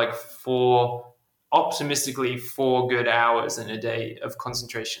I have like optimistically 4 good hours in a day of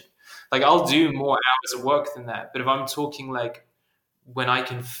concentration. Like I'll do more hours of work than that, but if I'm talking like when I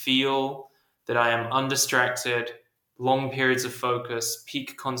can feel that I am undistracted, long periods of focus,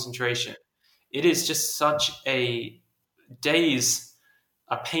 peak concentration, it is just such a days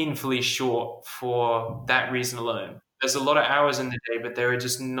are painfully short for that reason alone. There's a lot of hours in the day, but there are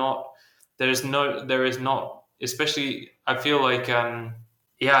just not. There is not. Especially, I feel like,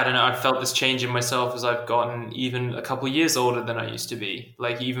 yeah, I don't know. I've felt this change in myself as I've gotten even a couple of years older than I used to be.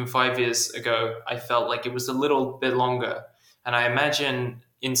 Like even 5 years ago, I felt like it was a little bit longer, and I imagine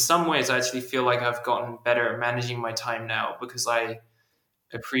in some ways, I actually feel like I've gotten better at managing my time now because I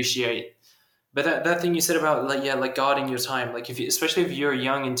appreciate but that thing you said about like yeah, like guarding your time, like if you, especially if you're a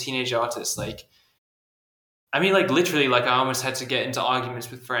young and teenage artist, like I mean, like literally, like I almost had to get into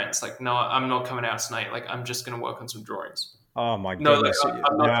arguments with friends. Like, no, I'm not coming out tonight. Like, I'm just gonna work on some drawings. Oh my No, like goodness.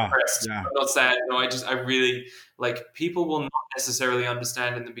 I'm not Yeah, depressed. yeah. I'm not sad. No, I really like people will not necessarily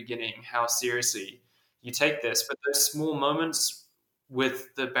understand in the beginning how seriously you take this, but those small moments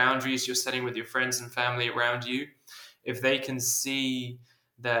with the boundaries you're setting with your friends and family around you, if they can see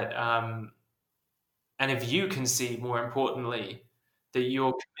that and if you can see, more importantly, that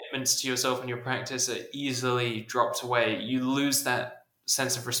your commitments to yourself and your practice are easily dropped away, you lose that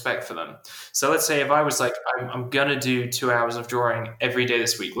sense of respect for them. So let's say if I was like, I'm going to do 2 hours of drawing every day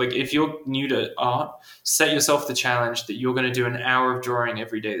this week. Like if you're new to art, set yourself the challenge that you're going to do an hour of drawing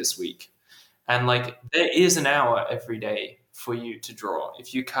every day this week. And like there is an hour every day for you to draw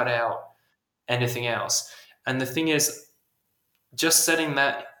if you cut out anything else. And the thing is, just setting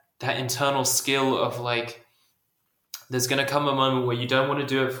that internal skill of like there's going to come a moment where you don't want to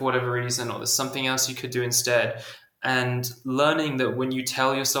do it for whatever reason, or there's something else you could do instead. And learning that when you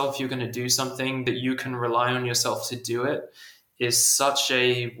tell yourself you're going to do something, that you can rely on yourself to do it is such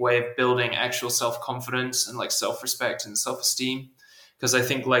a way of building actual self-confidence and like self-respect and self-esteem. Because I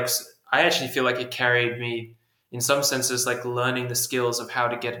think like I actually feel like it carried me in some senses, like learning the skills of how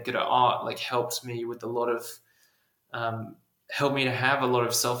to get good at art, like helped me with a lot of um, helped me to have a lot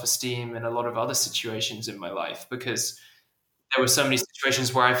of self-esteem in a lot of other situations in my life because there were so many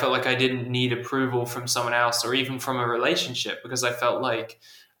situations where I felt like I didn't need approval from someone else or even from a relationship because I felt like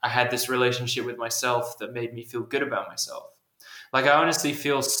I had this relationship with myself that made me feel good about myself. Like I honestly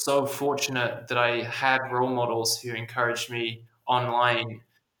feel so fortunate that I had role models who encouraged me online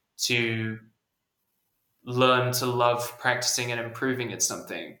to learn to love practicing and improving at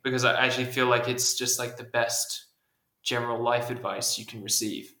something, because I actually feel like it's just like the best general life advice you can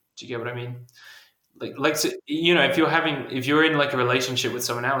receive. Do you get what I mean? Like so, if you're in like a relationship with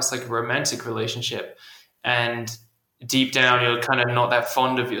someone else, like a romantic relationship, and deep down you're kind of not that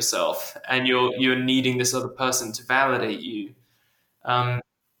fond of yourself, and you're needing this other person to validate you. Um,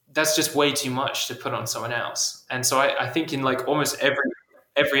 that's just way too much to put on someone else. And so I think in like almost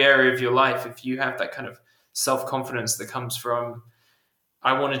every area of your life, if you have that kind of self confidence that comes from,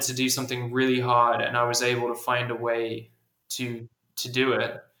 I wanted to do something really hard and I was able to find a way to do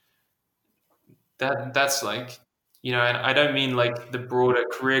it. That's like, and I don't mean like the broader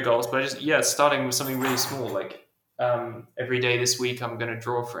career goals, but I just, yeah, starting with something really small, like every day this week I'm going to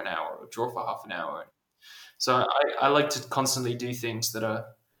draw for an hour or draw for half an hour. So I like to constantly do things that are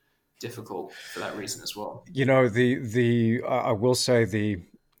difficult for that reason as well. The I will say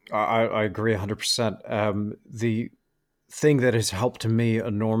I agree 100%. The thing that has helped me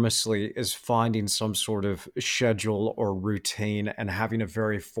enormously is finding some sort of schedule or routine and having a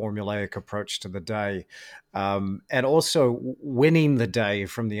very formulaic approach to the day. And also winning the day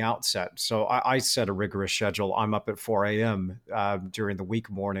from the outset. So I set a rigorous schedule. I'm up at 4 a.m. During the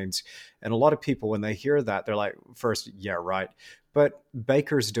week mornings. And a lot of people, when they hear that, they're like, first, yeah, right. But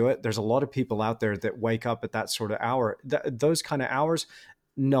bakers do it. There's a lot of people out there that wake up at that sort of hour. Those kind of hours,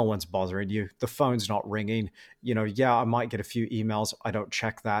 no one's bothering you. The phone's not ringing. Yeah, I might get a few emails. I don't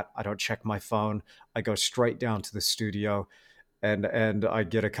check that. I don't check my phone. I go straight down to the studio and I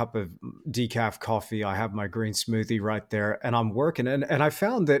get a cup of decaf coffee. I have my green smoothie right there and I'm working. And I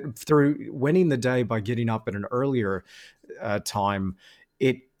found that through winning the day by getting up at an earlier time,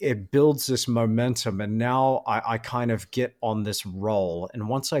 it builds this momentum, and now I kind of get on this roll. And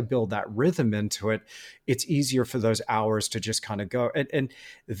once I build that rhythm into it, it's easier for those hours to just kind of go. And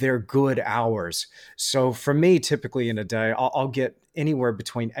they're good hours. So for me, typically in a day, I'll get anywhere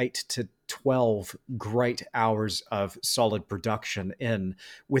between 8 to 12 great hours of solid production in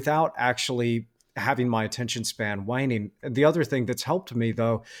without actually having my attention span waning. The other thing that's helped me,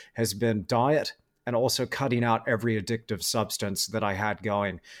 though, has been diet and also cutting out every addictive substance that I had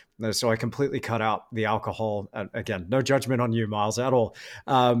going. So I completely cut out the alcohol. Again, no judgment on you, Miles, at all.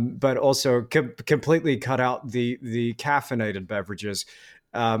 But also completely cut out the caffeinated beverages.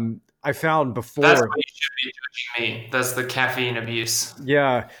 I found That's before. what you should be judging me. That's the caffeine abuse.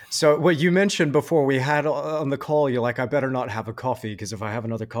 Yeah. So what you mentioned before we had on the call, you're like, I better not have a coffee because if I have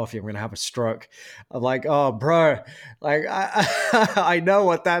another coffee, I'm going to have a stroke. I'm like, oh, bro, like I know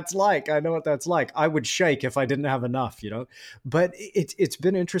what that's like. I know what that's like. I would shake if I didn't have enough. But it's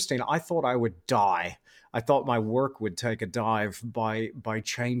been interesting. I thought I would die. I thought my work would take a dive by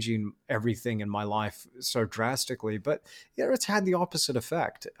changing everything in my life so drastically, but it's had the opposite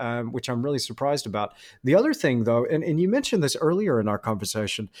effect, which I'm really surprised about. The other thing, though, and you mentioned this earlier in our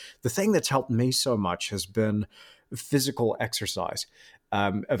conversation, the thing that's helped me so much has been physical exercise.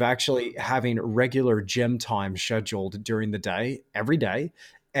 Of actually having regular gym time scheduled during the day, every day,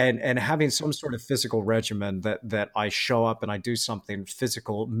 and having some sort of physical regimen that I show up and I do something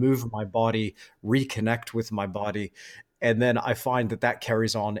physical, move my body, reconnect with my body, and then I find that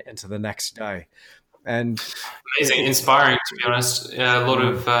carries on into the next day. And Amazing, inspiring, to be honest. Yeah, a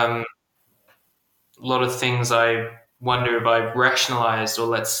lot of things I wonder if I've rationalized or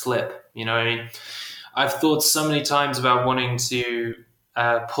let slip. I mean, I've thought so many times about wanting to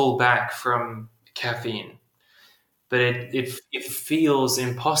pull back from caffeine, but it feels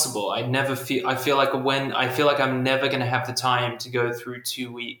impossible. I feel like I'm never going to have the time to go through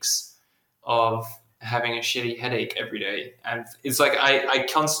 2 weeks of having a shitty headache every day, and it's like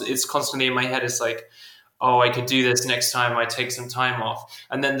it's constantly in my head. It's like, oh, I could do this next time I take some time off.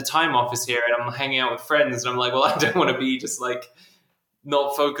 And then the time off is here and I'm hanging out with friends and I'm like, well, I don't want to be just like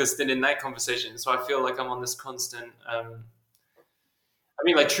not focused in that conversation. So I feel like I'm on this constant, I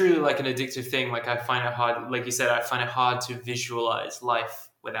mean, like truly like an addictive thing. Like I find it hard, like you said, I find it hard to visualize life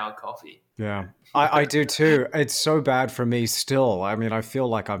without coffee. yeah, I do too. It's so bad for me still. I mean, I feel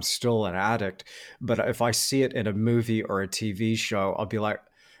like I'm still an addict, but if I see it in a movie or a TV show, I'll be like,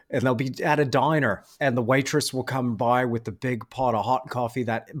 and they'll be at a diner and the waitress will come by with the big pot of hot coffee,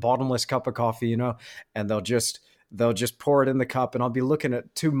 that bottomless cup of coffee, and they'll just pour it in the cup and I'll be looking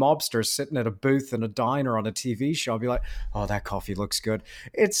at two mobsters sitting at a booth in a diner on a TV show. I'll be like, oh, that coffee looks good.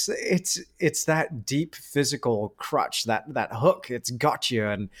 It's that deep physical crutch, that hook. It's got you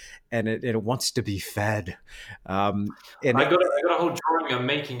and it wants to be fed. And I got a whole drawing I'm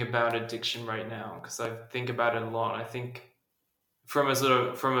making about addiction right now because I think about it a lot. I think from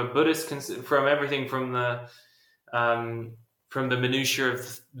a Buddhist, from everything from the, um, from the minutiae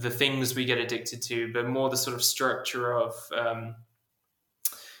of the things we get addicted to, but more the sort of structure of an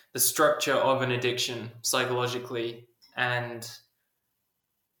addiction psychologically. And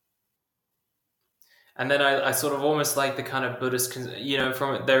then I sort of almost like the kind of Buddhist,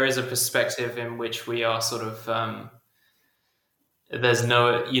 from there is a perspective in which we are sort of, there's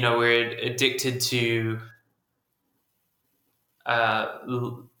no, we're addicted to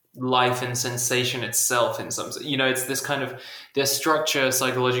life and sensation itself in some, it's this kind of, the structure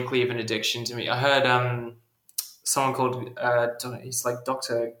psychologically of an addiction to me. I heard someone called, he's like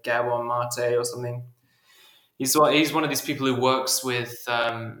Dr. Gabor Mate or something. He's one of these people who works with,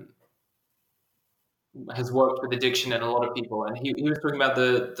 has worked with addiction and a lot of people, and he was talking about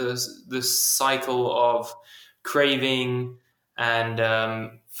the cycle of craving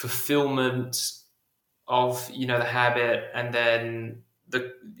and fulfillment of the habit, and then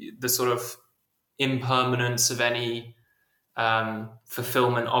the sort of impermanence of any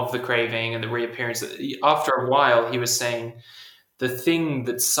fulfillment of the craving and the reappearance. After a while, he was saying the thing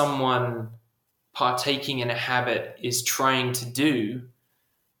that someone partaking in a habit is trying to do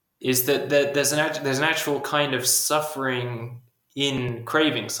is that there's an actual kind of suffering in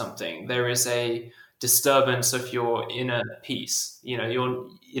craving something. There is a disturbance of your inner peace. Your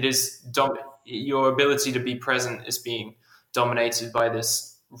ability to be present is being dominated by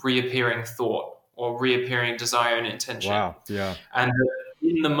this reappearing thought or reappearing desire and intention. Wow. Yeah. And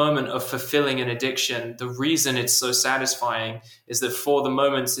in the moment of fulfilling an addiction, the reason it's so satisfying is that for the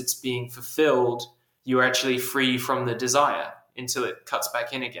moments it's being fulfilled, you're actually free from the desire until it cuts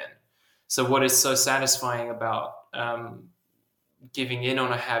back in again. So what is so satisfying about giving in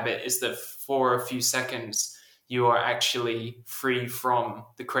on a habit is that for a few seconds, you are actually free from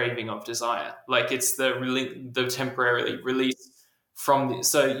the craving of desire. Like it's the temporarily release from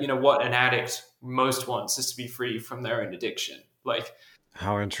what an addict most wants is to be free from their own addiction. Like,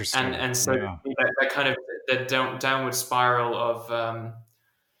 How interesting. and so Yeah. that kind of that downward spiral of,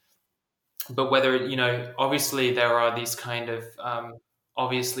 but whether obviously there are these kind of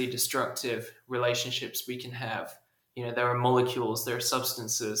obviously destructive relationships we can have. There are molecules, there are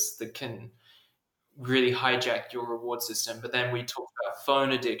substances that can really hijack your reward system. But then we talked about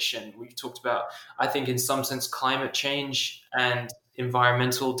phone addiction. We've talked about, I think, in some sense, climate change and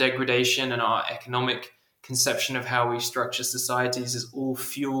environmental degradation, and our economic conception of how we structure societies is all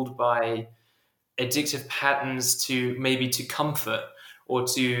fueled by addictive patterns to maybe to comfort or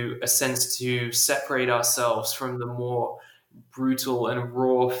to a sense to separate ourselves from the more brutal and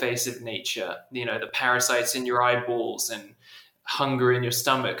raw face of nature, the parasites in your eyeballs and hunger in your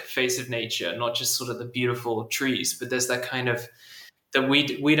stomach face of nature, not just sort of the beautiful trees. But there's that kind of that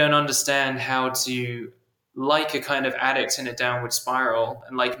we don't understand how to, like a kind of addict in a downward spiral,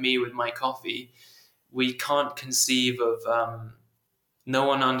 and like me with my coffee, we can't conceive of no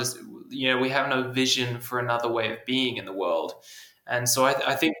one under, we have no vision for another way of being in the world. And so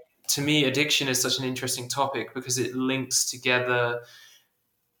I think, to me, addiction is such an interesting topic because it links together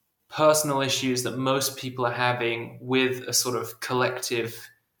personal issues that most people are having with a sort of collective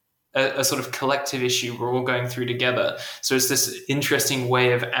issue we're all going through together. So it's this interesting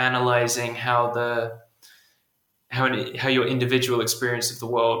way of analyzing how your individual experience of the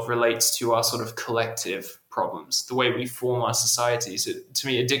world relates to our sort of collective problems, the way we form our societies. To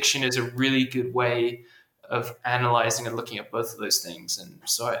me, addiction is a really good way of analyzing and looking at both of those things. And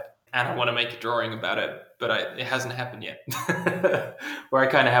so I want to make a drawing about it, but it hasn't happened yet. Where I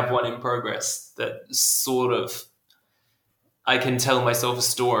kind of have one in progress that sort of, I can tell myself a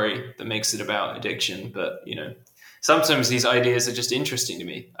story that makes it about addiction. But, sometimes these ideas are just interesting to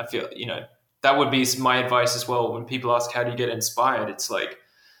me. I feel, that would be my advice as well. When people ask, how do you get inspired? It's like,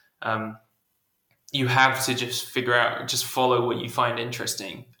 you have to just just follow what you find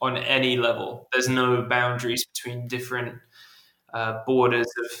interesting on any level. There's no boundaries between different borders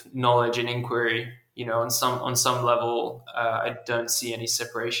of knowledge and inquiry. On some level, I don't see any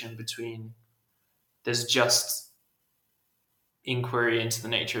separation between. There's just inquiry into the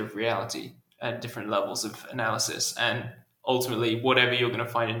nature of reality at different levels of analysis, and ultimately, whatever you're going to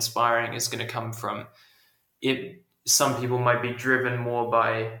find inspiring is going to come from it. Some people might be driven more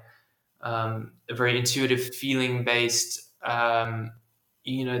by a very intuitive, feeling-based.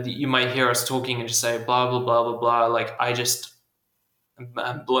 You might hear us talking and just say blah blah blah blah blah. Like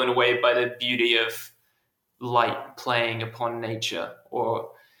I'm blown away by the beauty of light playing upon nature, or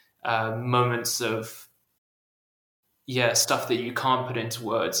moments of stuff that you can't put into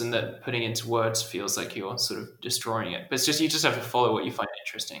words, and that putting into words feels like you're sort of destroying it. But it's just, you just have to follow what you find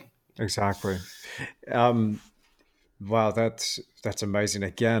interesting. Exactly. Wow, that's amazing.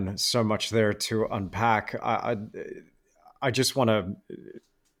 Again, so much there to unpack. I just want to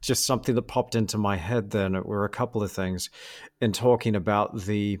just something that popped into my head then were a couple of things in talking about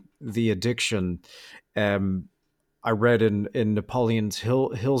the addiction. Um, I read in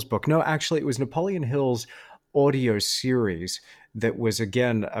Hill's book. No, actually, it was Napoleon Hill's audio series that was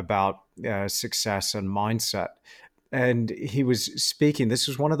again about success and mindset. And he was speaking. This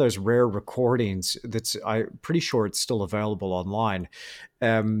was one of those rare recordings that's I'm pretty sure it's still available online.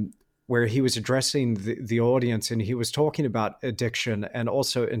 Um, where he was addressing the audience and he was talking about addiction and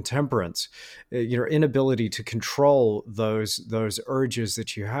also intemperance, your inability to control those urges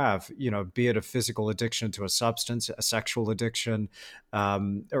that you have, be it a physical addiction to a substance, a sexual addiction,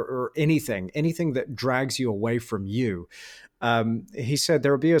 or anything that drags you away from you. He said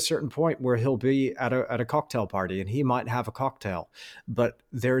there will be a certain point where he'll be at a cocktail party and he might have a cocktail, but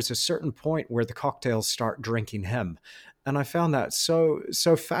there's a certain point where the cocktails start drinking him. And I found that so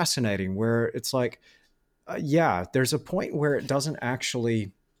fascinating, where it's like, yeah, there's a point where it doesn't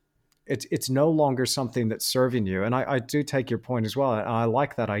actually. It's no longer something that's serving you. And I do take your point as well. And I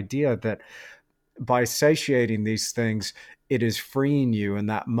like that idea that by satiating these things, it is freeing you in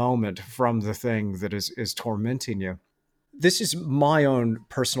that moment from the thing that is tormenting you. This is my own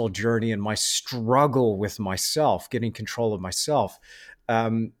personal journey and my struggle with myself, getting control of myself.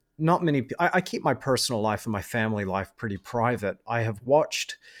 Not many, I keep my personal life and my family life pretty private. I have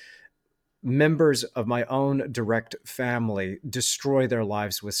watched members of my own direct family destroy their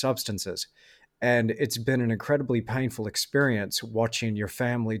lives with substances. And it's been an incredibly painful experience watching your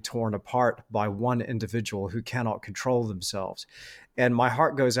family torn apart by one individual who cannot control themselves. And my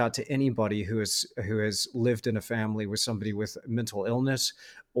heart goes out to anybody who has lived in a family with somebody with mental illness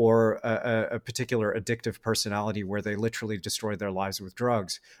or a particular addictive personality where they literally destroy their lives with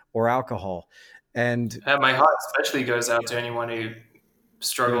drugs or alcohol. And My heart especially goes out to anyone who yeah,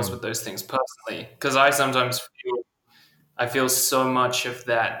 struggles with those things personally, because I sometimes feel so much of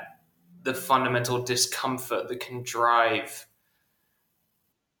that, the fundamental discomfort that can drive,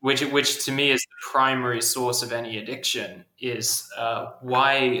 which to me is the primary source of any addiction, is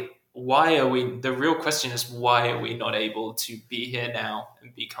why are we, the real question is, why are we not able to be here now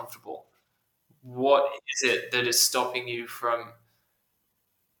and be comfortable? What is it that is stopping you from,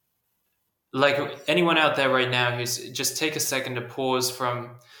 like, anyone out there right now who's, just take a second to pause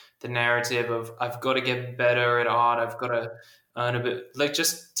from the narrative of I've got to get better at art, I've got to earn a bit, like,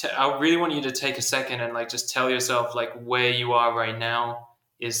 I really want you to take a second and like just tell yourself like where you are right now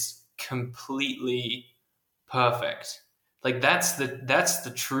is completely perfect. Like that's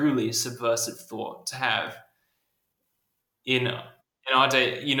the truly subversive thought to have in our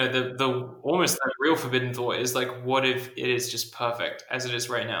day. The almost that real forbidden thought is like, what if it is just perfect as it is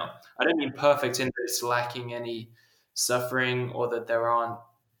right now? I don't mean perfect in that it's lacking any suffering or that there aren't,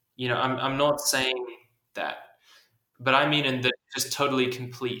 I'm not saying that, but I mean in that just totally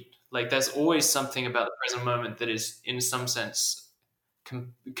complete. Like there's always something about the present moment that is in some sense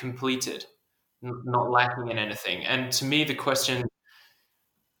completed, not lacking in anything. And to me, the question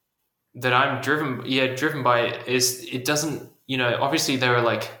that I'm driven by is, it doesn't, obviously there are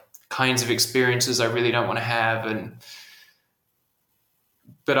like kinds of experiences I really don't want to have,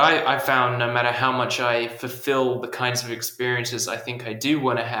 but I found no matter how much I fulfill the kinds of experiences I think I do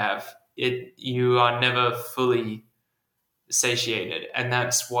want to have, you are never fully satiated. And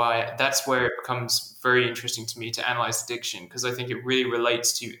that's where it becomes very interesting to me to analyze addiction, because I think it really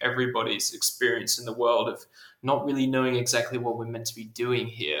relates to everybody's experience in the world of not really knowing exactly what we're meant to be doing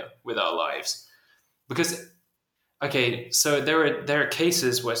here with our lives. Because, okay, so there are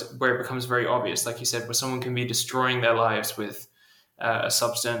cases where it becomes very obvious, like you said, where someone can be destroying their lives with a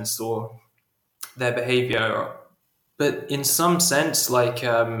substance or their behavior. But in some sense, like, we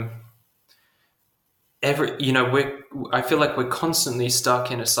I feel like we're constantly stuck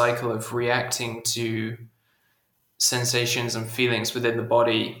in a cycle of reacting to sensations and feelings within the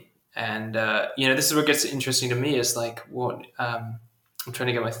body. And this is what gets interesting to me, is like, what I'm trying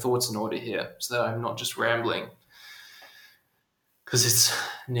to get my thoughts in order here so that I'm not just rambling, because it's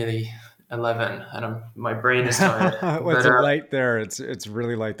nearly 11 and my brain is tired. was But it late there? It's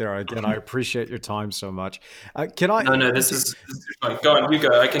really late there. Again, I appreciate your time so much. Can I? no, this is fine. Go on, you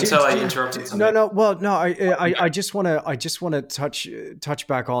go. I can tell I interrupted No, something. no. Well, no. I just want to touch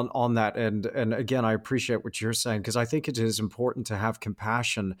back on that. And again, I appreciate what you're saying, because I think it is important to have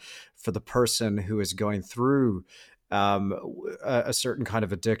compassion for the person who is going through um, a certain kind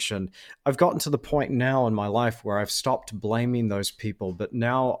of addiction. I've gotten to the point now in my life where I've stopped blaming those people, but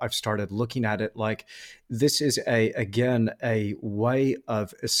now I've started looking at it like this is a way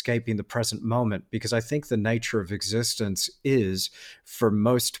of escaping the present moment, because I think the nature of existence is, for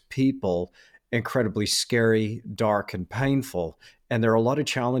most people, incredibly scary, dark, and painful. And there are a lot of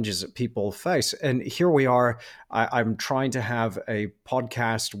challenges that people face. And here we are. I'm trying to have a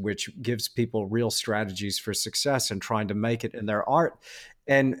podcast which gives people real strategies for success and trying to make it in their art.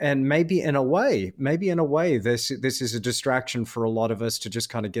 And maybe in a way, this is a distraction for a lot of us to just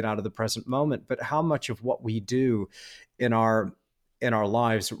kind of get out of the present moment. But how much of what we do in our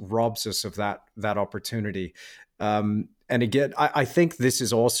lives robs us of that opportunity? And again, I think this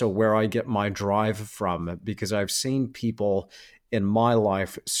is also where I get my drive from, because I've seen people in my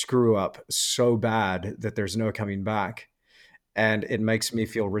life screw up so bad that there's no coming back. And it makes me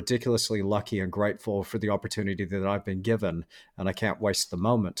feel ridiculously lucky and grateful for the opportunity that I've been given, and I can't waste the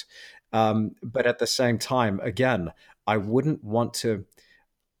moment. But at the same time, again, I wouldn't want to.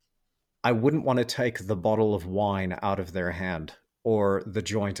 I wouldn't want to take the bottle of wine out of their hand or the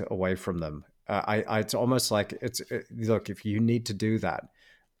joint away from them. It's almost like look, if you need to do that,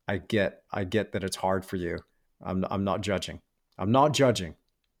 I get that it's hard for you. I'm not judging. I'm not judging.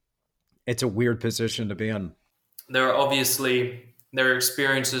 It's a weird position to be in. There are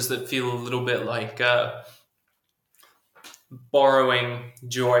experiences that feel a little bit like borrowing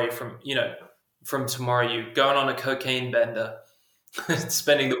joy from from tomorrow. You going on a cocaine bender,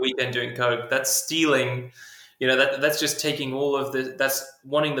 spending the weekend doing coke. That's stealing. That's just taking all of the. That's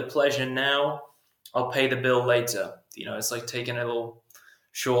wanting the pleasure now. I'll pay the bill later. It's like taking a little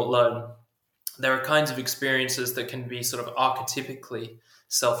short loan. There are kinds of experiences that can be sort of archetypically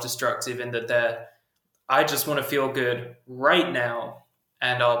self-destructive in that I just want to feel good right now,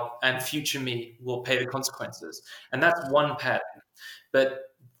 and future me will pay the consequences. And that's one pattern. But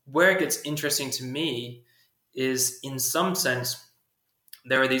where it gets interesting to me is, in some sense,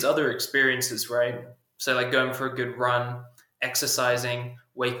 there are these other experiences, right? So like going for a good run, exercising,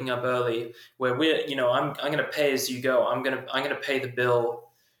 waking up early, where I'm going to pay as you go. I'm going to pay the bill.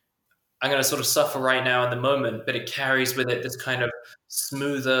 I'm going to sort of suffer right now in the moment, but it carries with it this kind of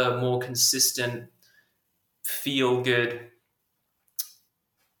smoother, more consistent, feel good.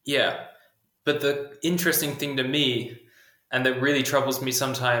 Yeah. But the interesting thing to me, and that really troubles me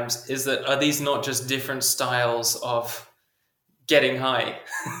sometimes, is that are these not just different styles of getting high?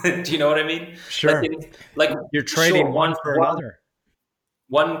 Do you know what I mean? Like, Sure. like You're sure, trading one for another.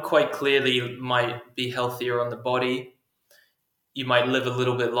 one quite clearly might be healthier on the body. You might live a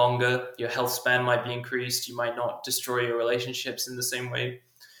little bit longer. Your health span might be increased. You might not destroy your relationships in the same way.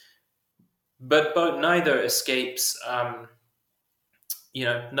 But neither escapes. No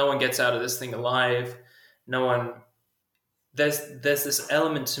one gets out of this thing alive. No one. There's this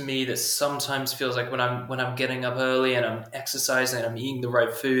element to me that sometimes feels like when I'm getting up early and I'm exercising and I'm eating the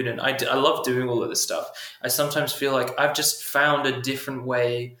right food, and I love doing all of this stuff. I sometimes feel like I've just found a different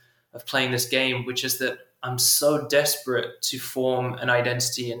way of playing this game, which is that I'm so desperate to form an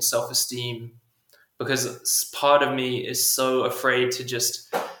identity and self-esteem, because part of me is so afraid to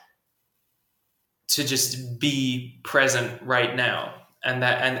just be present right now. And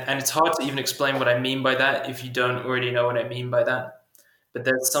it's hard to even explain what I mean by that if you don't already know what I mean by that. But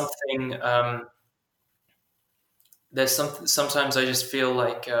there's something sometimes I just feel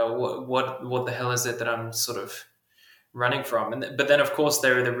like what the hell is it that I'm sort of running from? But then of course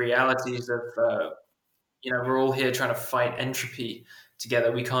there are the realities of we're all here trying to fight entropy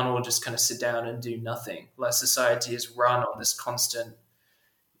together. We can't all just kind of sit down and do nothing. Like, society is run on this constant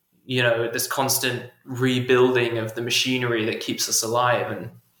rebuilding of the machinery that keeps us alive.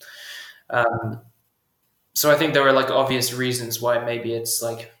 And so I think there are like obvious reasons why maybe it's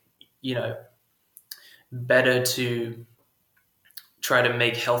like, you know, better to try to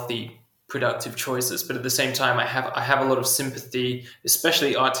make healthy, productive choices. But at the same time, I have a lot of sympathy,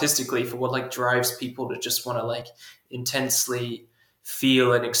 especially artistically, for what like drives people to just want to like intensely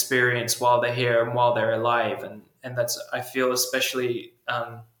feel and experience while they're here and while they're alive. And that's, I feel, especially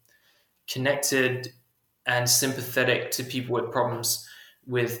connected and sympathetic to people with problems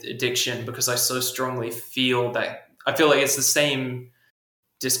with addiction, because I so strongly feel that I feel like it's the same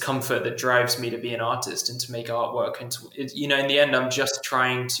discomfort that drives me to be an artist and to make artwork, and in the end, I'm just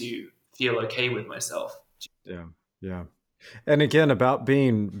trying to feel okay with myself. Yeah. Yeah. And again, about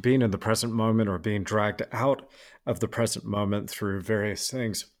being in the present moment or being dragged out of the present moment through various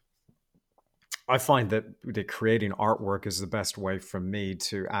things. I find that creating artwork is the best way for me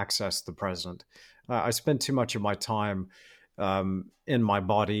to access the present. I spend too much of my time in my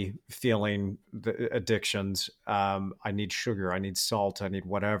body feeling the addictions. I need sugar, I need salt, I need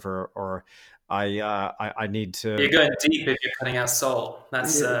whatever, or I need to. You're going deep if you're cutting out salt.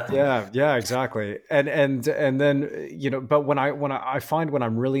 That's Yeah, yeah, exactly. And then but I find when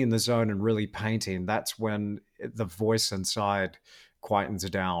I'm really in the zone and really painting, that's when the voice inside quietens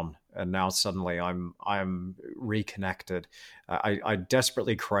down, and now suddenly I'm reconnected. I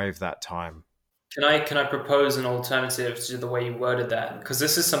desperately crave that time. Can I propose an alternative to the way you worded that? Because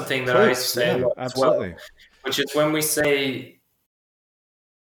this is something that I used to Please, say a yeah, lot as well, absolutely. which is when we say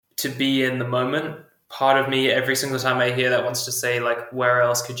to be in the moment, part of me every single time I hear that wants to say like, where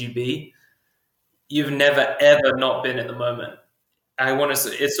else could you be? You've never ever not been in the moment. I want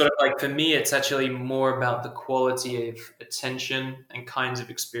to. It's sort of like for me, it's actually more about the quality of attention and kinds of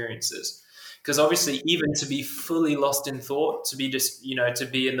experiences. Because obviously, even to be fully lost in thought, to be just to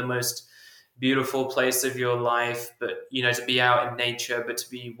be in the most beautiful place of your life, but to be out in nature, but to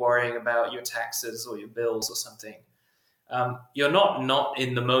be worrying about your taxes or your bills or something, you're not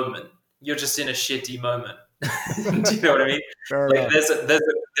in the moment. You're just in a shitty moment. Do you know what I mean? Fair Like enough.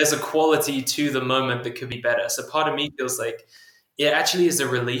 there's a quality to the moment that could be better. So part of me feels like it actually is a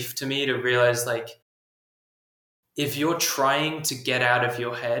relief to me to realize like if you're trying to get out of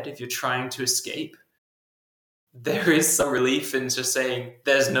your head, if you're trying to escape, there is some relief in just saying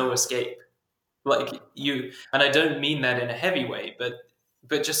there's no escape. Like you, and I don't mean that in a heavy way, but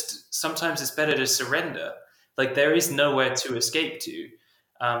just sometimes it's better to surrender. Like there is nowhere to escape to.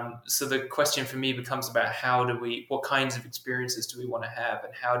 So the question for me becomes about what kinds of experiences do we want to have,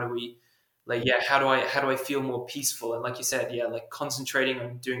 and how do we, like, yeah, how do I feel more peaceful? And like you said, yeah, like concentrating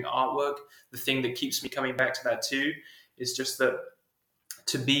on doing artwork. The thing that keeps me coming back to that too is just that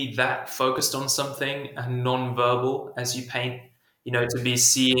to be that focused on something and non-verbal as you paint, to be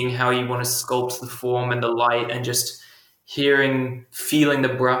seeing how you want to sculpt the form and the light and just feeling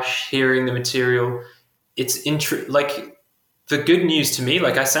the brush, hearing the material. Like the good news to me,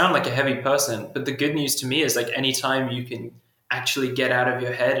 like I sound like a heavy person, but the good news to me is like anytime you can actually get out of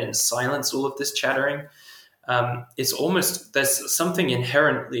your head and silence all of this chattering, it's almost, there's something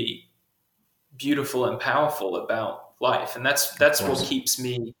inherently beautiful and powerful about life. And Of that's what course. keeps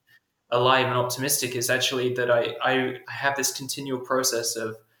me alive and optimistic, is actually that I have this continual process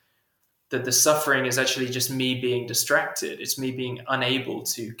of that the suffering is actually just me being distracted. It's me being unable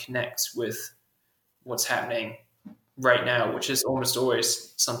to connect with what's happening right now, which is almost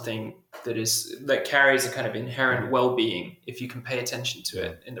always something that carries a kind of inherent well-being if you can pay attention to Yeah.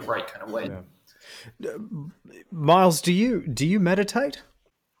 it in the right kind of way. Yeah. Miles, do you meditate?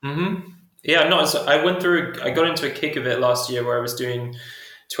 Mm-hmm. Yeah, no, so I got into a kick of it last year where I was doing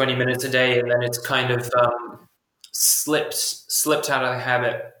 20 minutes a day, and then it's kind of slipped out of the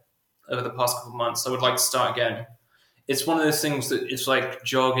habit over the past couple of months. I would like to start again. It's one of those things that it's like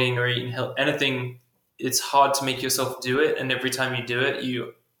jogging or eating anything. It's hard to make yourself do it, and every time you do it,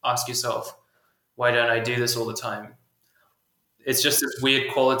 you ask yourself, "Why don't I do this all the time?" It's just this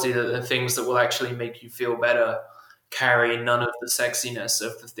weird quality that the things that will actually make you feel better carry none of the sexiness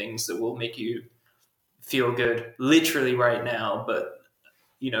of the things that will make you feel good literally right now, but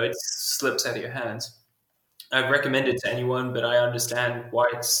it slips out of your hands. I've recommended it to anyone, but I understand why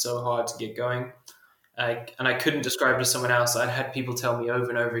it's so hard to get going. And I couldn't describe to someone else. I'd had people tell me over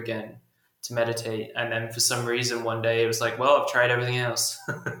and over again to meditate, and then for some reason one day it was like, well, I've tried everything else,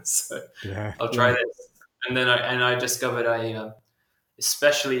 so Yeah. I'll try Yeah. this. And then I discovered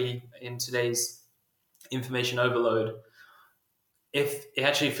especially in today's information overload, if it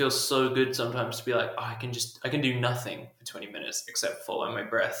actually feels so good sometimes to be like, oh, I can do nothing for 20 minutes except follow my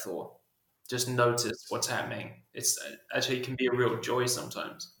breath or just notice what's happening. It's actually it can be a real joy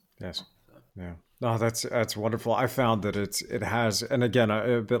sometimes. Yes. So, Yeah. No, that's wonderful. I found that it has, and again,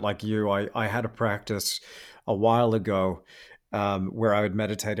 a bit like you, I had a practice a while ago where I would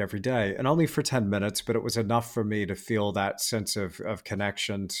meditate every day, and only for 10 minutes, but it was enough for me to feel that sense of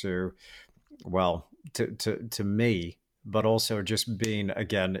connection to, well, to me, but also just being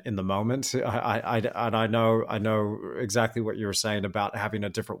again in the moment. And I know exactly what you were saying about having a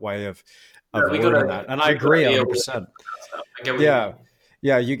different way of yeah, wording that, and I we agree gotta be able 100%. to stuff. I get what you Yeah, mean.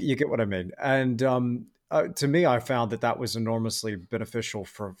 yeah, you get what I mean. And to me, I found that that was enormously beneficial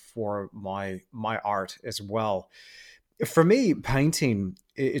for my art as well. For me, painting,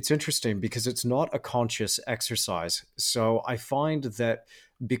 it's interesting because it's not a conscious exercise. So I find that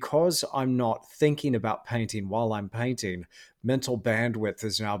because I'm not thinking about painting while I'm painting, mental bandwidth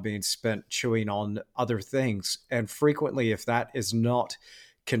is now being spent chewing on other things. And frequently, if that is not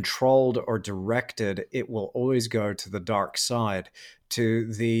controlled or directed, it will always go to the dark side,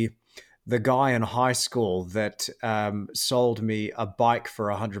 to the guy in high school that sold me a bike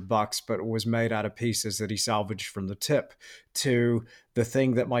for $100, but it was made out of pieces that he salvaged from the tip, to the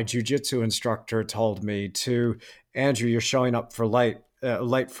thing that my jujitsu instructor told me, to Andrew, you're showing up for late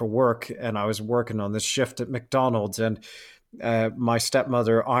for work, and I was working on this shift at McDonald's, and My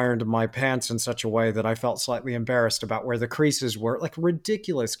stepmother ironed my pants in such a way that I felt slightly embarrassed about where the creases were. Like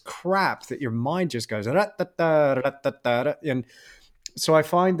ridiculous crap that your mind just goes. And so I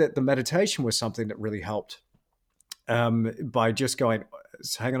find that the meditation was something that really helped, by just going,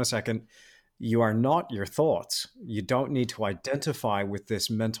 hang on a second, you are not your thoughts. You don't need to identify with this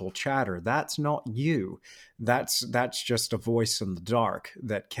mental chatter. That's not you. That's just a voice in the dark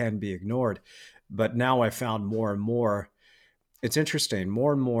that can be ignored. But now I found more and more, it's interesting,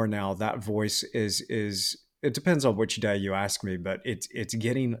 more and more now that voice is it depends on which day you ask me, but it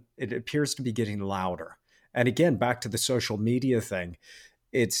appears to be getting louder. And again, back to the social media thing,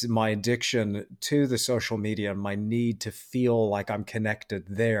 it's my addiction to the social media and my need to feel like I'm connected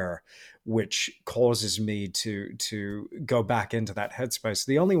there, which causes me to go back into that headspace.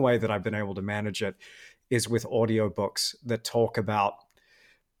 The only way that I've been able to manage it is with audiobooks that talk about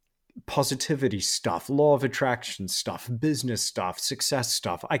positivity stuff, law of attraction stuff, business stuff, success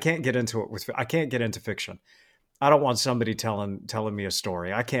stuff. I can't get into fiction. I don't want somebody telling me a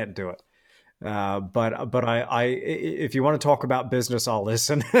story. I can't do it. But I if you want to talk about business, I'll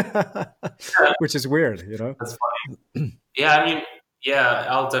listen, which is weird, you know. That's funny. Yeah, I mean, yeah,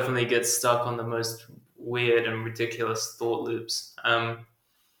 I'll definitely get stuck on the most weird and ridiculous thought loops. But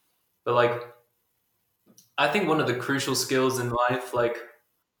like, I think one of the crucial skills in life, like,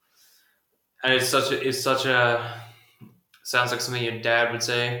 and it's such a sounds like something your dad would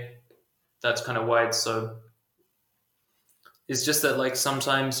say. That's kind of why it's so. It's just that like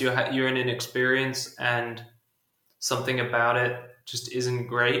sometimes you're in an experience and something about it just isn't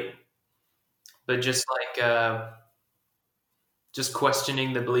great, but just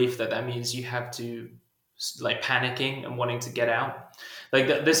questioning the belief that that means you have to, like, panicking and wanting to get out.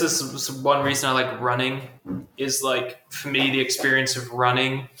 Like this is one reason I like running, is like for me the experience of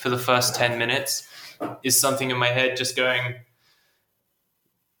running for the first 10 minutes is something in my head just going,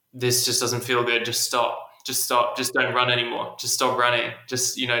 this just doesn't feel good, just stop, just don't run anymore, just stop running,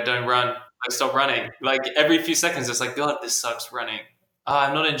 just, don't run, like stop running, like every few seconds it's like, god, this sucks running.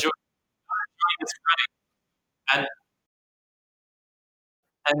 I'm not enjoying this running.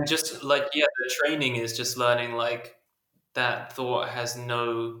 And just like, yeah, the training is just learning like that thought has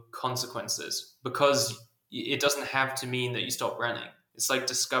no consequences, because it doesn't have to mean that you stop running. It's like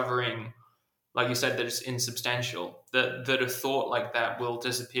discovering, like you said, that it's insubstantial, that a thought like that will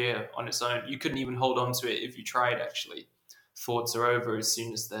disappear on its own. You couldn't even hold on to it if you tried, actually. Thoughts are over as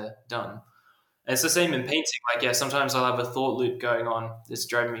soon as they're done. And it's the same in painting. Like, yeah, sometimes I'll have a thought loop going on that's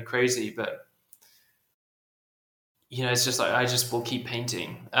driving me crazy, but it's just like I just will keep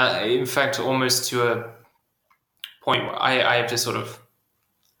painting. In fact, almost to a point where I have to sort of,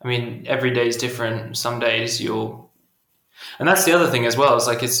 I mean, every day is different. Some days and that's the other thing as well. It's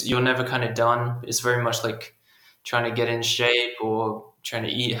like you're never kind of done. It's very much like trying to get in shape or trying to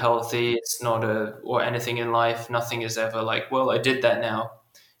eat healthy. It's not or anything in life. Nothing is ever like, well, I did that now.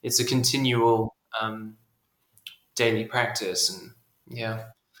 It's a continual daily practice, and yeah.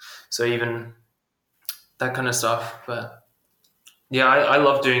 So even that kind of stuff, but yeah, I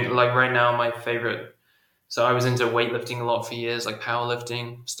love doing, like, right now my favorite. So I was into weightlifting a lot for years, like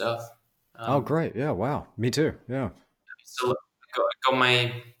powerlifting stuff. Oh, Um, great. Yeah. Wow. Me too. Yeah. so got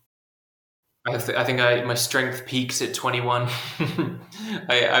my. I think my strength peaks at 21.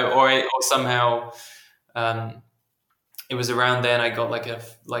 Or somehow, um, it was around then I got like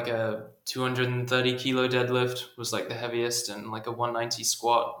a 230 kilo deadlift was like the heaviest, and like a 190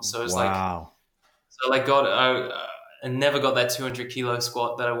 squat. So it's like, Wow. so like I never got that 200 kilo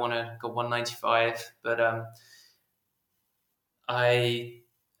squat that I wanted. Got 195, but I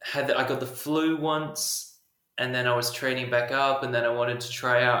got the flu once, and then I was training back up, and then I wanted to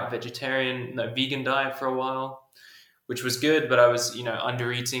try out a vegan diet for a while, which was good, but I was,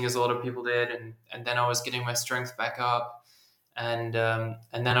 under eating as a lot of people did, and then I was getting my strength back up, and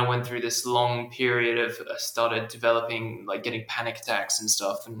then I went through this long period of, I started developing, like, getting panic attacks and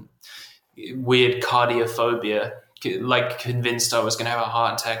stuff, and weird cardiophobia, like convinced I was going to have a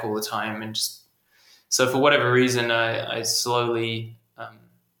heart attack all the time, and just so for whatever reason, I slowly,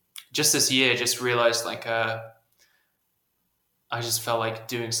 just this year, just realized, like, I just felt like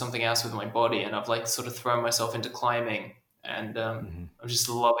doing something else with my body, and I've like sort of thrown myself into climbing, and Mhm. I'm just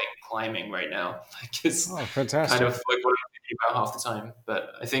loving climbing right now. Like, it's Oh, kind of fantastic. like what I'm thinking about half the time.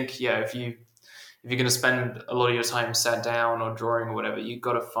 But I think, yeah, if you're going to spend a lot of your time sat down or drawing or whatever, you've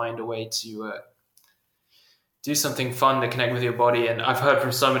got to find a way to do something fun to connect with your body. And I've heard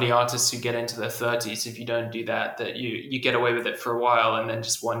from so many artists who get into their 30s, if you don't do that, that you get away with it for a while, and then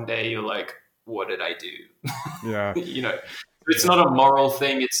just one day you're like, what did I do? Yeah. It's Yeah. not a moral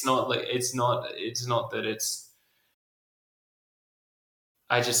thing. It's not that it's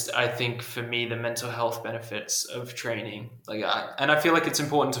I think for me the mental health benefits of training, and I feel like it's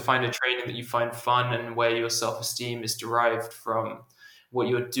important to find a training that you find fun and where your self esteem is derived from what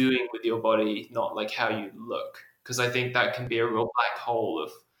you're doing with your body, not like how you look. Because I think that can be a real black hole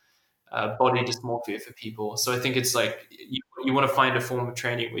of body dysmorphia for people. So I think it's like you want to find a form of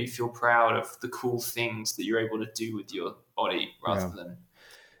training where you feel proud of the cool things that you're able to do with your body rather Yeah. than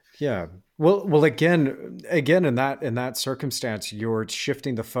Yeah. Well, again, in that circumstance, you're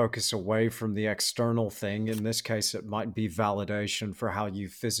shifting the focus away from the external thing. In this case, it might be validation for how you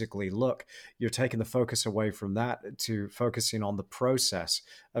physically look. You're taking the focus away from that to focusing on the process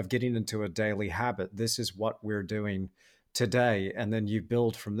of getting into a daily habit. This is what we're doing today, and then you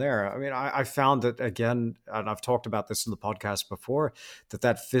build from there. I mean, I found that again, and I've talked about this in the podcast before,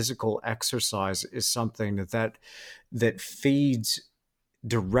 that physical exercise is something that feeds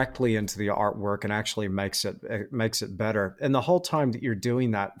directly into the artwork and actually makes it better. And the whole time that you're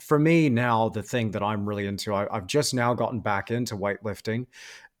doing that, for me now, the thing that I'm really into, I've just now gotten back into weightlifting,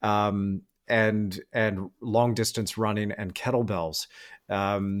 and long distance running and kettlebells,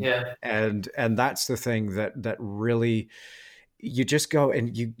 yeah, and that's the thing that really, you just go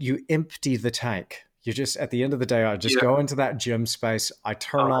and you empty the tank. You just, at the end of the day, I just yeah. go into that gym space. I Oh,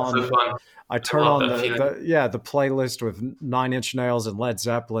 turn that's so on fun. I I turn love on that the feeling. the playlist with Nine Inch Nails and Led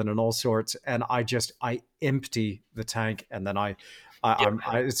Zeppelin and all sorts, and I empty the tank, and then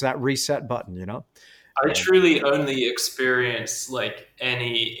it's that reset button, you know. I Uh, truly only experience like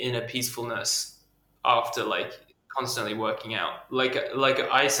any inner peacefulness after like constantly working out. Like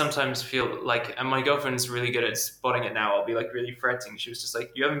I sometimes feel like, and my girlfriend's really good at spotting it now. I'll be like really fretting. She was just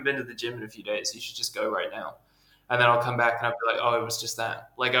like, "You haven't been to the gym in a few days. You should just go right now." And then I'll come back and I'll be like, "Oh, it was just that."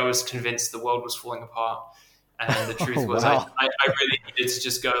 Like I was convinced the world was falling apart, and the oh truth was wow, I really needed to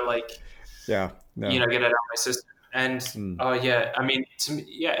just go like yeah, yeah, get it out of my system. And mm, oh yeah, I mean, to me,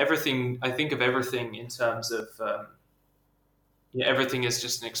 yeah, everything. I think of everything in terms of yeah, everything is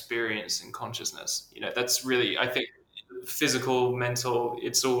just an experience in consciousness. That's really, I think, physical, mental.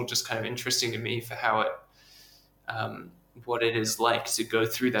 It's all just kind of interesting to me for how um, what it is like to go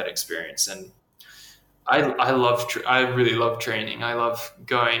through that experience. And I really love training. I love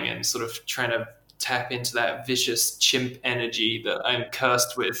going and sort of trying to tap into that vicious chimp energy that I'm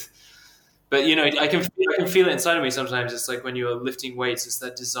cursed with. But I can feel it inside of me sometimes. It's like when you're lifting weights, it's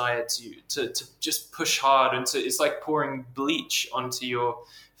that desire to just push hard, and it's like pouring bleach onto your.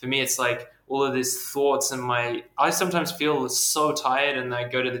 For me, it's like all of these thoughts and I sometimes feel so tired, and I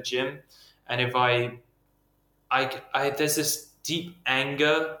go to the gym, and if there's this deep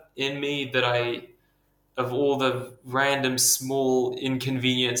anger in me that of all the random small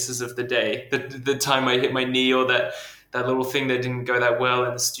inconveniences of the day. The time I hit my knee, or that little thing that didn't go that well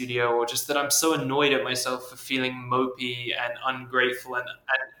in the studio, or just that I'm so annoyed at myself for feeling mopey and ungrateful,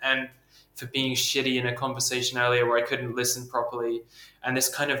 and for being shitty in a conversation earlier where I couldn't listen properly, and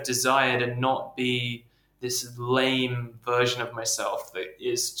this kind of desire to not be this lame version of myself that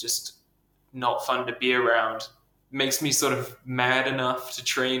is just not fun to be around, makes me sort of mad enough to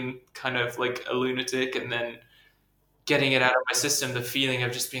train kind of like a lunatic, and then getting it out of my system, the feeling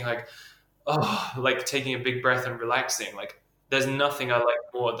of just being like, oh, like taking a big breath and relaxing. Like there's nothing I like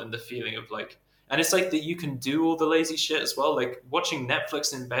more than the feeling of like, and it's like that you can do all the lazy shit as well. Like watching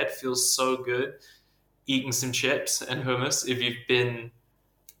Netflix in bed feels so good. Eating some chips and hummus if you've been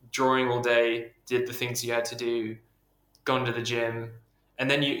drawing all day, did the things you had to do, gone to the gym, and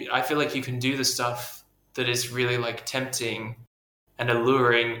then I feel like you can do the stuff that is really like tempting and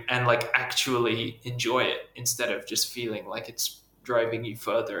alluring and like actually enjoy it instead of just feeling like it's driving you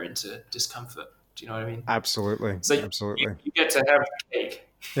further into discomfort. Do you know what I mean? absolutely, So absolutely. you get to have cake.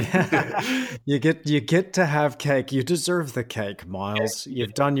 I You get to have cake. You deserve the cake, Miles.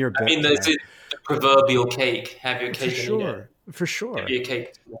 You've done your mean, bit there's today. the proverbial cake. Have your For cake and eat it. sure, for Give sure. me a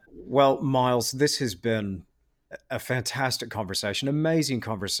cake. Well, Miles, this has been a fantastic conversation, amazing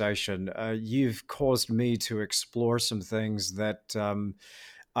conversation. You've caused me to explore some things that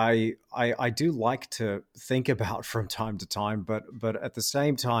I do like to think about from time to time, but at the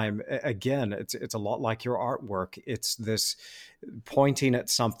same time, again, it's a lot like your artwork. It's this pointing at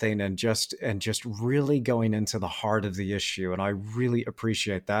something and just really going into the heart of the issue, and I really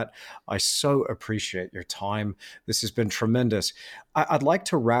appreciate that. I so appreciate your time. This has been tremendous. I'd like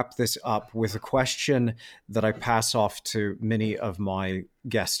to wrap this up with a question that I pass off to many of my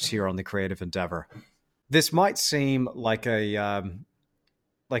guests here on the Creative Endeavor. This might seem like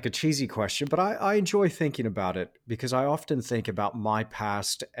a cheesy question, but I enjoy thinking about it because I often think about my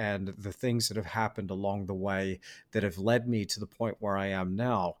past and the things that have happened along the way that have led me to the point where I am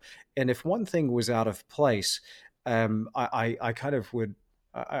now. And if one thing was out of place, I kind of would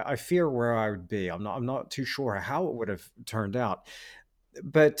I fear where I would be. I'm not too sure how it would have turned out.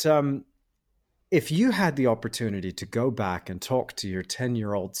 But if you had the opportunity to go back and talk to your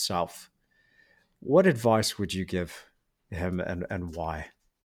 10-year-old self, what advice would you give him, and why?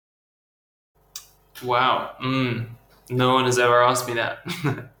 Wow. No one has ever asked me that.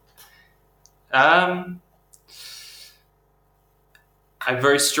 um, I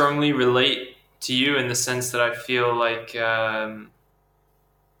very strongly relate to you in the sense that I feel like I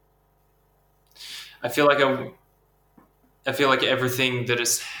feel like everything that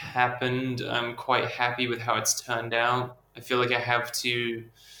has happened, I'm quite happy with how it's turned out. I feel like I have to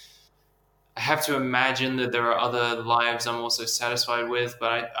imagine that there are other lives I'm also satisfied with,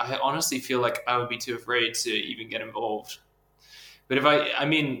 but I honestly feel like I would be too afraid to even get involved. But if I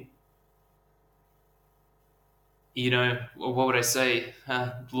mean, what would I say?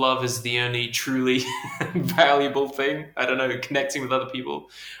 Love is the only truly valuable thing. I don't know, connecting with other people.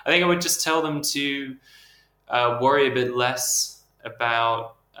 I think I would just tell them to worry a bit less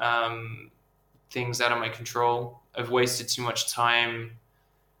about things out of my control. I've wasted too much time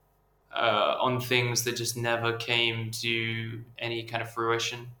on things that just never came to any kind of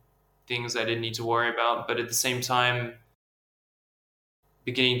fruition, things I didn't need to worry about. But at the same time,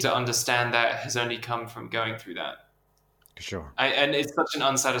 beginning to understand that has only come from going through that. Sure. And it's such an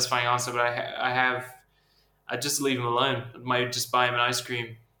unsatisfying answer, but I just leave him alone. I might just buy him an ice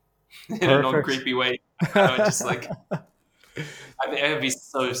cream in a non Perfect. creepy way. I would just like, it would be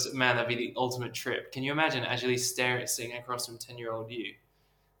so, man, that'd be the ultimate trip. Can you imagine actually sitting across from 10-year-old you?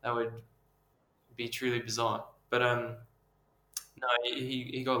 That would be truly bizarre. But no,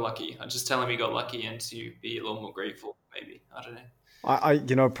 he got lucky. I just tell him he got lucky and to be a little more grateful, maybe. I don't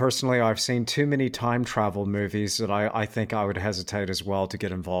know. Personally, I've seen too many time travel movies that I think I would hesitate as well to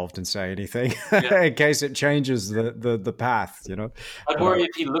get involved and say anything Yeah. in case it changes the path, I'd But worry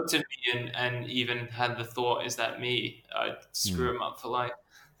if he looked at me and even had the thought, is that me? I'd screw him up for life.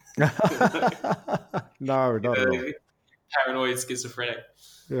 No, not at all. Paranoid schizophrenic.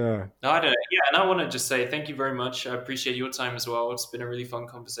 Yeah, No, I don't know. Yeah, and I want to just say thank you very much. I appreciate your time as well. It's been a really fun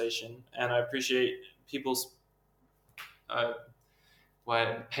conversation, and I appreciate people's uh,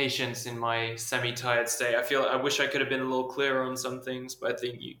 patience in my semi-tired state. I wish I could have been a little clearer on some things, but I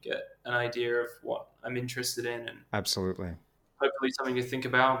think you get an idea of what I'm interested in, and absolutely. hopefully something to think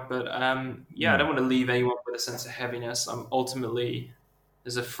about. But yeah, I Mm, don't want to leave anyone with a sense of heaviness. I'm ultimately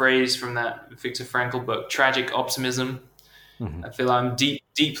there's a phrase from that Viktor Frankl book, tragic optimism. mhm. I feel I'm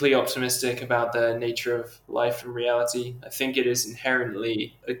deeply optimistic about the nature of life and reality. I think it is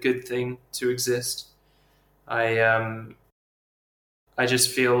inherently a good thing to exist. I I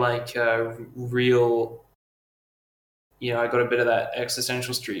just feel like real, I got a bit of that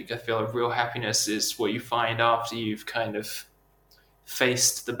existential streak. I feel like real happiness is what you find after you've kind of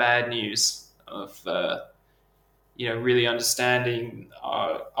faced the bad news of, really understanding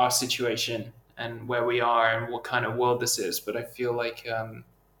our situation and where we are and what kind of world this is. But I feel like I'm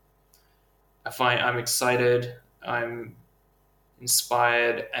excited, I'm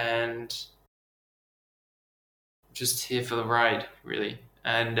inspired, and just here for the ride, really.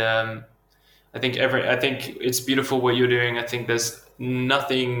 And I think it's beautiful what you're doing. I think there's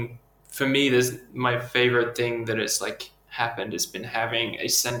nothing for me. There's my favorite thing that it's like happened. It's been having a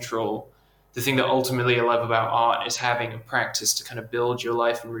central. The thing that ultimately I love about art is having a practice to kind of build your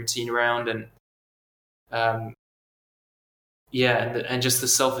life and routine around, and um, yeah, and just the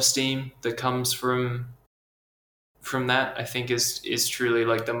self esteem that comes from that. I think is truly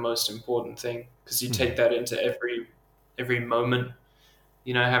like the most important thing because you take Mhm. that into every moment,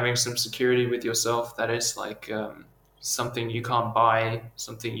 having some security with yourself, that is like something you can't buy,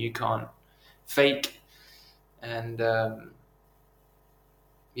 something you can't fake, and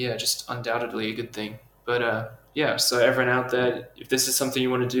yeah, just undoubtedly a good thing. But yeah, so everyone out there, if this is something you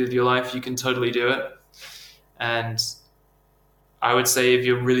want to do with your life, you can totally do it. And I would say if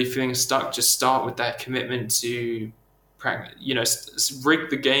you're really feeling stuck, just start with that commitment to practice, rig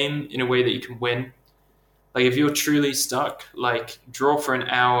the game in a way that you can win. Like if you're truly stuck, like draw for an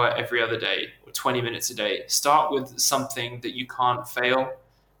hour every other day or 20 minutes a day. Start with something that you can't fail.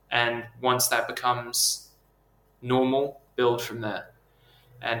 And once that becomes normal, build from there.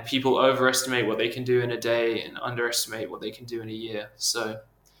 And people overestimate what they can do in a day and underestimate what they can do in a year. So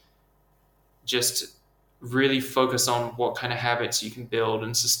just really focus on what kind of habits you can build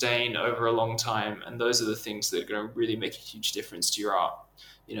and sustain over a long time. And those are the things that are going to really make a huge difference to your art.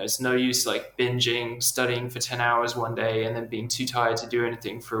 It's no use like binging, studying for 10 hours one day and then being too tired to do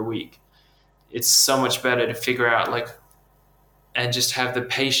anything for a week. It's so much better to figure out like, and just have the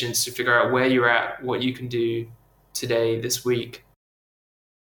patience to figure out where you're at, what you can do today, this week,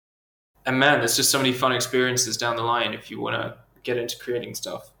 And man, there's just so many fun experiences down the line if you want to get into creating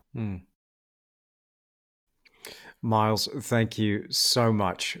stuff. Miles, thank you so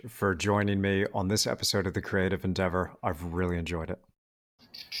much for joining me on this episode of The Creative Endeavor. I've really enjoyed it.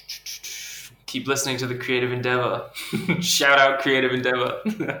 Keep listening to The Creative Endeavor. Shout out Creative Endeavor.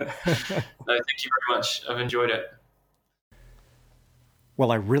 No, thank you very much. I've enjoyed it.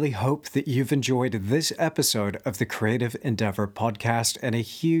 Well, I really hope that you've enjoyed this episode of the Creative Endeavor podcast, and a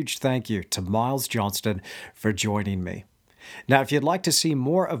huge thank you to Miles Johnston for joining me. Now, if you'd like to see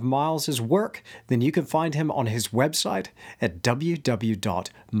more of Miles's work, then you can find him on his website at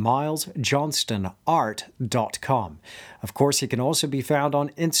www.milesjohnstonart.com. Of course, he can also be found on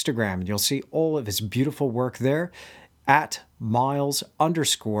Instagram, and you'll see all of his beautiful work there at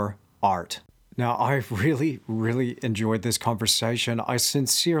Miles_art. Now, I really enjoyed this conversation. I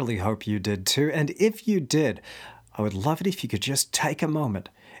sincerely hope you did too. And if you did, I would love it if you could just take a moment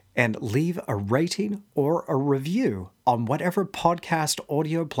and leave a rating or a review on whatever podcast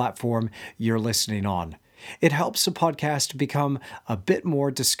audio platform you're listening on. It helps the podcast become a bit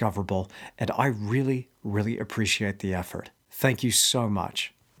more discoverable, and I really appreciate the effort. Thank you so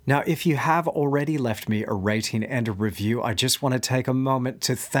much. Now, if you have already left me a rating and a review, I just want to take a moment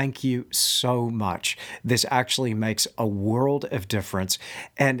to thank you so much. This actually makes a world of difference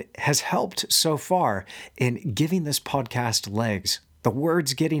and has helped so far in giving this podcast legs. The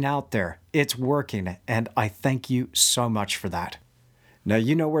word's getting out there. It's working, and I thank you so much for that. Now,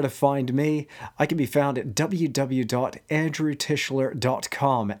 you know where to find me. I can be found at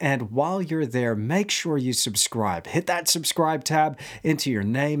www.andrewtischler.com. And while you're there, make sure you subscribe. Hit that subscribe tab, enter your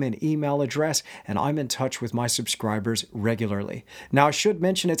name and email address, and I'm in touch with my subscribers regularly. Now, I should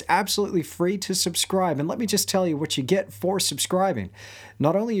mention it's absolutely free to subscribe. And let me just tell you what you get for subscribing.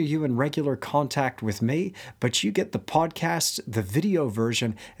 Not only are you in regular contact with me, but you get the podcast, the video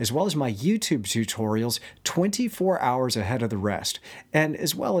version, as well as my YouTube tutorials 24 hours ahead of the rest, and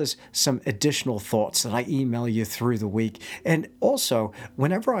as well as some additional thoughts that I email you through the week. And also,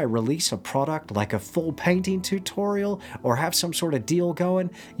 whenever I release a product like a full painting tutorial or have some sort of deal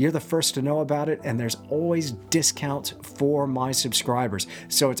going, you're the first to know about it, and there's always discounts for my subscribers.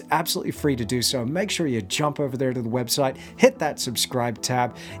 So it's absolutely free to do so. Make sure you jump over there to the website, hit that subscribe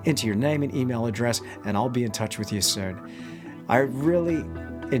tab, enter your name and email address, and I'll be in touch with you soon. I really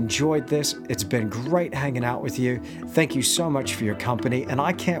enjoyed this. It's been great hanging out with you. Thank you so much for your company, and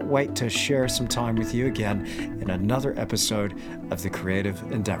I can't wait to share some time with you again in another episode of The Creative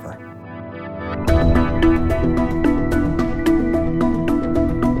Endeavor.